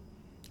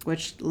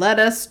 Which led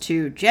us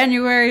to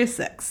January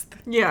 6th.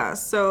 Yeah,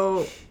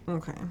 so,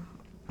 okay.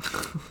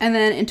 And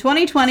then in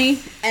 2020,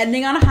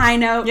 ending on a high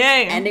note,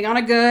 Yay. ending on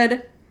a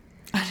good,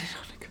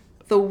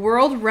 the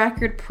world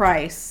record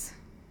price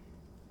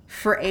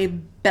for a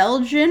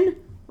Belgian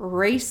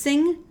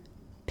racing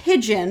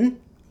pigeon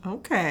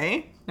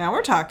Okay. Now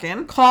we're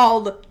talking.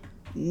 called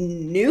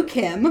New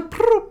Kim,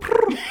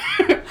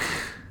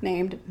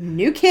 named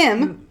New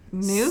Kim,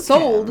 New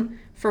sold Kim.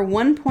 for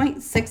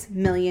 1.6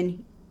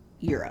 million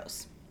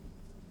euros.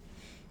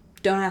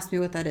 Don't ask me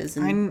what that is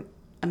in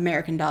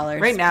American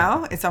dollars. Right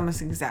now, it's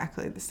almost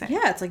exactly the same.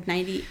 Yeah, it's like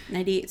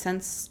 98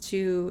 cents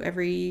to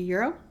every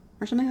euro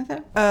or something like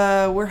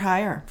that. We're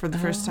higher for the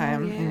first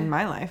time yeah. in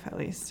my life, at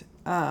least.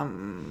 I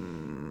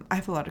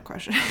have a lot of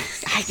questions.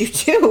 I do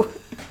too.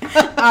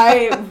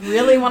 I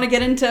really want to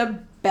get into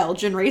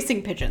Belgian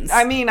racing pigeons.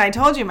 I mean, I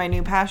told you my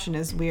new passion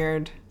is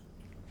weird,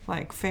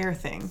 like, fair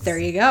things. There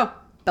you go.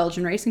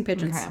 Belgian racing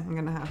pigeons. Okay, I'm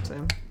gonna have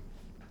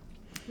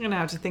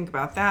to think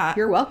about that.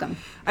 You're welcome.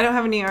 I don't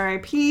have any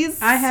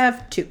RIPs. I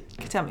have two.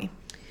 Tell me.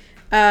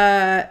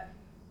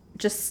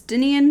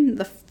 Justinian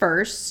the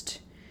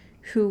First,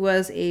 who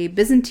was a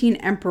Byzantine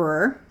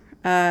emperor.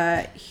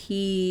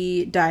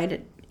 He died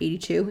at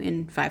 82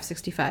 in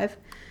 565.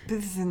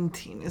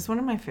 Byzantine is one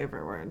of my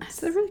favorite words.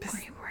 That's a really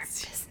great word.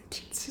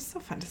 Byzantine. It's just so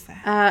fun to say.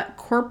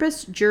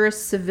 Corpus Juris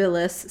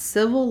Civilis,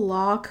 Civil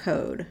Law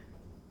Code,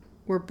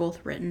 were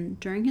both written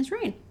during his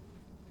reign.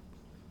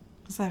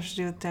 Does that have to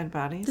do with dead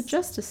bodies? The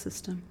justice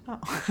system.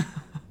 Oh.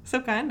 So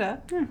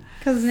kinda. Yeah,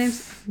 because his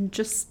name's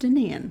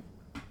Justinian.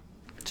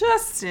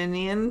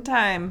 Justinian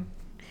time.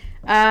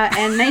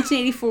 And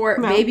 1984,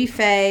 No. Baby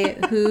Faye,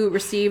 who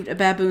received a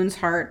baboon's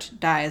heart,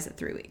 dies at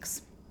 3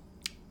 weeks.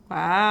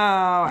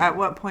 Wow. At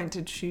what point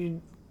did she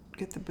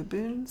get the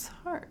baboon's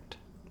heart?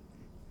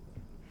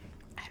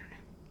 I don't know.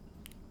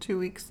 2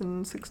 weeks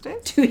and 6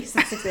 days? 2 weeks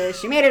and 6 days.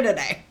 She made it a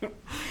day.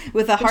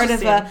 With the heart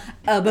of a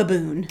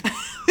baboon.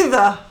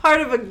 The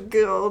heart of a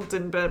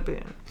golden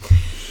baboon.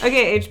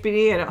 Okay,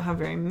 HBD, I don't have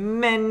very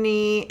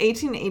many.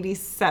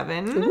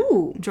 1887.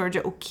 Ooh.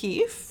 Georgia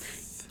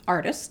O'Keeffe.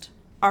 Artist.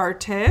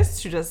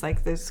 Artist who does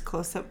like those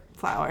close-up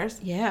flowers.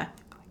 Yeah.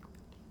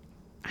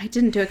 I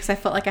didn't do it because I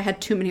felt like I had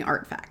too many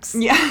art facts.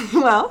 Yeah,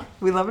 well,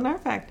 we love an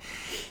art fact.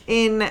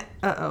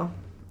 I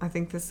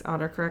think this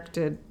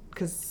autocorrected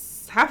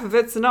because half of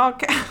it's in all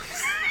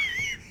caps.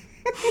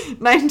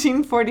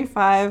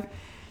 1945,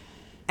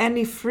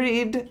 Annie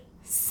Fried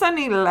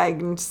Sunny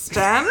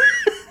Langston.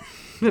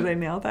 Did I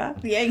nail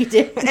that? Yeah, you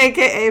did.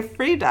 AKA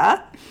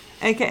Frida,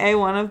 AKA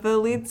one of the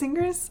lead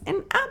singers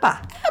in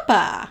ABBA.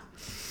 ABBA.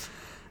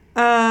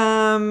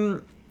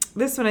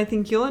 This one I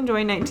think you'll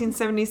enjoy.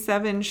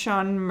 1977,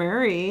 Sean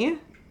Murray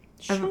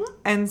of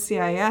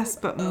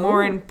NCIS, but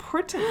more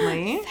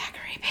importantly,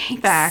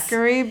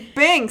 Thackeray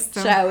Binks.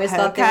 So I always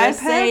thought they were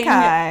saying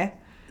Pokai.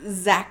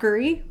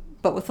 Zachary,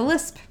 but with a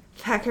lisp.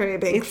 Thackeray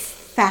Binks. It's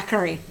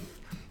Thackeray.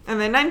 And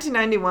then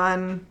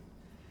 1991,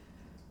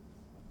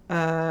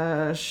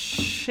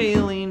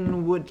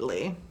 Shailene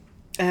Woodley.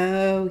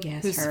 Oh,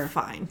 yes, Who's her.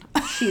 fine.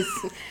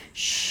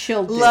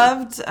 She'll do.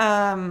 Loved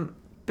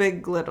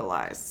Big Little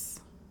Lies.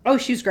 Oh,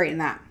 she was great in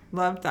that.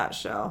 Loved that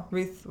show.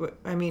 It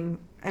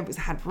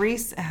had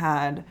Reese. It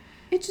had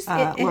It just,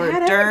 Laura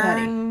had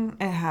everybody. Dern.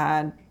 It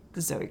had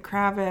Zoe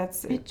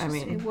Kravitz.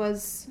 It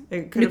was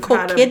it could have Nicole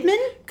had Kidman.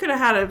 Could have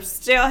had a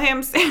stale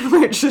ham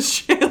sandwich with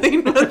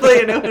Shailene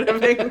Woodley, and it would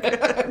have been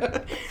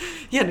good.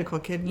 Yeah, Nicole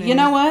Kidman. You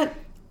know what?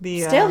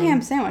 The Stale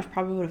ham sandwich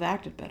probably would have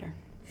acted better.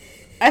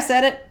 I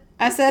said it.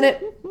 I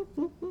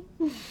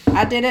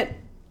did it.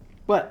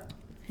 What?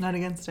 Not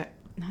against it.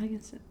 Not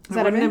against it. Is It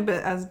that a wouldn't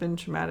bit? have been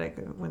traumatic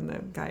when the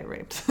guy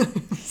raped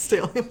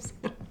stale ham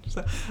sandwich.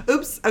 So,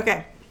 oops.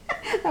 Okay.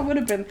 That would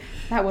have been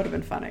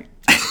funny.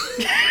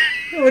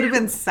 It would have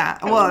been sad.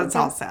 Well, it's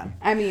all sad.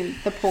 I mean,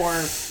 the poor.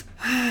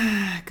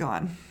 Go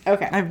on.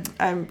 Okay.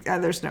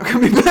 There's no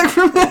coming back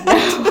from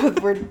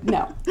that.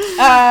 No.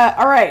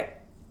 All right.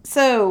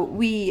 So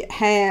we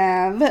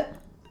have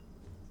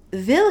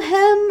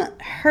Wilhelm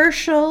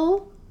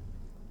Herschel.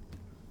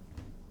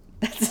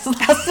 That's his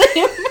last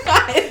name.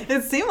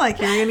 It seemed like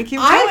you were going to keep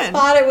I going.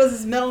 thought it was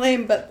his middle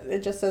name, but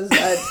it just says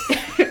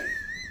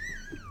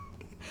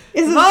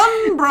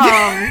Von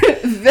Braun.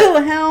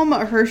 Wilhelm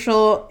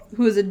Herschel,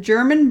 who is a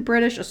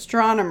German-British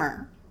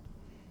astronomer,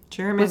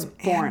 German was and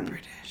born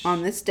British.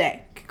 on this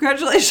day.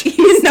 Congratulations.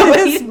 You know to what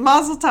his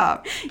mazel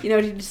tov. You know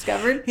what he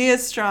discovered? He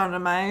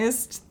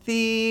astronomized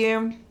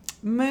the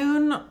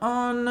moon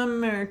on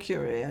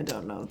Mercury. I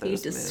don't know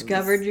those He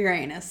discovered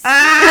Uranus.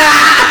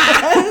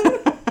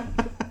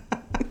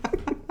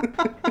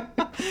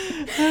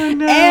 Oh,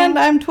 no. And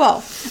I'm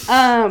 12.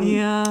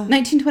 Yeah.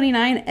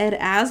 1929, Ed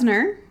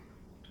Asner,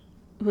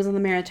 who was on the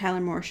Mary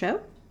Tyler Moore Show.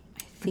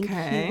 I think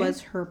Okay. he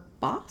was her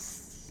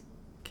boss.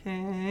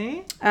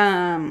 Okay.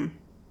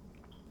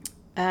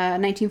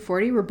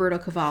 1940, Roberto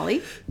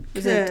Cavalli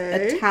was an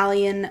Okay.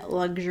 Italian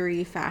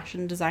luxury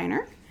fashion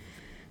designer.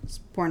 Was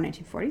born in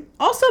 1940.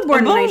 Also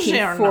born in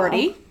Buongiorno.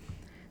 1940,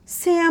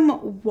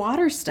 Sam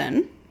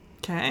Waterston.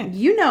 Okay.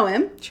 You know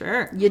him.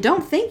 Sure. You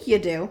don't think you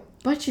do,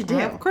 but you do.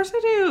 Of course I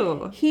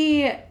do.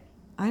 He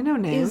I know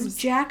names. is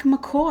Jack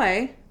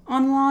McCoy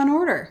on Law and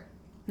Order.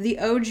 The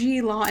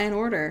OG Law and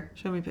Order.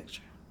 Show me a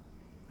picture.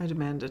 I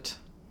demand it.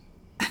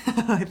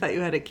 I thought you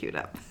had it queued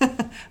up.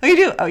 Oh, you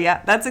do? Oh,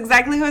 yeah. That's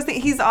exactly who I was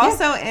thinking. He's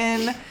also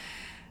in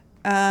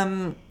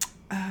Oh,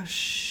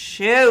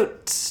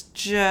 shoot.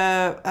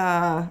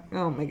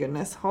 Oh, my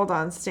goodness. Hold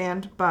on.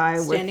 Stand by.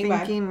 Standing We're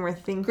by.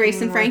 thinking.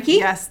 Grace and Frankie?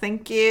 Yes,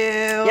 thank you.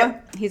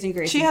 Yep, he's in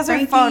Grace She and has her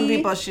Frankie. phone,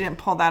 people. She didn't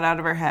pull that out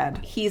of her head.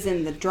 He's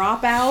in The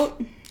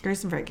Dropout.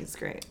 Grace and Frankie's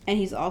great. And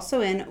he's also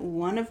in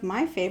one of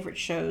my favorite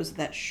shows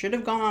that should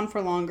have gone on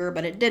for longer,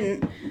 but it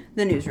didn't,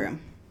 The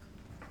Newsroom.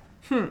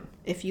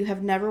 If you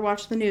have never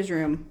watched The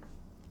Newsroom,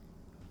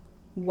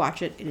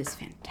 watch it. It is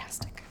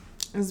fantastic.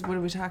 What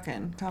are we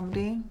talking?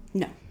 Comedy?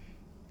 No.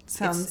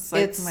 Sounds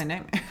It's- like my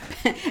nightmare.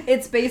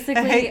 It's I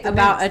basically hate the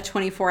about a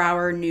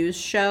 24-hour news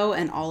show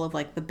and all of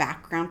like the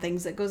background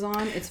things that goes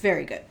on. It's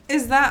very good.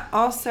 Is that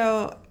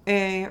also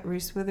a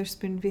Reese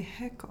Witherspoon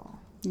vehicle?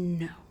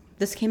 No.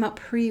 This came out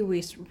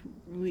pre-Reese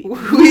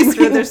Witherspoon. Reese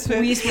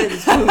Witherspoon.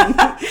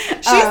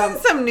 She's in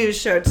some news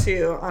show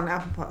too on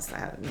Apple Plus that I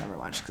had never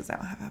watched because I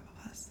don't have Apple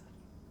Plus.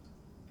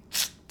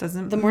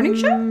 Doesn't The morning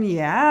show?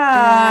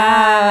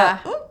 Yeah.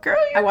 Oh, girl,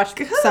 you're I watched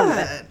good. some of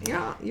it.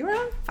 You're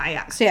on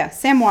fire. So yeah,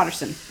 Sam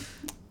Waterston.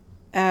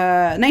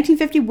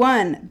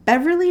 1951,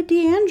 Beverly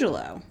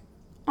D'Angelo,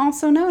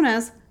 also known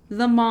as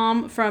the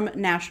mom from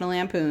National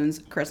Lampoon's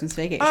Christmas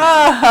Vacation.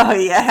 Oh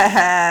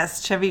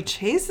yes, Chevy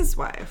Chase's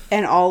wife.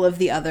 And all of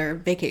the other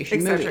vacation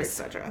Etc. movies.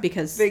 Etc.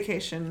 Because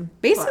Vacation.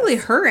 basically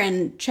Plus. her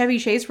and Chevy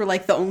Chase were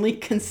like the only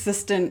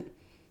consistent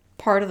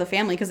part of the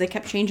family because they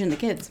kept changing the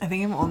kids. I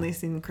think I've only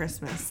seen the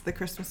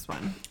Christmas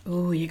one,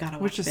 Oh, you gotta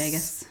watch which is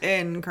Vegas.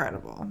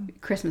 incredible.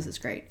 Christmas is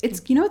great. It's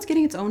it's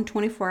getting its own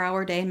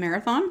 24-hour day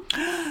marathon.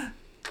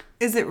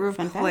 Is it facts?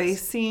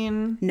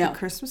 replacing No. the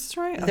Christmas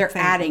Story? They're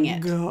thank adding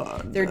it.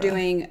 God. They're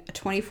doing a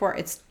 24.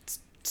 It's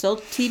still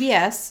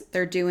TBS.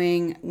 They're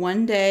doing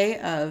one day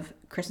of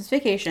Christmas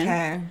Vacation,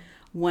 Okay.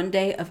 one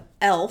day of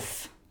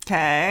Elf,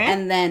 Okay.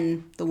 and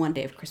then the one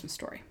day of Christmas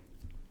Story.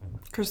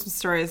 Christmas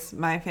Story is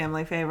my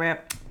family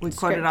favorite. We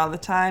quote great. it all the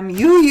time.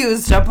 You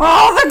used up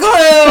all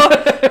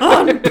the glue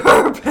on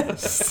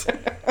purpose.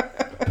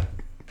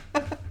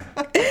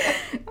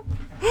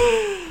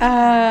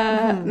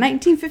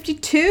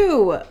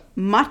 1952,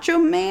 Macho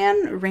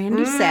Man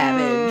Randy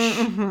Savage,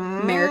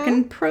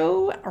 American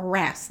pro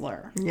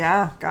wrestler.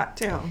 Yeah, got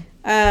to.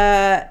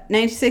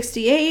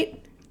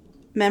 1968,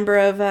 member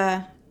of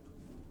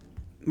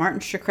Martin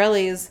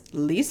Shkreli's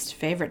least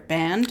favorite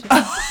band,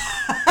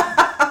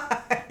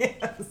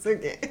 Yes,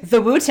 okay.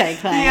 the Wu-Tang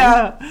Clan.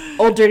 Yeah.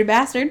 Old Dirty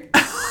Bastard.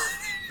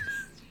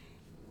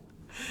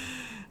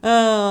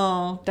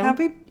 Oh, Don't-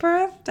 happy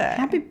birthday.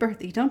 Happy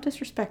birthday. Don't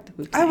disrespect the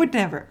Wu-Tang. I would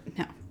never.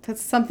 No,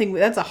 that's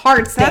a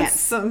hard That's stance.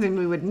 something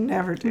we would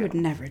never We do. would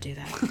never do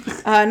that.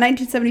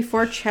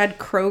 1974, Chad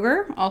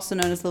Kroeger, also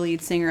known as the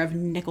lead singer of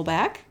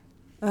Nickelback.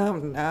 Oh,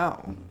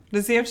 no.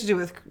 Does he have to do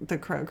with the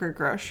Kroger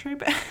grocery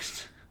bag?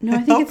 No, I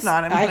think hope it's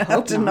not. I'm I gonna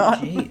hope have to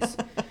not. not.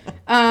 Jeez.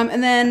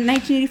 And then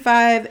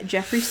 1985,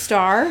 Jeffree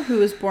Star, who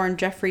was born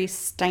Jeffrey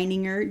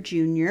Steininger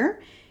Jr.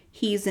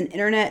 He's an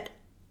internet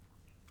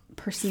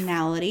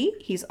personality.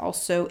 He's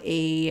also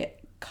a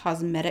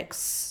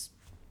cosmetics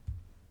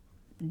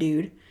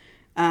dude.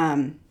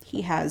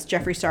 He has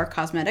Jeffree Star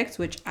Cosmetics,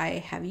 which I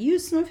have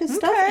used some of his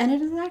stuff, Okay. and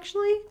it is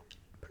actually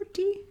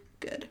pretty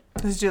good.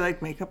 Does he do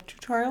like makeup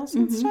tutorials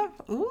and stuff?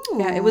 Ooh.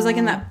 Yeah, it was like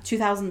in that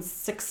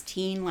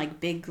 2016, like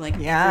big, like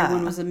Yeah.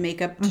 everyone was a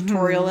makeup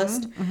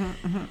tutorialist.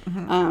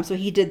 So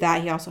he did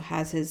that. He also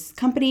has his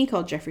company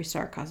called Jeffree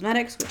Star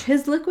Cosmetics, which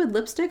his liquid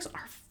lipsticks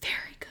are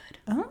very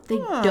good. They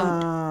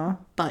don't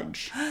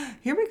budge.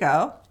 Here we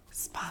go.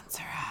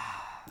 Sponsor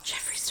us.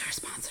 Jeffree Star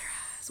sponsor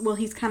us. Well,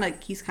 he's kind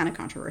of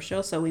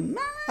controversial, so we might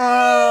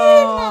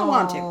Oh, not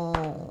want to.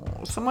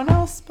 Someone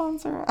else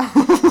sponsor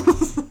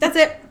us. That's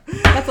it.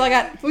 That's all I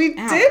got. We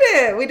Ow. did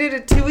it. We did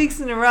it 2 weeks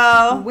in a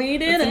row. We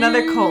did It's it.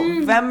 another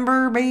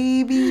Coldvember,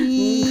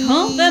 baby.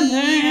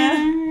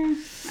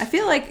 I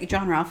feel like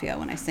John Ralphio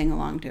when I sing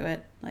along to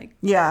it. Like,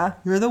 Yeah.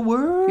 You're the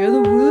worst. You're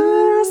the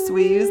worst.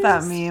 We use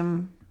that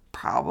meme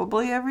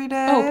probably every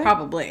day. oh,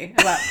 probably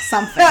about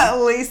something. At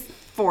least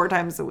 4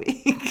 times a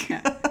week.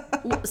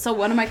 So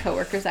one of my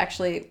coworkers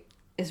actually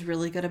is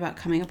really good about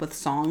coming up with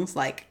songs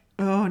like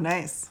Oh,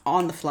 nice.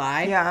 on the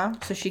fly. Yeah.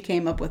 So she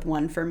came up with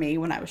one for me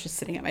when I was just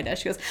sitting at my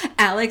desk. She goes,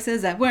 Alex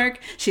is at work.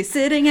 She's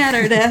sitting at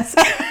her desk.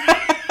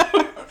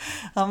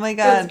 Oh my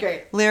God. was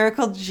great.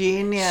 Lyrical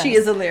genius. She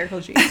is a lyrical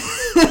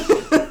genius.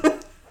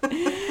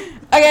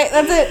 Okay,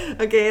 that's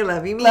it. Okay,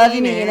 love you. Love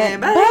you, mean mean it.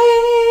 it. Bye.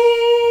 Bye.